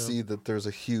can like see that there's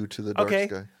a hue to the dark Okay.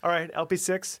 sky. All right.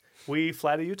 LP6. We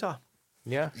fly to Utah.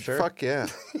 Yeah. Sure. Fuck yeah.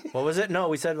 What was it? No,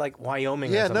 we said like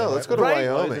Wyoming. Yeah, or something, no, let's right? go to Right.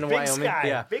 Wyoming. Isn't it Big Wyoming? sky.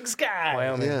 Yeah. Big sky.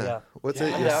 Wyoming. Yeah. Yeah. What's Yeah.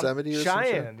 it? I'm down. Yosemite or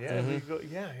something? Cheyenne. Yeah. We go,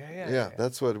 yeah. Yeah,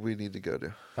 that's what we need to go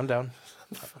to. I'm down.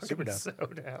 Super down. So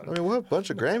down. I mean, we'll have a bunch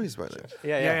of Grammys by then.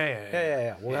 Yeah.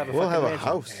 Yeah. We'll have a We'll fucking have a mansion.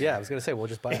 house. Yeah. I was gonna say we'll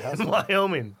just buy a house. In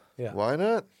Wyoming. Yeah. Why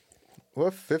not? We'll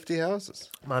have 50 houses.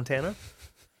 Montana.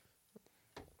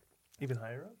 Even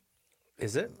higher up.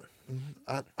 Is it?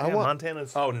 I Yeah, want.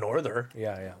 Montana's. Oh, norther.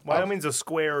 Yeah. Wyoming's a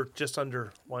square just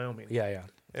under Wyoming. Yeah.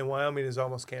 And Wyoming is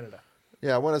almost Canada.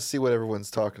 Yeah, I want to see what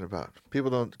everyone's talking about. People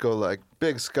don't go like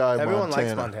big sky. Everyone Montana.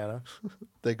 likes Montana.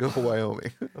 They go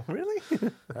Wyoming. Really?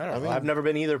 I don't know. I've never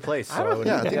been either place, so I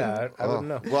yeah, I think- wouldn't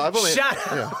know. Well, I've only. Shut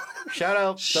Yeah. Shout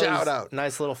out. Shout those out.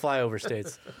 Nice little flyover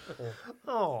states.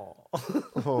 Oh,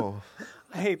 Oh,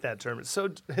 I hate that term. It's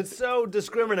so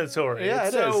discriminatory. Yeah,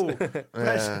 it's it so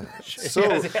yeah. So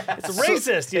it's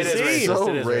racist. You It is see? racist. So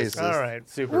It is racist. All right.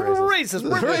 Super racist. Racist.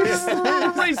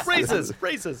 We're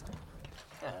racist.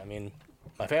 Yeah, I mean,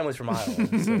 my family's from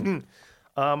Iowa.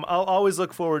 So. I'll always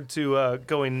look forward to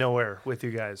going nowhere with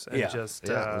you guys and Yeah. just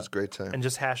yeah, it was a great time. and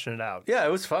just hashing it out. Yeah,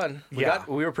 it was fun. We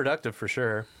were productive for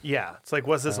sure. Yeah, it's like,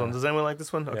 what's this one? Does anyone like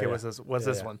this one? Okay, yeah. what's this? What's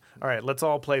Yeah, this yeah. one? All right, let's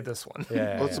all play this one.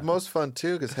 Yeah. Well, it's the most fun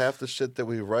too because half the shit that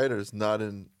we write is not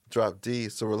in drop D.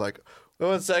 So we're like, wait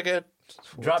 1 second.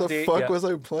 Drop what the D, fuck yeah. was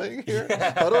I playing here?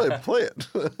 How do I play it?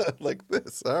 Like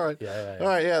this. All right. Yeah. All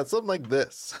right. Yeah. Something like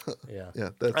this. Yeah. Yeah.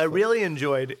 That's I fun. really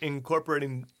enjoyed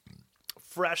incorporating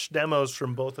fresh demos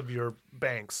from both of your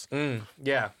banks.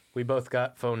 Yeah. We both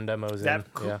got phone demos That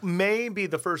in. Yeah. may be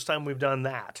the first time we've done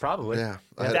that. Probably. Yeah.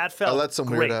 That felt I let some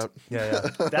great. weird out. Yeah.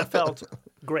 That felt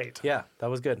great. Yeah. That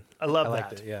was good. I love liked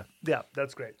that. it. Yeah. Yeah,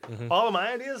 that's great. All of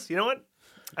my ideas, you know what?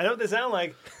 I know what they sound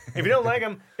like. If you don't like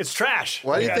them, it's trash.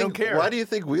 Why do you I think? don't care. Why do you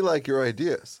think we like your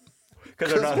ideas?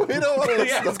 Because they're not. We don't want to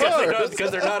Yeah,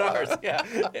 because they're not ours. Yeah,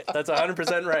 that's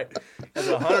 100% right. That's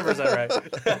 100% right.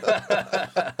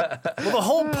 Well, the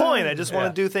whole point, I just want Yeah.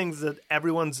 to do things that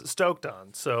everyone's stoked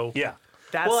on. So Yeah.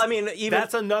 that's, Well, I mean, even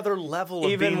that's another level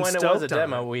of even being when it stoked was a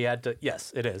demo, on. we had to.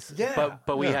 Yes, it is. Yeah.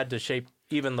 But we Yeah. had to shape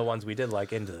even the ones we did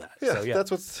like into that. Yeah, So, yeah.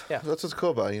 that's what's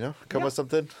cool about it, you know. Come with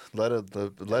something, let it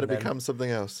then- become something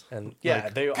else. And yeah,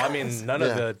 I mean, none of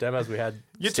Yeah. the demos we had.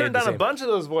 You stayed turned the down a same. bunch of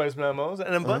those voice memos,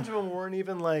 and a bunch of them weren't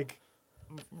even like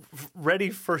ready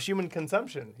for human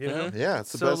consumption. You know, Yeah,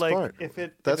 it's the so best like part. if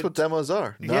That's what demos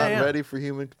are. Not Yeah, yeah. ready for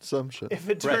human consumption. if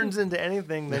it turns into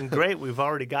anything, then great. We've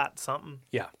already got something.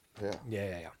 Yeah. Yeah.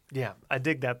 Yeah. Yeah, I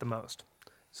dig that the most.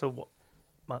 So,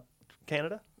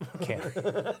 Canada? Can't.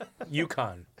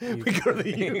 Yukon. We go to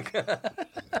the Yukon.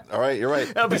 All right, you're right.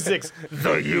 LB6,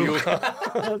 the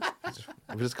Yukon.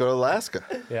 We just go to Alaska.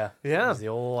 Yeah. Yeah. It was the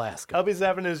old Alaska.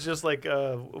 LB7 is just like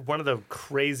one of the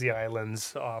crazy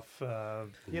islands off,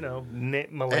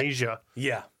 Malaysia.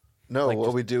 Yeah. No,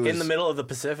 what we do is In the middle of the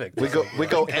Pacific. we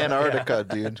go Antarctica,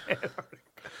 dude.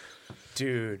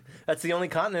 Dude, that's the only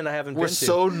continent I haven't We're been to.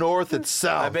 so north it's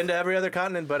south. I've been to every other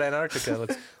continent but Antarctica.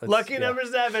 Let's Lucky yeah. number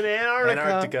 7, Antarctica.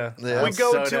 Antarctica. Yeah. We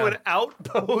go So to down. an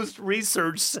outpost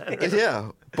research center.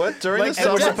 Yeah, but during Like- the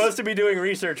And we're summer, supposed to be doing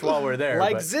research while we're there.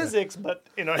 Like but, Zizix, but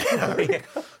in Antarctica.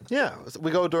 yeah,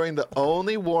 we go during the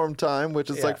only warm time, which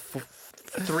is Yeah. like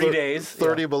 3 days.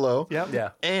 30 below. Yep. Yeah.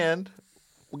 And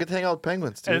we get to hang out with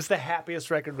penguins, And dude. it's the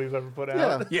happiest record we've ever put Yeah.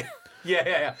 out. Yeah.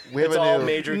 Yeah. We have It's a all new-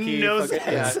 major key. No fucking-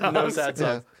 sad yeah, no songs. sad Yeah.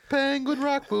 songs. Penguin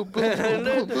rock, boop, boop,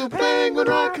 boop, boop, boop, penguin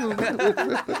rock.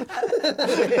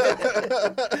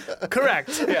 Correct.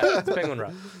 Yeah, it's Penguin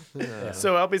Rock.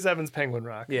 So LP7's Penguin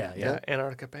Rock. Yeah, yeah.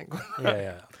 Antarctica Penguin.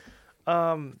 Yeah.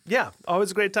 Yeah,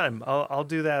 always a great time. I'll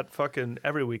do that fucking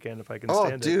every weekend if I can Oh,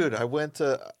 stand it. dude, I went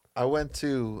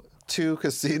to 2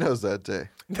 casinos that day.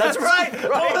 That's right.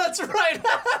 Oh, that's right.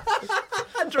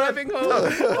 Driving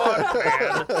home.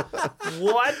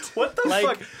 What? What the Like,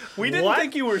 fuck? We didn't what?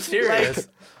 think you were serious.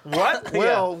 What?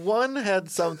 Well, one had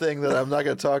something that I'm not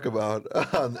going to talk about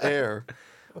on air.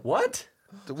 What?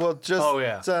 Well, just Oh,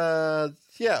 yeah.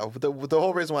 The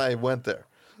whole reason why I went there.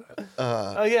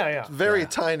 Oh yeah. Very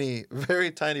tiny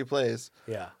place.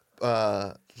 Yeah.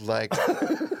 Like,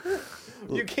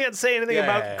 You can't say anything Yeah,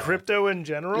 about yeah, yeah. crypto in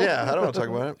general. yeah, I don't want to talk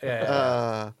about it.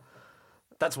 Yeah.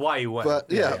 That's why you went.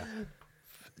 But yeah.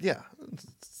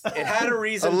 It had a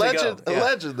reason to go. Yeah.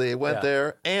 Allegedly, it went Yeah.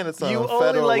 there, and it's on You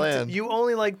federal land. you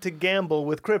only like to gamble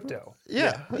with crypto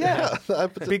yeah.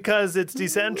 because it's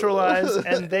decentralized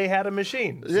and they had a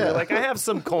machine. So Yeah. you're like, I have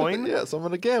some coin. Yeah, so I'm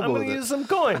gonna gamble I'm with going to it. use some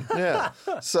coin. Yeah.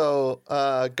 So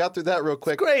got through that real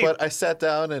quick. great. But I sat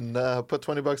down and put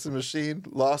 $20 in the machine,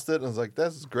 lost it, and I was like,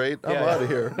 "This is great. I'm Yeah, out of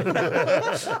here."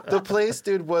 The place,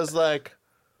 dude, was like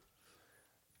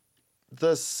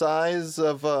the size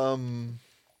of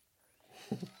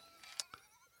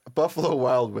Buffalo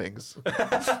Wild Wings.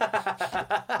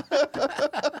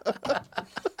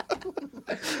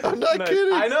 I'm not Nice.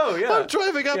 kidding. I know, yeah. I'm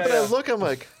driving up Yeah, and yeah. I look, I'm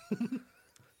like,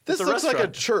 this a looks like a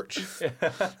restaurant. church.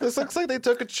 This looks like they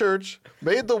took a church,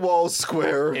 made the walls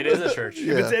square. It is a church.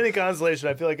 If it's any consolation,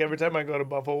 I feel like every time I go to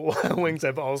Buffalo Wild Wings,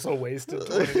 I've also wasted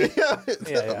 20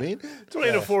 yeah. I mean, to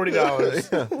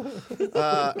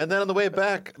 $40. and then on the way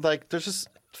back, like, there's just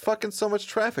fucking so much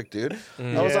traffic, dude.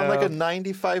 I was on like Yeah. a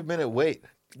 95-minute wait.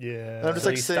 Yeah. I'm just So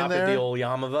like you sitting stopped at the there. old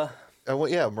Yamava. I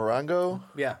went, yeah, Morongo.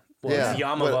 Yeah. Well, Yeah. it's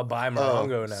Yamava But- by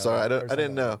Morongo now. Sorry, I or didn't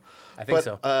something. know. I think But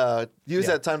so. use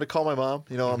Yeah. that time to call my mom.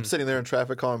 You know, I'm sitting there in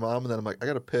traffic calling my mom, and then I'm like, I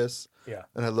gotta piss. Yeah.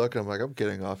 And I look, and I'm like, I'm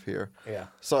getting off here. Yeah.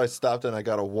 So I stopped and I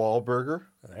got a Wahlburger.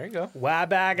 There you go.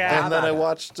 Wabaga. And then I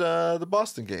watched the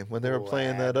Boston game when they were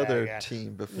playing that other Wabaga.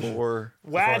 team before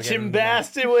Watching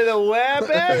bastard with a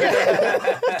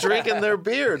Wabaga. drinking their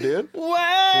beer, dude.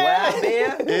 Wild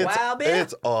beer. It's, Wild beer.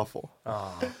 it's awful.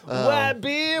 White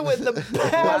beer with the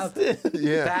bastard.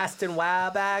 Yeah. Bastin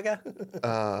Wild Bagger.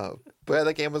 But yeah,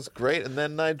 that game was great. And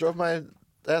then I drove my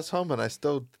ass home, and I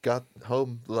still got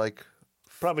home like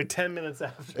Probably 10 minutes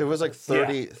after. it was like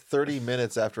 30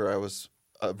 minutes after I was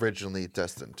originally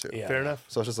destined to. Yeah. Fair enough.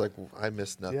 So it's just like I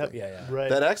missed nothing. Yep. Yeah. Right.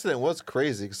 That accident was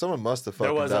crazy because someone must have There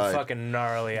fucking was died. a fucking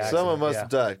gnarly accident. Someone must yeah. have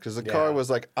died because the car Yeah. was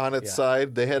like on its Yeah.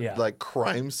 side. They had Yeah. like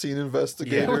crime scene it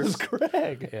investigators. was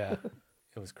Craig. Yeah.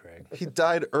 It was Craig. He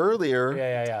died earlier.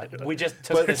 Yeah. We just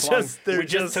took But this they're long. just- they're We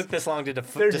just just- took this long to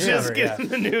They're discover. just getting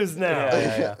the news now.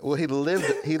 Yeah. Well, he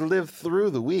lived through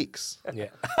the weeks. Yeah.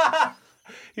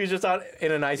 He was just out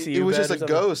in an ICU. He was bed just or a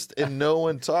something. ghost, and no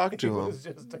one talked to It him. was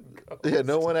just a ghost. Yeah,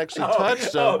 no one actually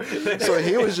touched him. oh. So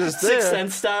he was just there. Sixth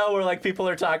Sense style, where like people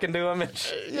are talking to him and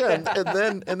shit.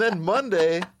 Yeah, and then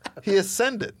Monday he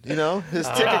ascended. You know, his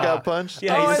ticket got punched.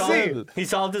 Yeah, Oh, I he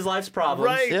solved his life's problems.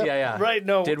 Right. Yep. Yeah. Right,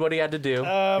 no. Did what he had to do.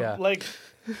 Yeah.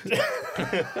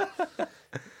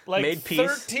 Like Made peace.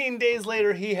 13 days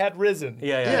later, he had risen.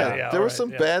 Yeah, there all were right,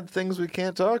 some yeah. bad things we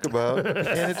can't talk about, and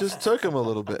it just took him a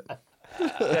little bit.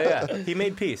 Yeah. He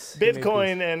made peace. He made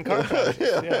Bitcoin and car crashes.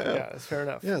 Yeah, it's fair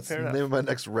enough. Yeah, it's fair the enough. name of my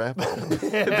next rap album. peace.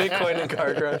 Bitcoin and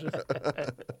car crashes.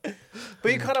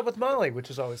 But you caught up with Molly, which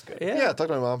is always good. Yeah. Yeah, I talked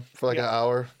to my mom for like an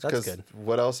hour. That's 'cause good.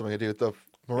 What else am I gonna do? The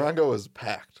Morongo was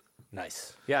packed.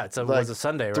 Nice. Yeah, it Like, was a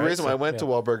Sunday, right? The reason why I So, went yeah. to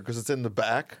Wahlberg because it's in the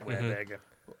back, Wabaga.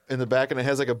 and it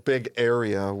has like a big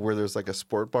area where there's like a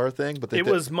sport bar thing. But It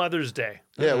was Mother's Day.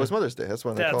 it was Mother's Day. That's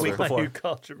when I That's called why her. before. you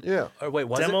called her. Yeah, Or wait,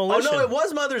 was Demolition. it? Oh no, it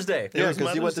was Mother's Day. yeah, was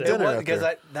because you went to Mother's Day. dinner Because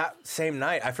after. that same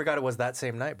night, I forgot it was that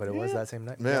same night, but it was that same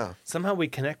night. Yeah, Somehow we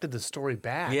connected the story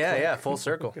back. Yeah, full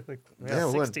circle. yeah, we 60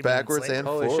 went minutes backwards later. and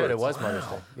Holy forwards. shit, it was Mother's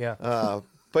Day. Yeah.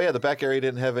 But yeah, the back area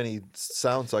didn't have any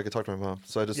sound, so I could talk to my mom.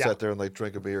 So I just Yeah. sat there and like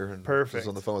drank a beer and Perfect. was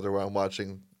on the phone with her while I'm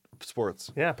watching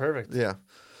sports. Yeah, perfect. Yeah,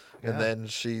 and Yeah. then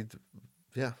she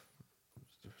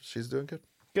she's doing good.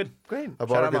 Good. Great. I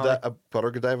bought, Shout out, I bought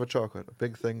her Godiva chocolate. A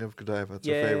big thing of Godiva. It's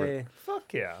her favorite.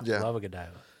 Fuck yeah. Yeah. Love a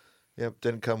Godiva. Yep.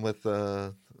 Didn't come with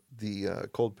the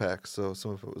cold pack, so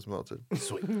some of it was melted.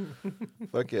 Sweet.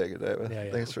 Fuck yeah, Godiva.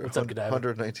 Yeah. Thanks for What's up, Godiva?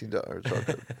 $119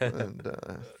 chocolate. And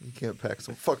you can't pack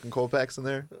some fucking cold packs in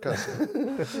there.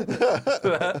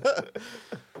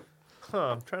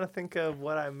 I'm trying to think of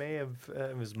what I may have.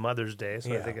 It was Mother's Day, so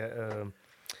I Yeah. think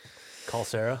Call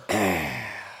Sarah.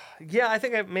 I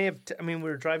think I may have. We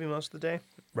were driving most of the day,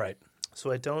 Right.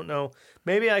 so I don't know.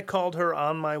 Maybe I called her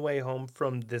on my way home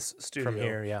from this studio. From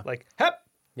here, yeah. Like, Happy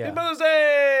Yeah. Mother's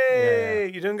Day!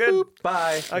 Yeah. You doing good?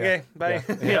 Bye. Okay, bye.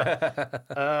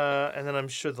 Yeah. And then I'm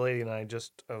sure the lady and I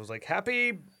was like,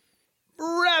 Happy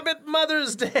Rabbit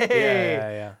Mother's Day!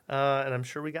 Yeah. And I'm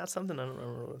sure we got something. I don't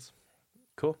remember what it was.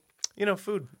 Cool.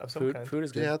 Food of some kind. Food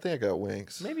is good. Yeah, I think I got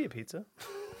wings. Maybe a pizza.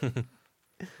 Maybe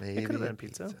It could have been a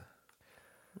pizza.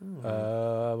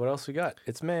 What else we got?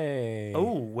 It's May.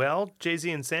 Oh, well, Jay-Z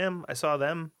and Sam, I saw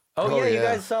them. Oh, Oh, yeah, you yeah.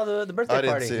 guys saw the birthday I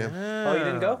didn't party. see him. Oh, you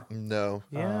didn't go? No.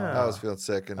 Yeah. I was feeling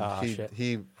sick, and Shit.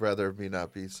 he'd rather me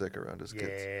not be sick around his kids.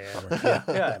 Yeah.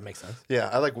 Yeah, that makes sense. Yeah,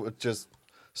 I like just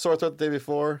sore throat the day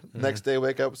before. Next day,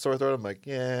 wake up sore throat. I'm like,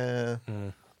 yeah.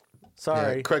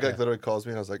 Sorry. Yeah, Craig literally calls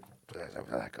me, and I was like,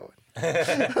 I'm not going.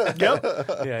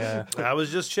 Yep. Yeah. I was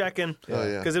just checking. Oh,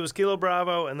 yeah. Because it was Kilo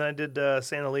Bravo, and then I did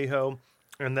San Elijo,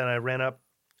 and then I ran up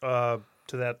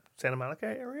to that Santa Monica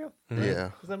area.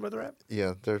 Yeah. Is that where they're at?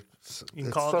 Yeah, they're, You can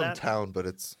it's call it some that? town, but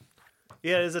it's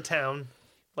Yeah, it is a town.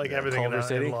 Like everything Culver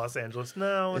City? in Los Angeles.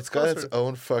 No, it's got its closer.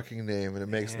 own fucking name, and it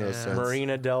makes no Yeah. sense.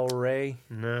 Marina Del Rey.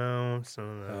 No, it's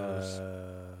none of those.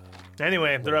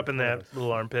 Anyway, they're up in that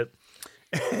little armpit.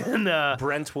 And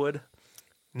Brentwood.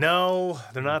 no,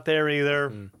 they're not there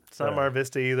either. It's not Mar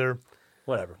Vista either.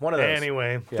 Whatever. One of those.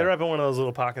 Anyway, they're up in one of those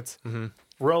little pockets.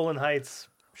 Rolling Heights.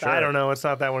 Sure. I don't know. It's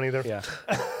not that one either. Yeah.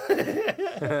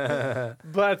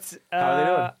 But How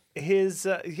are they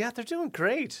doing? They're doing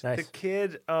great. Nice. The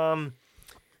kid,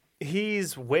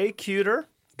 he's way cuter.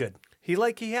 Good. He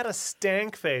had a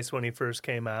stank face when he first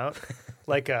came out,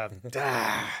 like a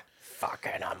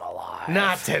Fucking, I'm alive.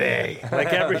 not today,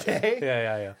 like every day.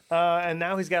 Yeah. And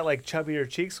now he's got like chubbier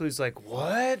cheeks, so he's like,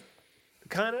 what?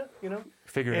 Kind of,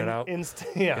 Figuring it out.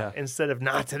 Instead of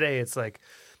not today, it's like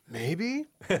maybe,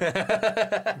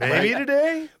 maybe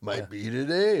today. Might be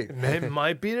today. It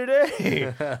might be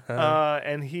today.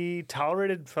 And he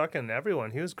tolerated fucking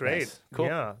everyone. He was great. Nice. Cool.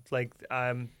 Yeah. Like,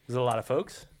 There's a lot of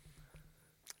folks.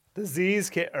 the Z's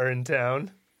are in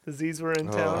town. The Z's were in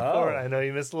town for it. I know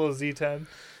you missed a little Z time.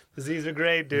 The Z's are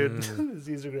great, dude. The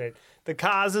Z's are great. The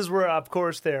Kazes were, of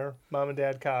course, there. Mom and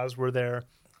Dad Kaz were there.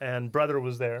 And brother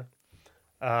was there.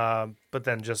 But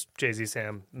then just Jay-Z,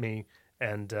 Sam, me,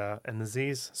 and the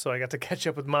Z's. So I got to catch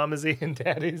up with Mama Z and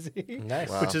Daddy Z. Nice.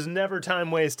 Wow. Which is never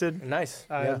time wasted. Nice.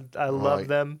 I love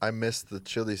them. I missed the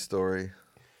chili story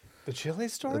The chili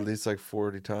story? at least like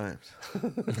 40 times.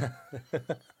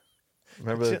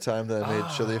 Remember the time that I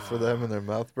made chili for them and their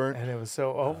mouth burnt? And it was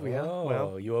so,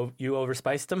 well, you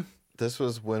overspiced them? This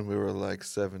was when we were like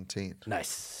 17.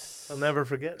 Nice. I'll never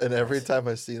forget. And every time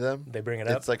I see them, They bring it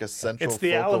up. it's like a central It's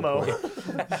the focal Alamo.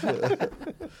 point.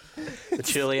 The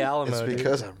chili Alamo. It's dude.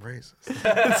 because I'm racist.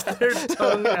 It's their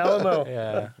tongue Alamo.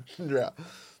 Yeah.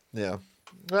 Yeah.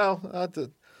 Well,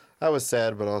 I was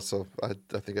sad, but also I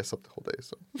think I slept the whole day.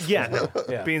 So Yeah, no.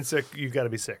 Yeah. Being sick, you got to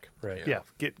be sick. Right. Yeah,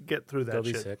 get through that They'll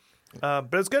shit. be sick.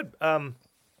 But it's good.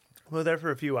 We were there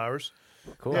for a few hours.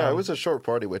 Cool. yeah, it was a short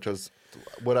party, which was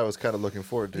what I was kind of looking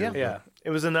forward to. Yeah. It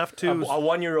was enough to A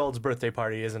 1-year-old's birthday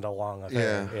party isn't a long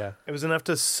affair. Yeah. it was enough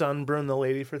to sunburn the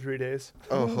lady for 3 days.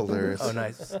 Oh, hilarious! Oh,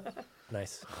 nice.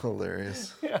 Nice.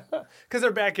 Hilarious. Because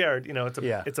their backyard,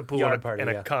 it's a pool Yard and, party, and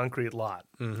yeah. a concrete lot.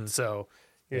 So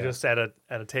you're just at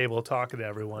a table talking to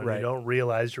everyone. Right. You don't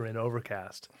realize you're in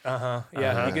overcast.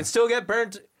 Yeah. You can still get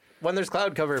burnt when there's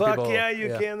cloud cover. Fuck people. yeah,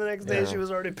 you can. The next day Yeah. she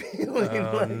was already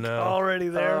peeling, no. already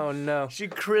there. Oh, no. She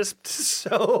crisped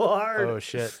so hard. Oh,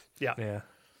 shit. Yeah. Yeah.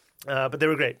 But they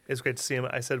were great. It's great to see him.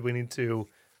 I said we need to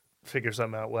figure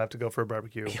something out. We'll have to go for a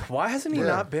barbecue. Why hasn't he Yeah.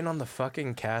 not been on the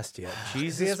fucking cast yet?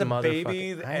 Jesus, He has a motherfucker.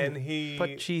 baby and he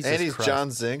But Jesus And he's Christ.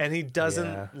 John Zink. and he doesn't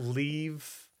Yeah.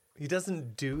 leave. He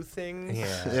doesn't do things.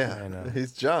 Yeah. Yeah, I know.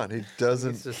 he's John. He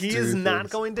doesn't. He's just- He do is not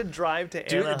things. going to drive to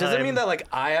Anaheim. Does it mean that like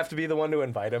I have to be the one to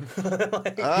invite him?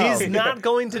 Oh. He's not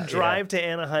going to drive to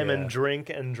Anaheim Yeah. and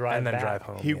drink and drive And then back. drive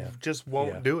home, He yeah. just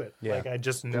won't Yeah. do it. Yeah. Like I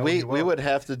just know We he won't. would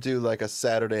have to do like a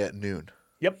Saturday at noon.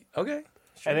 Yep. Okay.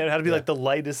 And it had to be like the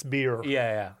lightest beer.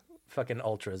 Yeah. Fucking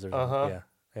ultras or something. Uh-huh.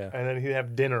 Yeah. And then he'd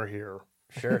have dinner here.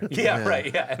 Sure. Yeah,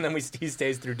 right. Yeah, and then he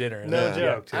stays through dinner. No Yeah.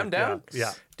 joke. I'm dude. down.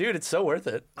 Yeah. Dude, it's so worth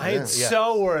it. It's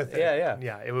so worth it. Yeah.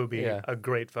 Yeah, it would be a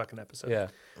great fucking episode. Yeah.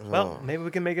 Well, maybe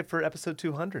we can make it for episode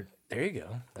 200. There you go.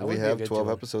 That We would be a have good 12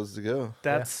 one. episodes to go.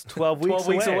 That's 12 weeks 12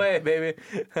 weeks away, baby.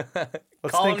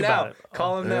 Let's Call think him about now. it.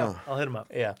 Call him now. I'll hit him up.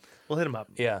 Yeah. We'll hit him up.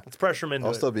 Yeah. Let's pressure him into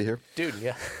I'll it. still be here. Dude,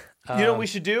 yeah. You know what we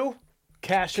should do?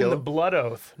 Cash in Kill the him? blood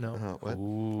oath. No. What?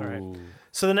 Ooh. All right.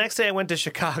 So the next day I went to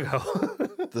Chicago.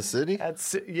 The city?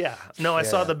 No, I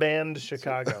saw the band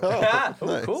Chicago. Oh,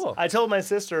 Nice. cool. I told my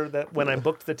sister that when I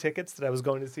booked the tickets that I was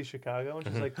going to see Chicago, and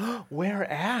she's like, oh, "Where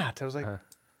at?" I was like,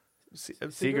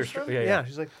 Segerstrom? Yeah, Yeah.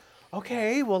 She's like,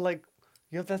 "Okay, well, like,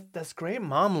 that's great.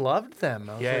 Mom loved them."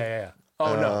 I was like, Yeah.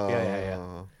 Oh, no.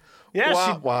 Yeah. Yeah,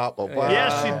 Wah, she, wah, wah, wah.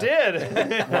 yeah, she did.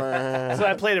 So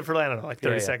I played it for, I don't know, like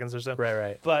 30 Yeah. seconds or so.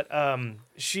 Right. But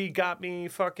she got me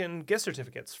fucking gift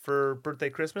certificates for birthday,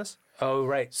 Christmas. Oh,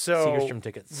 right. So Segerstrom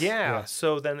tickets. Yeah.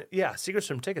 So then,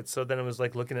 Segerstrom tickets. So then it was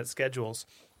like looking at schedules,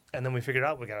 and then we figured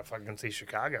out we gotta fucking see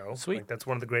Chicago. Sweet. Like, that's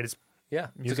one of the greatest Yeah.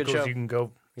 It's a good musicals show. you can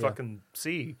go fucking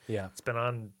see. Yeah. It's been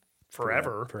on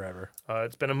forever. Forever.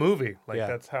 It's been a movie. Like, Yeah.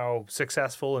 that's how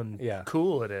successful and Yeah.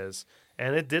 cool it is.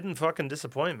 And it didn't fucking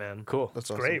disappoint, man. Cool. That's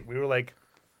It's great. We were like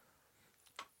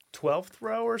 12th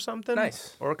row or something.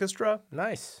 Nice. Orchestra.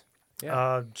 Nice.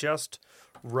 Yeah. Just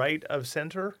right of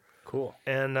center. Cool.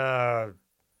 And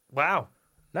wow.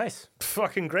 Nice.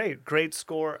 Fucking great. Great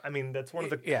score. I mean, that's one of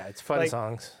the. Yeah, it's fun like-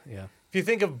 songs. Yeah. If you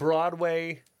think of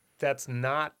Broadway, that's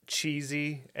not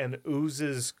cheesy and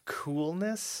oozes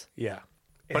coolness. Yeah.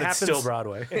 It But it's happens- still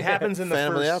Broadway. It happens in the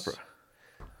Phantom of the first. Opera.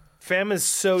 Fam is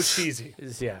so cheesy.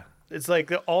 Yeah. It's like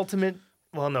the ultimate.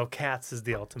 Well, no, Cats is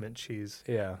the ultimate cheese.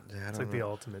 Yeah. Yeah, I It's don't like know. the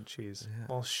ultimate cheese.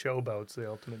 Well, Showboat's the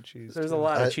ultimate cheese. There's too. a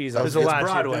lot I- of cheese. I on was it. There's a It's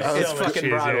lot of Broadway. cheese. It's So much fucking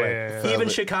cheese. Broadway. Yeah, yeah. Even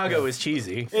Chicago is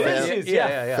cheesy. It is cheese,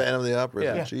 yeah. Phantom of the Opera.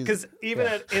 Yeah. Yeah. Cheesy. Because even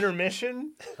at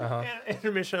intermission,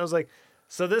 I was like,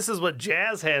 so this is what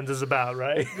Jazz Hands is about,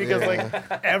 right? Because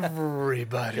like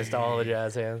everybody, Just all the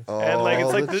jazz hands. and like it's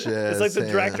All like the it's like the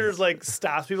jazz director's like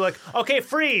stops people like, okay,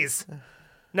 freeze,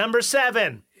 number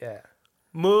 7, Yeah.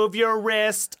 move your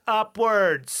wrist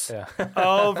upwards, Yeah.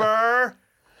 over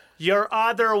your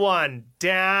other one,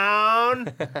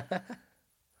 down.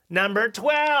 Number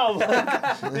 12,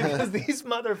 because these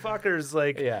motherfuckers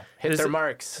like Yeah. Hit there's their a-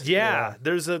 marks. Yeah,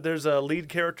 there's a lead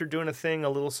character doing a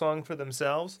little song for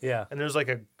themselves. Yeah. And there's like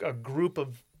a group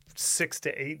of 6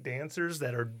 to 8 dancers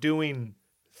that are doing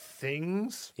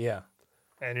things, Yeah.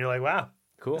 and you're like, wow,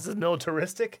 Cool. this is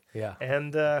militaristic. Yeah.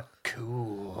 And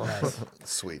cool. Nice.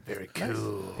 Sweet. Very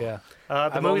cool. Yeah. The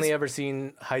I've movie's- only ever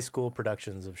seen high school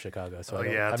productions of Chicago, so I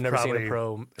don't- yeah, it's I've never seen probably- a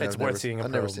pro. It's I've worth never- seeing a I've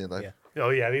pro. never seen it live. Yeah. Oh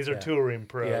yeah, these are Yeah. touring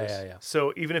pros. Yeah.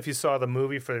 So even if you saw the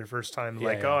movie for the first time,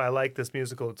 like, yeah. oh, I like this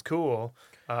musical, it's cool.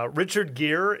 Richard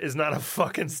Gere is not a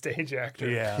fucking stage actor.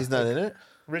 Yeah. He's not in it?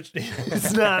 Rich,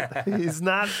 he's not. He's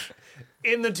not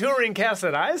in the touring cast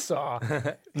that I saw.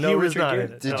 No he was Richard not Gere?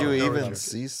 in it. Did No, you no even Richard.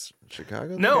 see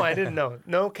Chicago? No, I didn't know.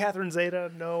 No Catherine Zeta.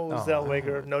 No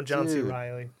Zellweger. No John C. dude.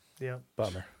 Riley. Yeah.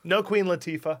 Bummer. No Queen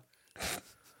Latifah.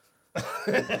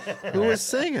 Who was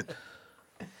singing?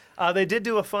 They did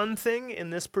do a fun thing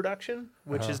in this production,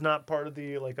 which is not part of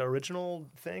the like original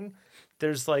thing.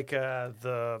 There's like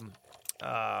the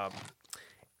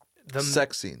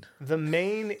Sex scene. the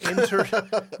main the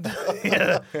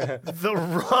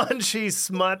raunchy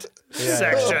smut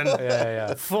section.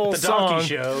 Yeah. Full The song. donkey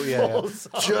show. Yeah. Full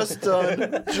song. Just done.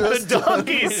 The Just done.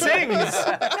 donkey sings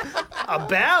a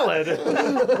ballad.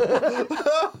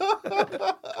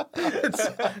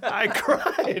 I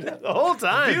cried the whole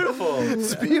time. Beautiful.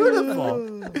 It's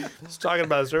beautiful. He's talking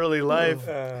about his early life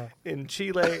in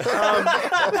Chile.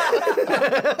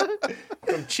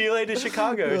 From Chile to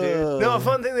Chicago, dude. No, a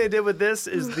fun thing they did with this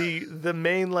is the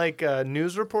main like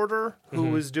news reporter who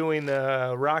was doing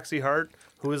Roxy Hart,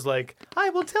 who was like, "I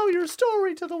will tell your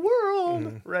story to the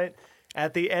world," right?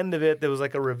 At the end of it, there was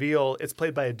like a reveal. It's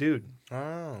played by a dude,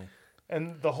 Oh.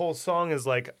 and the whole song is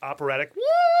like operatic.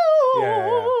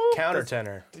 Yeah.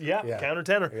 Countertenor. Yeah, Yeah.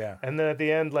 countertenor. Yeah. And then at the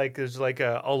end, like there's like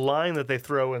a line that they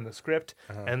throw in the script,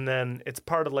 and then it's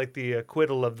part of like the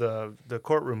acquittal of the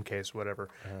courtroom case, whatever.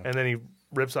 And then he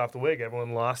rips off the wig.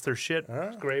 Everyone lost their shit.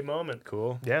 It's a great moment.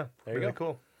 Cool. Yeah, There you really go.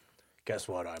 cool. Guess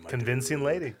what? I'm a Convincing dude.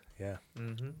 lady. Yeah.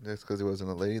 That's because he wasn't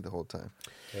a lady the whole time.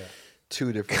 Yeah.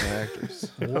 2 different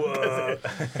actors. Whoa.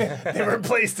 They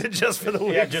replaced it just for the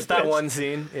wig. Yeah, just that switch. one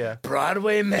scene. Yeah.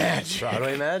 Broadway magic.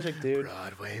 Broadway magic, dude.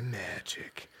 Broadway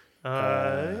magic.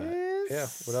 Yeah.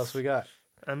 What else we got?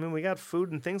 I mean, we got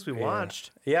food and things we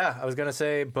watched. Yeah, I was gonna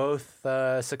say both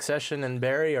Succession and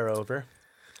Barry are over.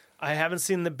 I haven't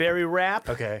seen the Barry rap.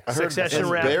 Okay. I heard Succession in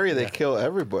rap. Barry, they kill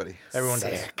everybody. Everyone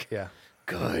Sick. does. Yeah.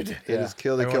 Good. They just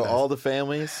kill. They Everyone kill does. all the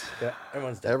families. Yeah.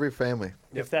 Everyone's dead. Every family.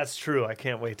 If that's true, I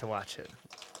can't wait to watch it.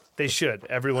 They should.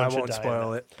 Everyone I should won't die. in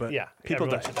spoil it, but Yeah, people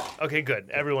everyone die. should die. Okay, good.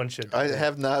 Everyone should. I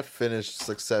have not finished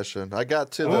Succession. I got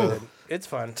to It's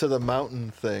fun. the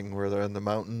mountain thing where they're in the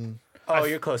mountain. Oh,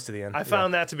 you're close to the end. I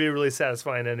found that to be a really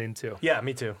satisfying ending too. Yeah,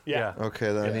 me too. Yeah.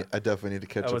 Okay, then Yeah. I definitely need to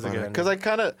catch That up was a on good it because I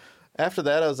kind of after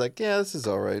that I was like, yeah, this is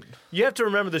all right. You have to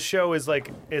remember the show is like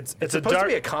it's a supposed dark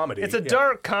to be a comedy. It's a Yeah.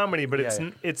 dark comedy, but Yeah, yeah.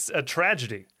 it's a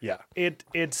tragedy. Yeah.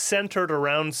 It's centered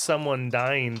around someone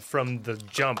dying from the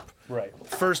jump. Right.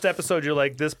 First episode, you're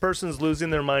like, this person's losing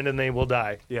their mind and they will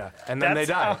die. Yeah. And then they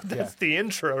die. That's the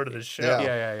intro to the show.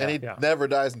 Yeah, and he yeah. never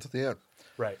dies until the end.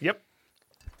 Right. Yep.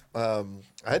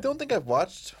 I don't think I've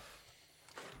watched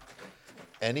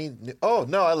any. Oh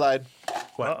no, I lied.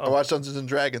 What? I watched Dungeons and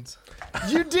Dragons.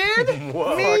 You did?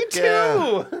 Whoa. Me Fuck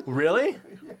yeah. too. Really?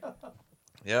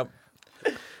 Yep.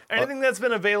 Anything that's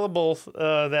been available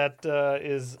that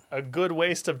is a good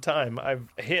waste of time, I've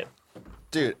hit.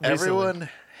 Dude, everyone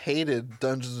hated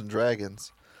Dungeons and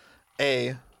Dragons.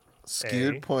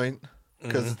 Skewed A. point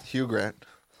because it's Hugh Grant.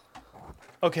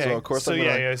 Okay. So, of course so I'm yeah,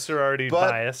 gonna- yeah, so you're already But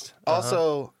biased.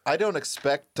 Also, I don't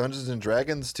expect Dungeons and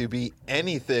Dragons to be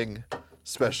anything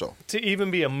special. To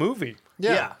even be a movie.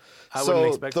 Yeah. I so wouldn't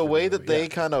expect the it to way be, that they yeah.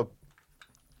 kind of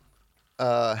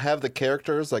have the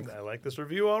characters like I like this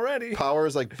review already.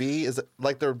 powers like B is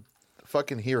like they're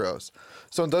fucking heroes.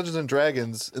 So in Dungeons and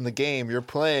Dragons in the game, you're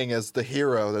playing as the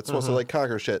hero that's supposed to like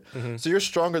conquer shit. So you're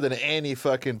stronger than any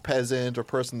fucking peasant or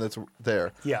person that's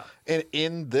there. Yeah. And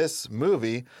in this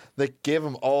movie, they give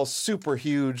them all super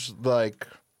huge like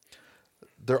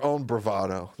their own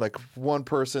bravado. Like one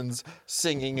person's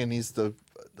singing and he's the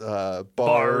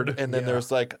bard, and then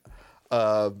there's like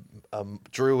a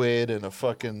druid and a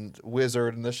fucking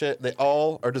wizard and the shit. They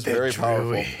all are just very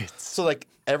powerful. So like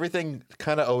everything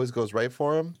kind of always goes right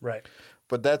for them. Right.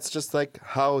 But that's just like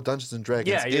how Dungeons and Dragons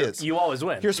Yeah, is. you always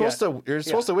win. You're supposed to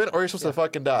win or you're supposed to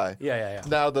fucking die. Yeah.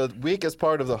 Now the weakest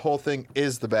part of the whole thing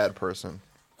is the bad person.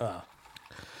 Yeah.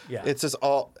 It's just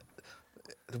all.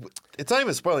 It's not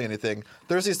even spoiling anything.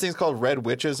 There's these things called red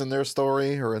witches in their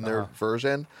story or in their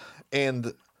version,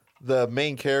 and the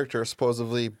main character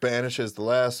supposedly banishes the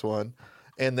last one,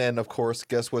 and then of course,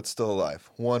 guess what's still alive?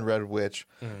 One red witch,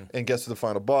 and guess who the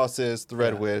final boss is? The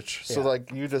red witch. So Yeah.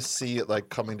 like you just see it like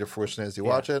coming to fruition as you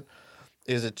watch it.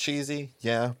 Is it cheesy?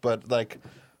 Yeah, but like.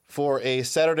 For a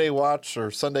Saturday watch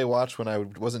or Sunday watch when I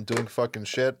wasn't doing fucking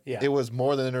shit, Yeah. it was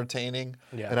more than entertaining,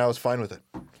 Yeah. and I was fine with it.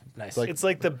 nice. like- It's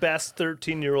like the best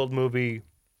 13-year-old movie.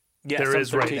 yeah, there some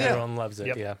is right now. 13-year-old loves it.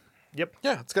 Yep. Yeah. Yep.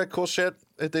 Yeah, it's got cool shit.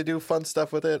 They do fun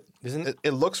stuff with it. Isn't-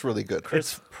 it looks really good.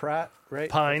 Chris Pratt, right?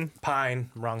 Pine, Pine.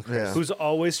 Wrong Chris. Yeah. who's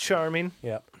always charming.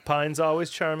 Yep. Pine's always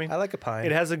charming. I like a pine.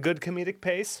 It has a good comedic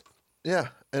pace. Yeah,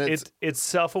 and It's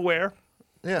self-aware.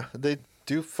 yeah, they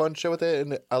do fun shit with it,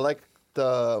 and I like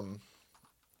the.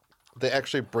 They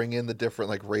actually bring in the different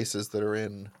like races that are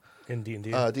in in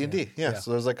D&D. D&D. Yeah,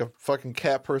 so there's like a fucking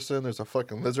cat person, there's a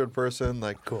fucking lizard person,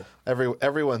 like Cool.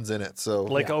 Everyone's in it. So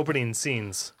Like opening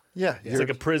scenes. yeah, It's like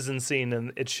a prison scene,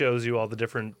 and it shows you all the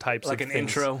different types like of an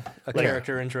things. intro, a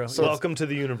character intro. So Welcome to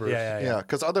the universe. yeah,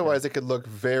 because otherwise it could look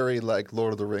very like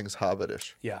Lord of the Rings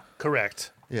Hobbitish. Yeah.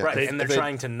 Correct. Yeah, Right, They- and they're they-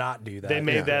 trying to not do that. They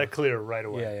made Yeah. that clear right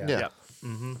away. Yeah.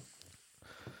 Yeah.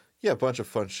 Yeah, a bunch of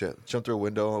fun shit. Jump through a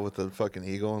window with a fucking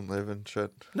eagle and live and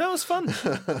shit. No, it was fun.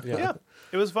 yeah,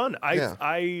 it was fun. Yeah.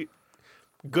 I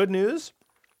good news.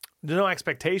 There's no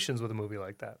expectations with a movie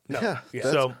like that. No. Yeah, Yeah.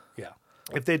 that's- So Yeah.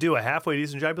 if they do a halfway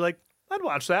decent job, I'd be like, I'd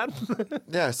watch that.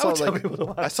 Yeah, I saw tell like people to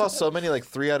watch I saw so many like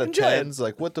 3 out of Enjoy it. 10s.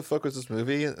 Like, what the fuck was this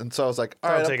movie? And so I was like,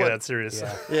 all I'll right, take it that serious.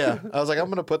 Yeah. yeah. I was like, I'm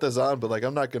gonna put this on, but like,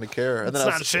 I'm not gonna care. And It's then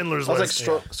I not was, Schindler's I was List.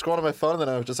 like scrolling on my phone, and then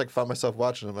I was just like found myself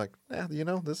watching. I'm like,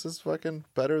 this is fucking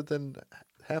better than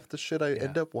half the shit I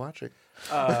end up watching.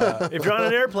 If you're on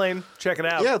an airplane, check it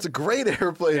out. Yeah, it's a great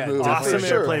airplane Yeah, movie. Awesome for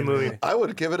sure. airplane movie. I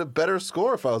would give it a better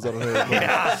score if I was on an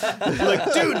airplane.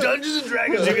 Like, dude, Dungeons and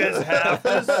Dragons, you guys have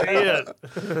to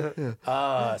see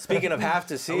it. Speaking of have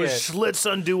to see With it, Schlitz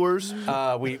undoers.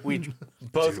 we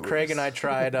both Craig and I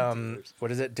tried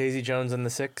what is it, Daisy Jones and the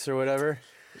Six or whatever.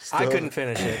 I couldn't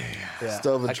finish it. Yeah,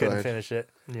 Still haven't I couldn't tried. finish it.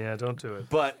 Yeah, don't do it.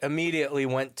 But immediately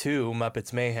went to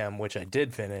Muppets Mayhem, which I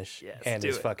did finish, Yes, and do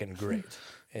is it. fucking great.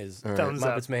 Is Thumbs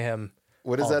up. Muppets Mayhem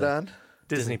What is All that the- on?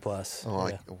 Disney Plus? Oh,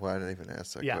 yeah. why did I even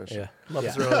ask that Yeah. question? Yeah.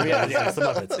 Muppets yeah. are really yeah, it's the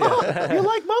Muppets. Yeah. You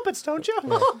like Muppets, don't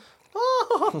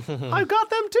you? I've got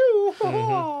them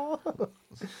too.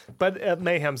 But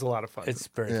Mayhem's a lot of fun. It's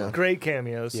very Yeah. fun. great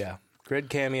cameos. Yeah. Grid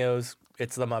cameos.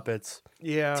 It's the Muppets.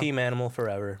 Yeah. Team Animal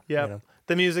forever. Yeah. You know?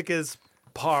 The music is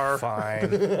par. Fine.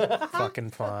 Fucking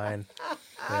fine.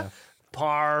 Yeah.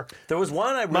 Par. There was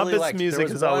one I really Muppets liked. music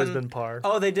has always been par.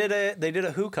 Oh, they did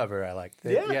a Who cover I liked.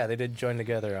 Yeah. They did Join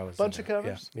Together. I was Bunch into. of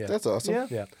covers. Yeah. That's awesome. Yeah.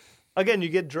 Yeah. Again, you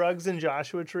get Drugs in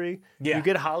Joshua Tree. Yeah. You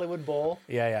get Hollywood Bowl.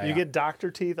 Yeah. You get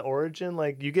Dr. Teeth Origin.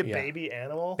 Like you get Yeah. Baby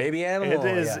Animal. Baby Animal.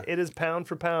 It is pound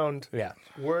for pound Yeah.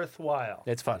 worthwhile.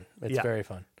 It's fun. It's Yeah. very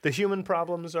fun. The human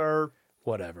problems are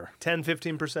Whatever.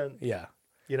 10-15%. Yeah.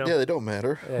 You know? Yeah, they don't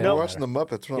matter. Yeah, We're watching the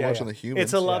Muppets. We're not Yeah, watching yeah. the humans.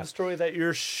 It's a love Yeah. story that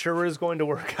you're sure is going to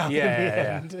work out in the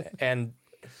end. And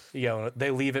they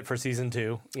leave it for season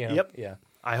 2. You know? Yep. Yeah.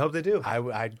 I hope they do.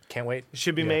 I can't wait. It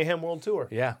should be Yeah. Mayhem World Tour.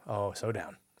 Yeah. Oh, so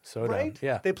down. So Right? down.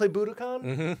 Yeah. They play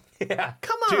Budokan? Yeah.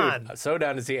 Come Dude, on. so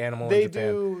down to see Animal They in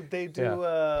Japan.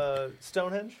 do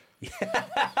Stonehenge.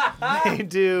 They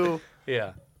do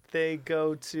Yeah. they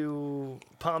go to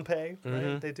Pompeii,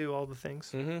 Mm-hmm. right? They do all the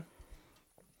things.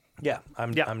 Yeah.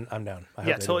 I'm Yeah. down. I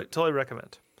Yeah, hope they totally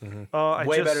recommend. do.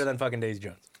 Better than fucking Daisy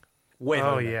Jones. Way better.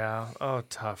 Oh than that. yeah. Oh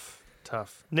tough.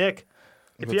 Nick,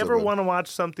 if What's you up, ever bud? want to watch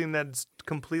something that's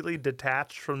completely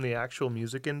detached from the actual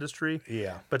music industry,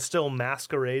 Yeah. but still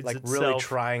masquerades Like itself. really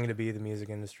trying to be the music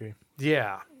industry.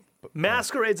 Yeah.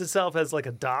 Masquerades itself as like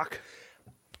a doc.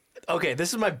 Okay,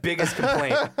 this is my biggest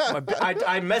complaint.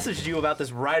 I messaged you about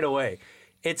this right away.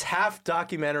 It's half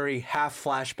documentary, half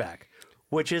flashback,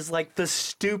 which is like the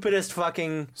stupidest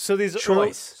fucking So these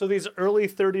choice. these early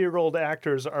 30-year-old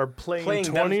actors are playing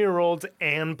them- 20-year-olds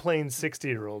and playing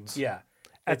 60-year-olds. Yeah.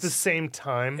 At the same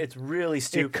time. It's really It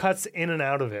stupid. cuts in and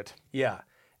out of it. Yeah.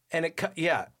 And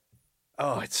yeah.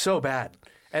 Oh, it's so bad.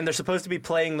 And they're supposed to be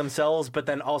playing themselves, but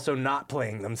then also not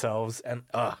playing themselves. And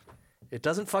it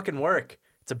doesn't fucking work.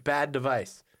 It's a bad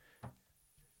device.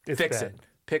 It's Fix bad. it.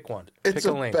 Pick one. It's Pick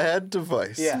a a lane. bad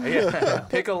device. Yeah.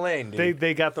 Pick a lane, dude.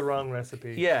 They got the wrong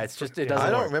recipe. Yeah, it's just, it doesn't I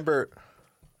don't work. remember.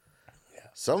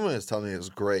 Someone was telling me it was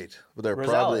great, but they're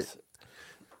probably. Rosales.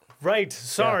 Right.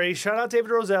 Sorry. Shout out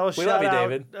David Rosell. We shout love you, out,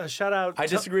 David. Shout out. I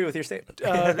disagree with your statement.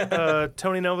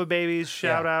 Tony Nova Babies.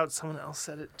 Shout Yeah. out. Someone else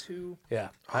said it too. Yeah.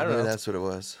 I I don't know. That's what it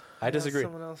was. I disagree.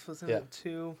 Someone else was in Yeah. it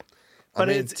too. I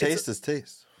mean, it's- taste is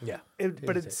taste, Yeah.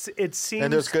 But it seems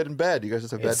and there's good and bad. You guys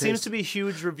just have bad it seems taste. to be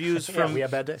huge reviews Yeah, from we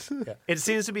have bad days. Yeah. it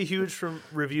seems to be huge from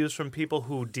reviews from people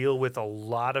who deal with a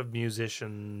lot of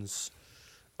musicians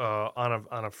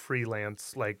on a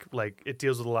freelance like it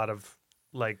deals with a lot of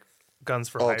like Guns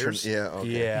for Hires. Yeah. Okay.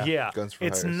 Yeah. Yeah, Guns for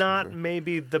it's Hire, not super.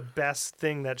 maybe the best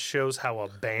thing that shows how a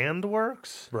band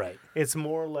works. Right. It's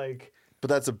more like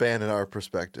But that's a band in our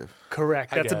perspective.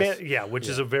 correct. I That's a guess. band, yeah, which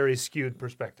is a very skewed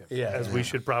perspective. Yeah, as yeah. we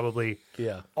should probably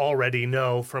Yeah. already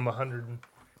know from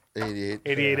 188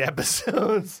 88.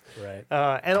 episodes, Right.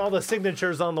 and all the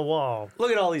signatures on the wall.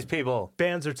 Look at all these people.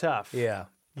 Bands are tough. Yeah.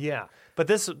 Yeah, but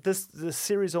this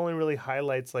series only really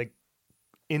highlights like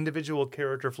individual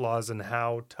character flaws and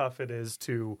how tough it is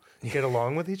to get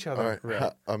along with each other. All right.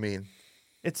 Right. I mean,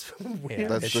 It's a weird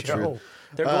That's the show. truth.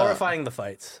 They're glorifying the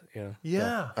fights. You know?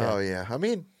 Yeah. oh yeah. I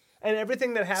mean, And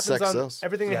everything that happens Sex on sells.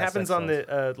 everything that Yeah, happens sex on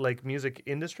the like music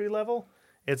industry level,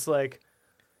 it's like,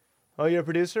 oh, you're a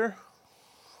producer.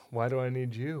 Why do I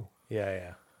need you? Yeah.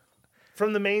 Yeah.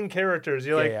 From the main characters,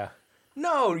 you're like, yeah.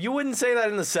 No, you wouldn't say that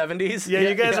in the 70s. yeah,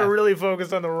 you guys are really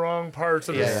focused on the wrong parts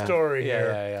of the Yeah. story Yeah.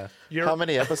 here. Yeah. You're, how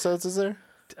many episodes is there?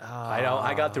 I know.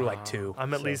 I got through like 2.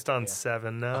 I'm at least on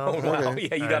 7 now. Oh, wow. Okay.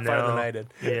 Yeah, you I got farther than know. I did.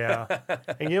 Yeah.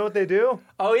 And you know what they do?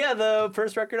 Oh, yeah. The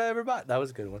first record I ever bought. That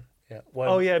was a good one. Yeah. What?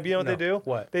 Oh, yeah. You know what No. they do?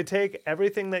 What? They take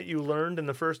everything that you learned in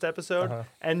the first episode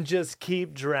and just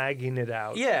keep dragging it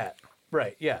out. Yeah.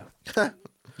 Right. Yeah.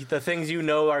 The things you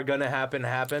know are going to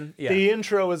happen. Yeah. The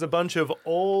intro is a bunch of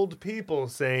old people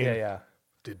saying, Yeah.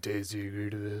 did Daisy agree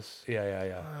to this?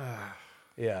 Yeah.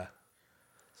 Yeah.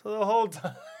 So the whole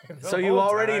time. So you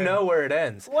already know where it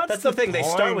ends. What's That's the thing. They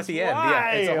start point? with the end. Why?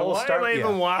 Yeah. It's a whole Why start. am I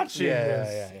even yeah. watching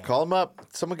this? Yeah. Call them up.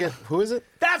 Someone get. Who is it?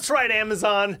 That's right,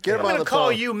 Amazon. Get him I'm on going to the call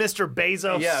phone. you Mr.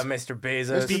 Bezos. Yeah, Mr.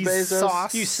 Bezos. Mr. Bezos.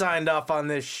 Sauce. You signed off on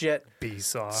this shit.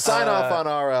 Bezos. Sign off on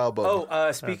our album.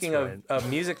 Speaking That's of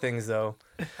music things, though,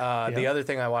 the other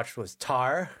thing I watched was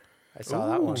Tar. I saw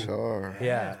that one. Char.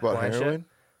 Yeah. What, Blanchett. heroin?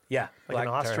 Yeah. Like an Black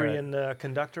Tar. Austrian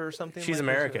conductor or something? She's like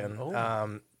American. This?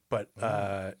 Oh. But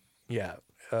yeah.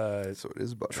 So it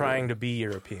is about Trying to be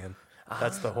European.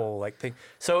 That's the whole like thing.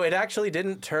 So it actually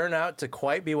didn't turn out to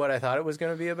quite be what I thought it was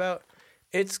going to be about.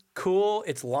 It's cool.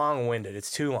 It's long-winded.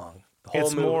 It's too long. The whole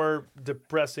It's movie- more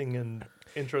depressing and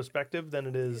introspective than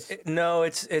it is. No,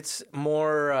 it's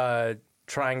more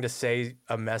trying to say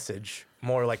a message,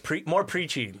 more like more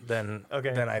preachy than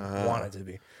I want it to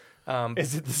be.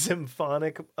 Is it the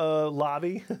symphonic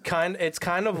lobby? It's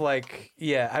kind of like,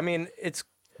 yeah. I mean, it's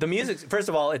the music. First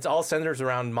of all, it's all centers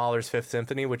around Mahler's Fifth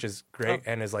Symphony, which is great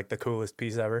and is like the coolest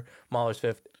piece ever. Mahler's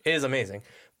Fifth is amazing,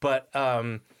 but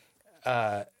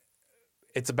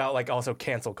it's about like also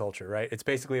cancel culture, right? It's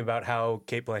basically about how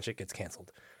Cate Blanchett gets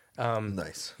canceled.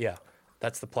 Nice. Yeah,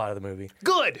 that's the plot of the movie.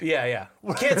 Good. Yeah.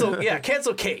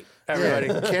 Cancel Kate, everybody.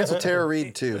 Yeah, cancel Tara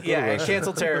Reid too. Yeah, and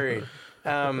cancel Tara Reid.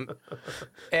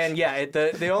 And yeah,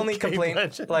 the only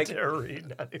complaint, like,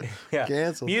 yeah,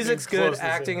 Canceled. music's Close good, this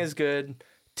acting in. is good.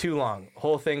 Too long.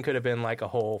 Whole thing could have been like a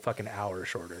whole fucking hour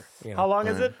shorter. You know? How long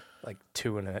is it? Like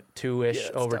two-ish Yeah,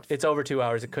 it's over. tough. It's over 2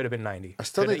 hours. It could have been 90. I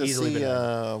still Could need have to easily see been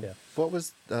 90. Yeah. what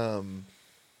was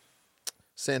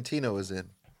Santino was in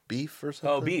Beef or something.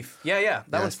 Oh, Beef. Yeah. That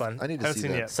Yeah, one's fun. I need to Haven't see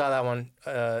seen that. it yet. Saw that one.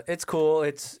 It's cool.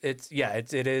 It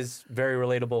is very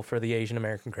relatable for the Asian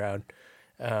American crowd.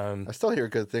 I still hear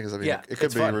good things. I mean, Yeah, it could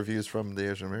it's be fun. reviews from the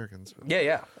Asian Americans.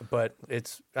 Yeah, but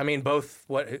I mean,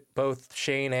 both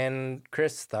Shane and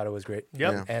Chris thought it was great.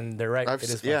 Yep. Yeah. And they're right. It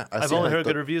is fun. I've only heard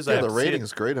good reviews. I Yeah, have the to see it.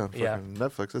 rating's great on fucking Yeah.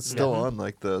 Netflix. It's still on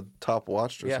like the top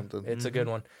watched or Yeah, something. it's a good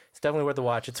one. It's definitely worth the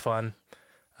watch. It's fun.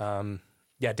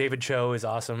 Yeah, David Cho is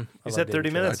awesome. I You love said David 30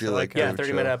 Cho. minutes. I do like Yeah, David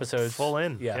 30-minute Cho. episodes. Full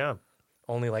in. Yeah. Yeah.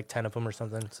 Only like 10 of them or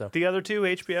something. So. The other two,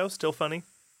 HBO, still funny.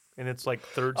 And it's like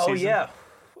third Oh, season. yeah.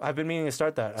 I've been meaning to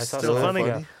start that. I saw Still something.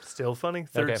 funny. Yeah. Still funny.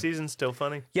 Third Okay. season, still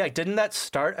funny. Yeah, didn't that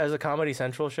start as a Comedy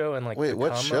Central show and like Wait, what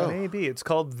become show? Maybe. It's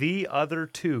called The Other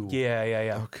Two.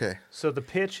 Yeah. Okay. So the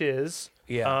pitch is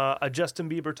Yeah. a Justin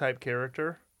Bieber type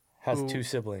character. Has who- 2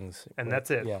 siblings. And Right.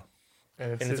 that's it. Yeah.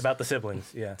 And And it's about the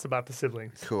siblings. Yeah. it's about the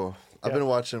siblings. Cool. I've Yeah. been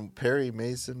watching Mary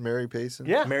Payson.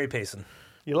 Yeah. Mary Payson.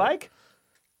 You like?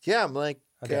 Yeah, I'm like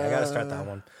Okay, I gotta start that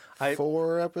one.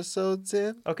 4 episodes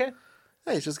in. Okay.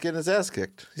 Hey, he's just getting his ass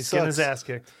kicked. He's He getting his sucks. ass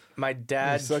kicked. My He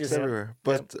dad sucks just. everywhere.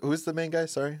 But who's the main guy?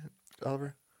 Sorry,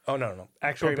 Oliver. Oh no.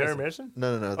 Actual Perry Mason. Mason?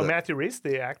 No. Oh, Matthew Reese,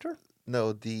 the actor?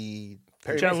 No, the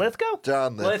Perry John Mason. Lithgow?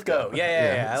 John Lithgow.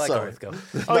 Yeah. I like sorry. Lithgow. Oh,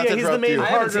 Not yeah, to he's the interrupt main you. I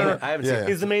haven't seen partner. it. I haven't Yeah, seen yeah. it.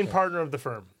 He's the main partner of the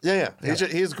firm. Yeah.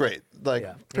 He's great. Like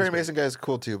Yeah, Perry he's great. Mason guy's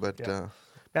cool too, but Yeah.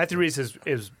 Matthew Reese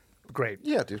is great.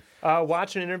 yeah, dude,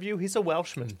 Watch an interview. He's a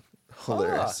Welshman.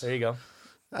 hilarious. There you go.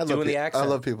 I love doing the pe- I accent.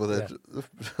 love people that.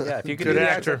 Yeah, if you could Good do the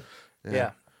actor. accent.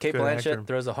 Yeah. Kate Good Blanchett actor.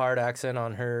 throws a hard accent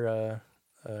on her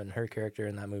character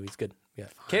in that movie. It's good. Yeah.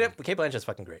 Kate Blanchett's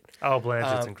fucking great. Oh,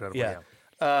 Blanchett's Um, incredible. yeah.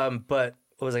 But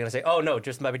what was I gonna say? Oh no,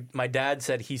 just my dad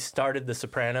said he started The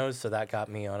Sopranos, so that got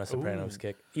me on a Sopranos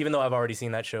kick. Even though I've already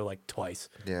seen that show like twice,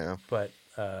 Yeah, but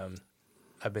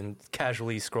I've been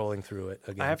casually scrolling through it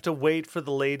again. I have to wait for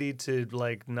the lady to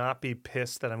like not be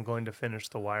pissed that I'm going to finish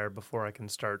The Wire before I can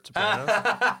start Sopranos.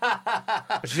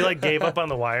 She like gave up on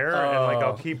The Wire, and like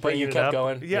I'll keep but bringing you it kept up.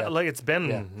 going? Yeah, Yeah. like it's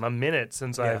been a minute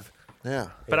since I've. yeah.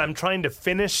 But I'm trying to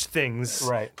finish things.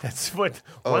 Right. That's what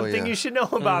Oh, one thing yeah. you should know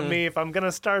about me. If I'm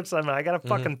gonna start something, I gotta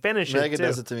fucking finish Megan it too.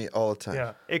 does it to me all the time.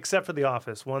 Yeah, except for The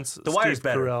Office. Once The Wire's Steve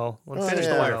better. Carell, once Finish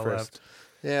Steve The Wire Carell first. left.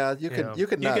 Yeah, you can Yeah. you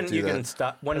can you not can do you that. can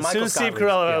stop when As Michael soon as Scott Steve leaves,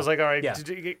 Carell, yeah. I was like, all right, Yeah.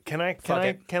 can I Fuck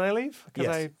it. can I leave? 'Cause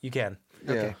Yes, you can.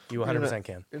 Yeah. Okay. You 100%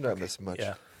 can. You're not missing much.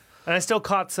 Yeah. And I still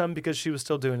caught some because she was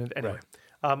still doing it anyway.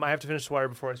 Right. I have to finish The Wire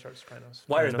before I start Sopranos.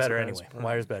 Wire's I know better Sopranos anyway. is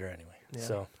Wire's better anyway. Yeah.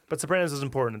 So But Sopranos is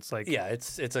important. It's like yeah,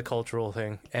 it's a cultural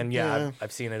thing, and yeah, Yeah.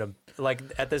 I've seen it. Like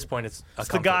at this point, it's a it's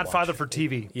the comfort Godfather watch. for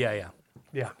TV. Yeah.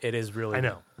 Yeah. It is really. I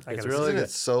know. I It's gotta really Isn't good. it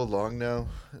so long now?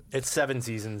 It's 7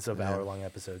 seasons of hour-long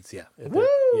episodes. Yeah. Woo!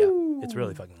 Yeah. It's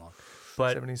really fucking long.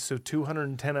 But 70, so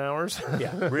 210 hours.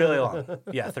 yeah, really long.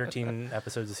 Yeah, 13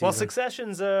 episodes a season. Well,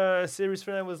 Succession's series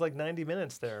for that was like 90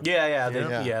 minutes there. Yeah,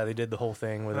 Yeah. they did the whole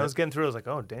thing with When I it. was getting through, I was like,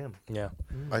 oh, damn. Yeah.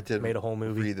 I did Made a whole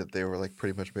movie. read that they were like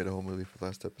pretty much made a whole movie for the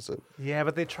last episode. Yeah,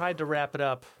 but they tried to wrap it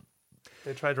up.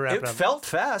 They tried to wrap it It up. felt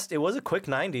fast. It was a quick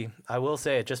 90. I will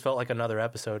say it just felt like another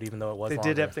episode, even though it was They longer.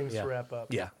 did have things yeah. to wrap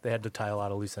up. Yeah, they had to tie a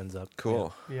lot of loose ends up.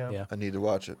 Cool. Yeah. Yeah. I need to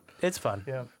watch it. It's fun.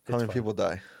 Yeah. How many fun. people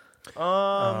die?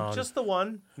 Just the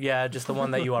one. Yeah, just the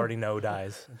one that you already know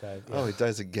dies. Yeah. Oh, he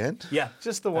dies again? Yeah,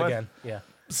 Just the one. again. Yeah.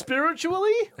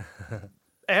 Spiritually,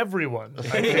 everyone.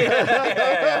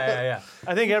 Yeah.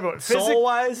 I think everyone. Soul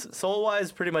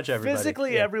wise, pretty much everybody.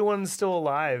 Physically, yeah. everyone's still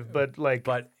alive, but like,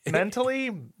 But-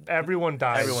 mentally, everyone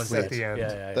dies Everyone's at dead. the end.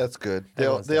 Yeah. That's good.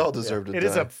 Everyone's They all dead. deserve to It die.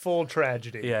 is a full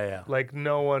tragedy. Yeah. Like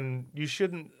no one. You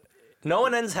shouldn't. No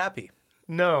one ends happy.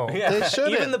 No. Yeah. They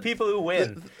shouldn't. Even the people who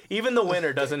win. Even the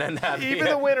winner doesn't end happy. Even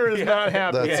the winner is not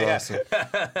happy. That's awesome.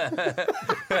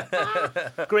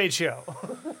 Great show.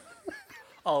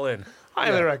 All in.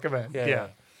 Highly recommend. Yeah, Yeah.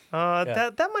 yeah.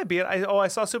 That might be it. I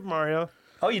saw Super Mario.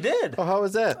 Oh, you did? Oh, how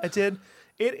was that? I did.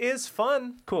 It is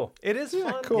fun. Cool. It is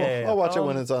fun. Cool. Yeah. I'll watch it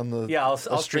when it's on the I'll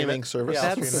streaming stream it. service. Yeah,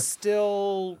 I'll That's stream it.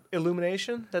 still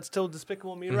Illumination. That's still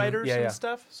Despicable Me writers Yeah, and yeah.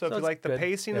 stuff. So if you it's like the good.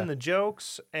 pacing Yeah. and the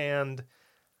jokes and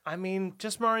I mean,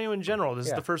 just Mario in general. This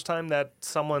is the first time that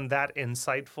someone that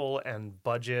insightful and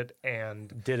budget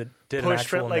and Did an push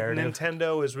for it, actual like narrative.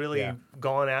 Nintendo is really Yeah.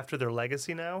 gone after their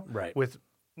legacy now. Right. With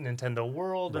Nintendo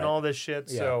World and Right. all this shit.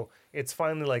 Yeah. So it's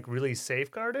finally like really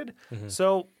safeguarded.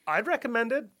 So I'd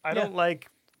recommend it. I don't like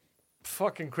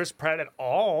fucking Chris Pratt at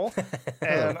all.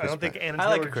 And I don't think Anna I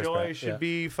like Taylor Chris Joy Pratt, should yeah.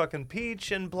 be fucking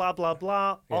Peach and blah blah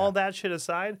blah. All that shit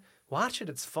aside, watch it.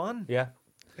 It's fun. Yeah.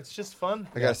 It's just fun.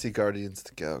 I gotta see Guardians of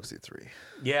the Galaxy 3.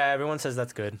 Yeah, everyone says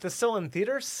that's good. It's still in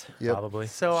theaters. Yep. Probably.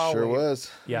 So I'll Sure wait.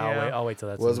 was. Yeah, Yeah. I'll wait till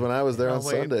that's Was in. when I was there I'll on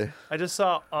wait. Sunday. I just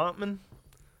saw Ant-Man.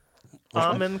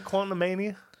 Ant-Man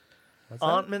Quantumania.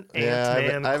 Ant-Man, Yeah,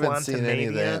 Ant-Man, I haven't seen any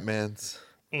of the Quantumania. Ant-Mans.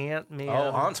 Ant-Man.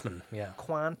 Oh, Huntsman. Yeah.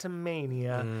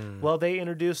 Quantumania. Well, they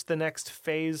introduced the next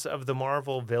phase of the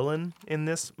Marvel villain in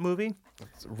this movie.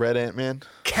 Red Ant-Man.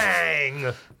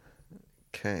 Kang.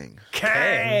 Kang.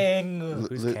 Kang.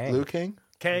 Who's Kang? Liu Kang?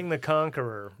 Kang the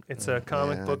Conqueror. It's a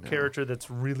comic I book know. character that's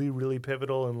really, really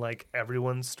pivotal in like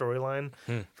everyone's storyline,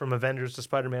 from Avengers to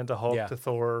Spider-Man to Hulk Yeah. to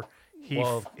Thor.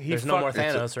 Well, there's no more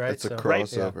Thanos, right? It's a So-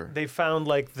 crossover. They found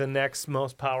like the next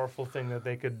most powerful thing that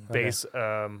they could base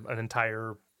an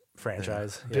entire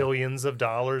franchise. Yeah. billions of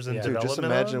dollars in Yeah. Dude, development. just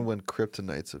imagine on. when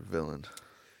Kryptonite's a villain.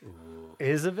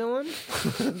 Is a villain?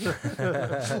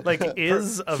 Like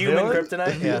is a Human villain?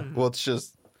 kryptonite? Yeah. Well, it's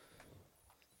just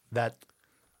That.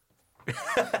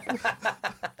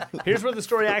 Here's where the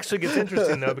story actually gets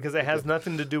interesting, though, because it has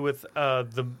nothing to do with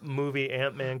the movie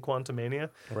Ant-Man Quantumania.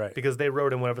 Right. Because they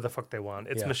wrote in whatever the fuck they want.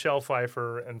 It's Yeah. Michelle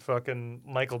Pfeiffer and fucking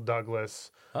Michael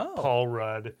Douglas, Oh. Paul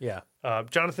Rudd, Yeah.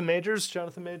 Jonathan Majors.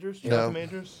 Jonathan Majors. Only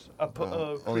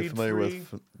only familiar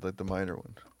with like the minor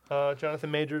one.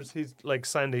 Jonathan Majors. He's like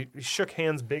he shook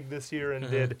hands big this year and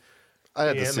did. I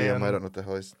had to Yeah, see him. man. I don't know what the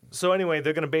hell he's. So anyway,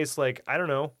 they're gonna base like I don't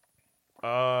know.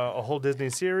 A whole Disney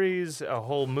series, a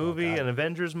whole movie, an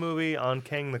Avengers movie on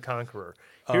Kang the Conqueror.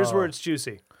 Here's where it's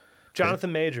juicy.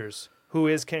 Jonathan Majors, who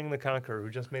is Kang the Conqueror,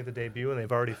 who just made the debut, and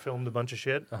they've already filmed a bunch of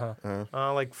shit.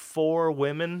 Like 4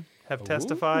 women have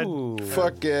testified. Ooh.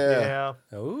 Fuck yeah.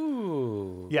 Yeah,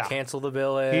 Ooh. Yeah. Cancel the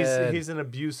villain. he's an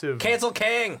abusive. Cancel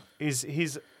Kang.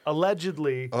 He's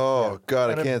allegedly Oh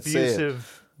God, I an can't say it.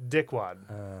 abusive dickwad.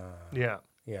 Yeah,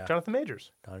 Yeah. Jonathan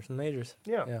Majors. Jonathan Majors.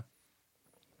 Yeah. Yeah.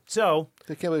 So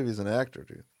I can't believe he's an actor,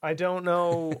 dude. I don't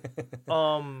know.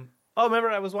 Remember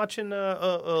I was watching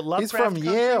Lovecraft He's from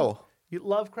Country? Yale.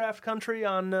 Lovecraft Country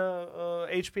on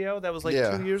HBO. That was like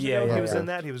Yeah. 2 years Yeah, ago. yeah, He was yeah. in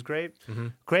that. He was great.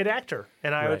 Great actor.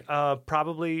 And I would Right.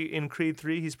 probably in Creed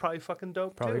 3, he's probably fucking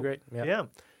dope Probably too. great. Yeah.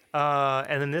 Yeah.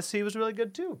 And in this, he was really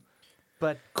good too.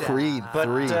 But Creed But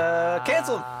 3.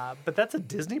 canceled. but that's a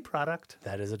Disney product.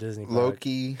 That is a Disney product.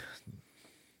 Loki,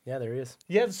 Yeah, there he is.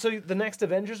 Yeah. So the next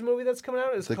Avengers movie that's coming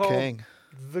out is the called Kang.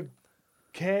 The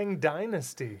Kang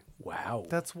Dynasty. Wow.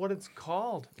 That's what it's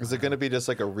called. Is it going to be just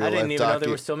like a real I didn't life even know they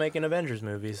docu? were still making Avengers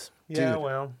movies. Yeah. Dude.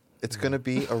 Well. It's going to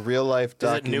be a real life Is it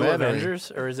documentary. new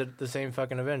Avengers or is it the same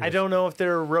fucking Avengers? I don't know if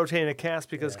they're rotating a cast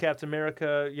because Captain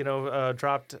America,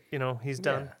 dropped. He's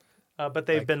done. Yeah. But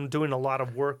they've been doing a lot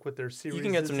of work with their series. You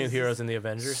can get some new heroes in the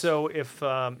Avengers. So if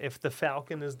the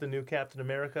Falcon is the new Captain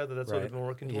America, that's what Right. they've been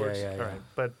working Yeah, towards. yeah, yeah. All right,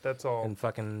 but that's all. and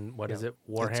fucking what is it?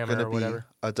 It's Warhammer going to or be whatever.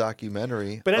 a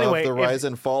documentary But anyway, of the if- rise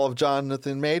and fall of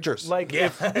Jonathan Majors. Like Yeah.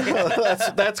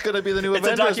 if that's going to be the new It's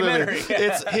a Avengers documentary. movie.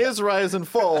 It's his rise and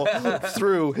fall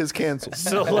through his cancels.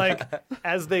 so like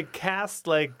as they cast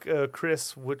like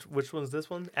Chris, which one's this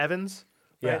one? Evans.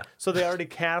 Right? Yeah. So they already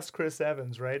cast Chris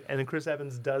Evans, right? And then Chris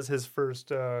Evans does his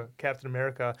first Captain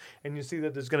America, and you see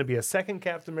that there's going to be a second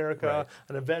Captain America, Right.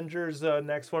 an Avengers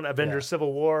next one, Avengers Yeah.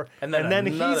 Civil War, And then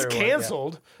he's another one, yeah.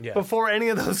 canceled Yeah. before any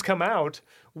of those come out.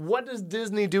 What does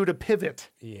Disney do to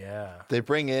pivot? Yeah. They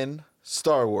bring in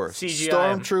Star Wars. CGI.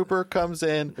 Stormtrooper comes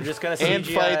in They're just gonna and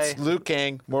CGI. fights Liu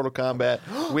Kang, Mortal Kombat.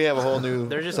 We have a whole new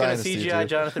They're just gonna dynasty, CGI dude.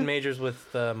 Jonathan Majors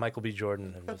with Michael B.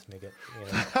 Jordan and just make it.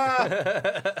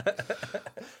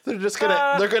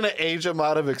 They're gonna age him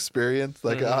out of experience.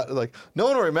 Like like no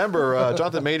one will remember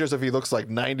Jonathan Majors if he looks like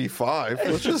 95.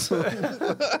 Which is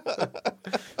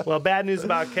Well, bad news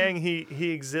about Kang,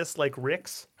 he exists like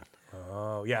Ricks.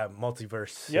 Oh yeah,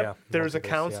 multiverse. Yep. Yeah, There's a multiverse,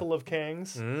 council of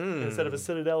Kangs instead of a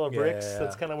citadel of Yeah, Ricks. yeah,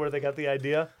 That's yeah. kind of where they got the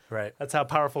idea. Yeah. Right. That's how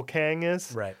powerful Kang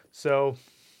is. Right. So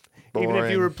even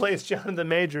if you Boring. replace Jonathan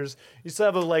Majors, you still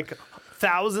have like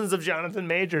thousands of Jonathan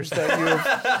Majors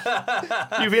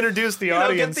that you've introduced the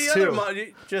audience get the to.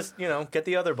 other get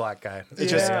the other black guy.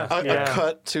 it's just Yeah. a Yeah.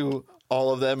 cut to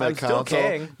all of them I'm at still council.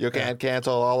 king. You can't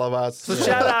cancel all of us. So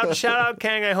shout out,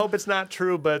 Kang. I hope it's not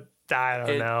true, but I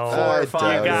don't know. 4 or I 5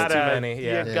 doubt is it. gotta, too many.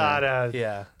 Yeah. you gotta.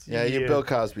 Yeah. Yeah, you Bill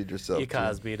Cosby'd yourself. You too.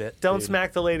 Cosby'd it. Don't dude.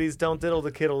 smack the ladies. Don't diddle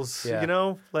the kiddles. Yeah. You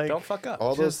know, like Don't fuck up.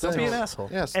 All those Don't things. be an asshole.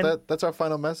 Yes, And- that's our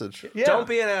final message. yeah. Don't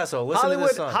be an asshole. Listen to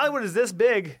this song. Hollywood is this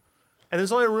big, and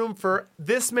there's only room for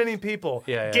this many people.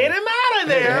 Yeah, Get him out of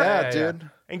there, Yeah, yeah. dude.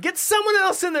 and get someone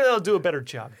else in there that'll do a better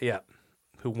job. Yeah.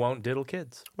 Who won't diddle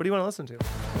kids? What do you want to listen to?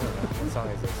 What song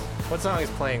is this? What song is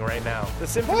playing right now? The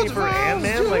symphony for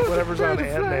Ant-Man, like whatever's on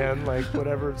Ant-Man, like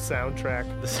whatever soundtrack.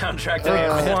 The soundtrack to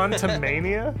Ant-Man.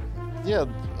 Quantumania. Yeah.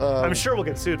 I'm sure we'll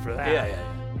get sued for that. Yeah.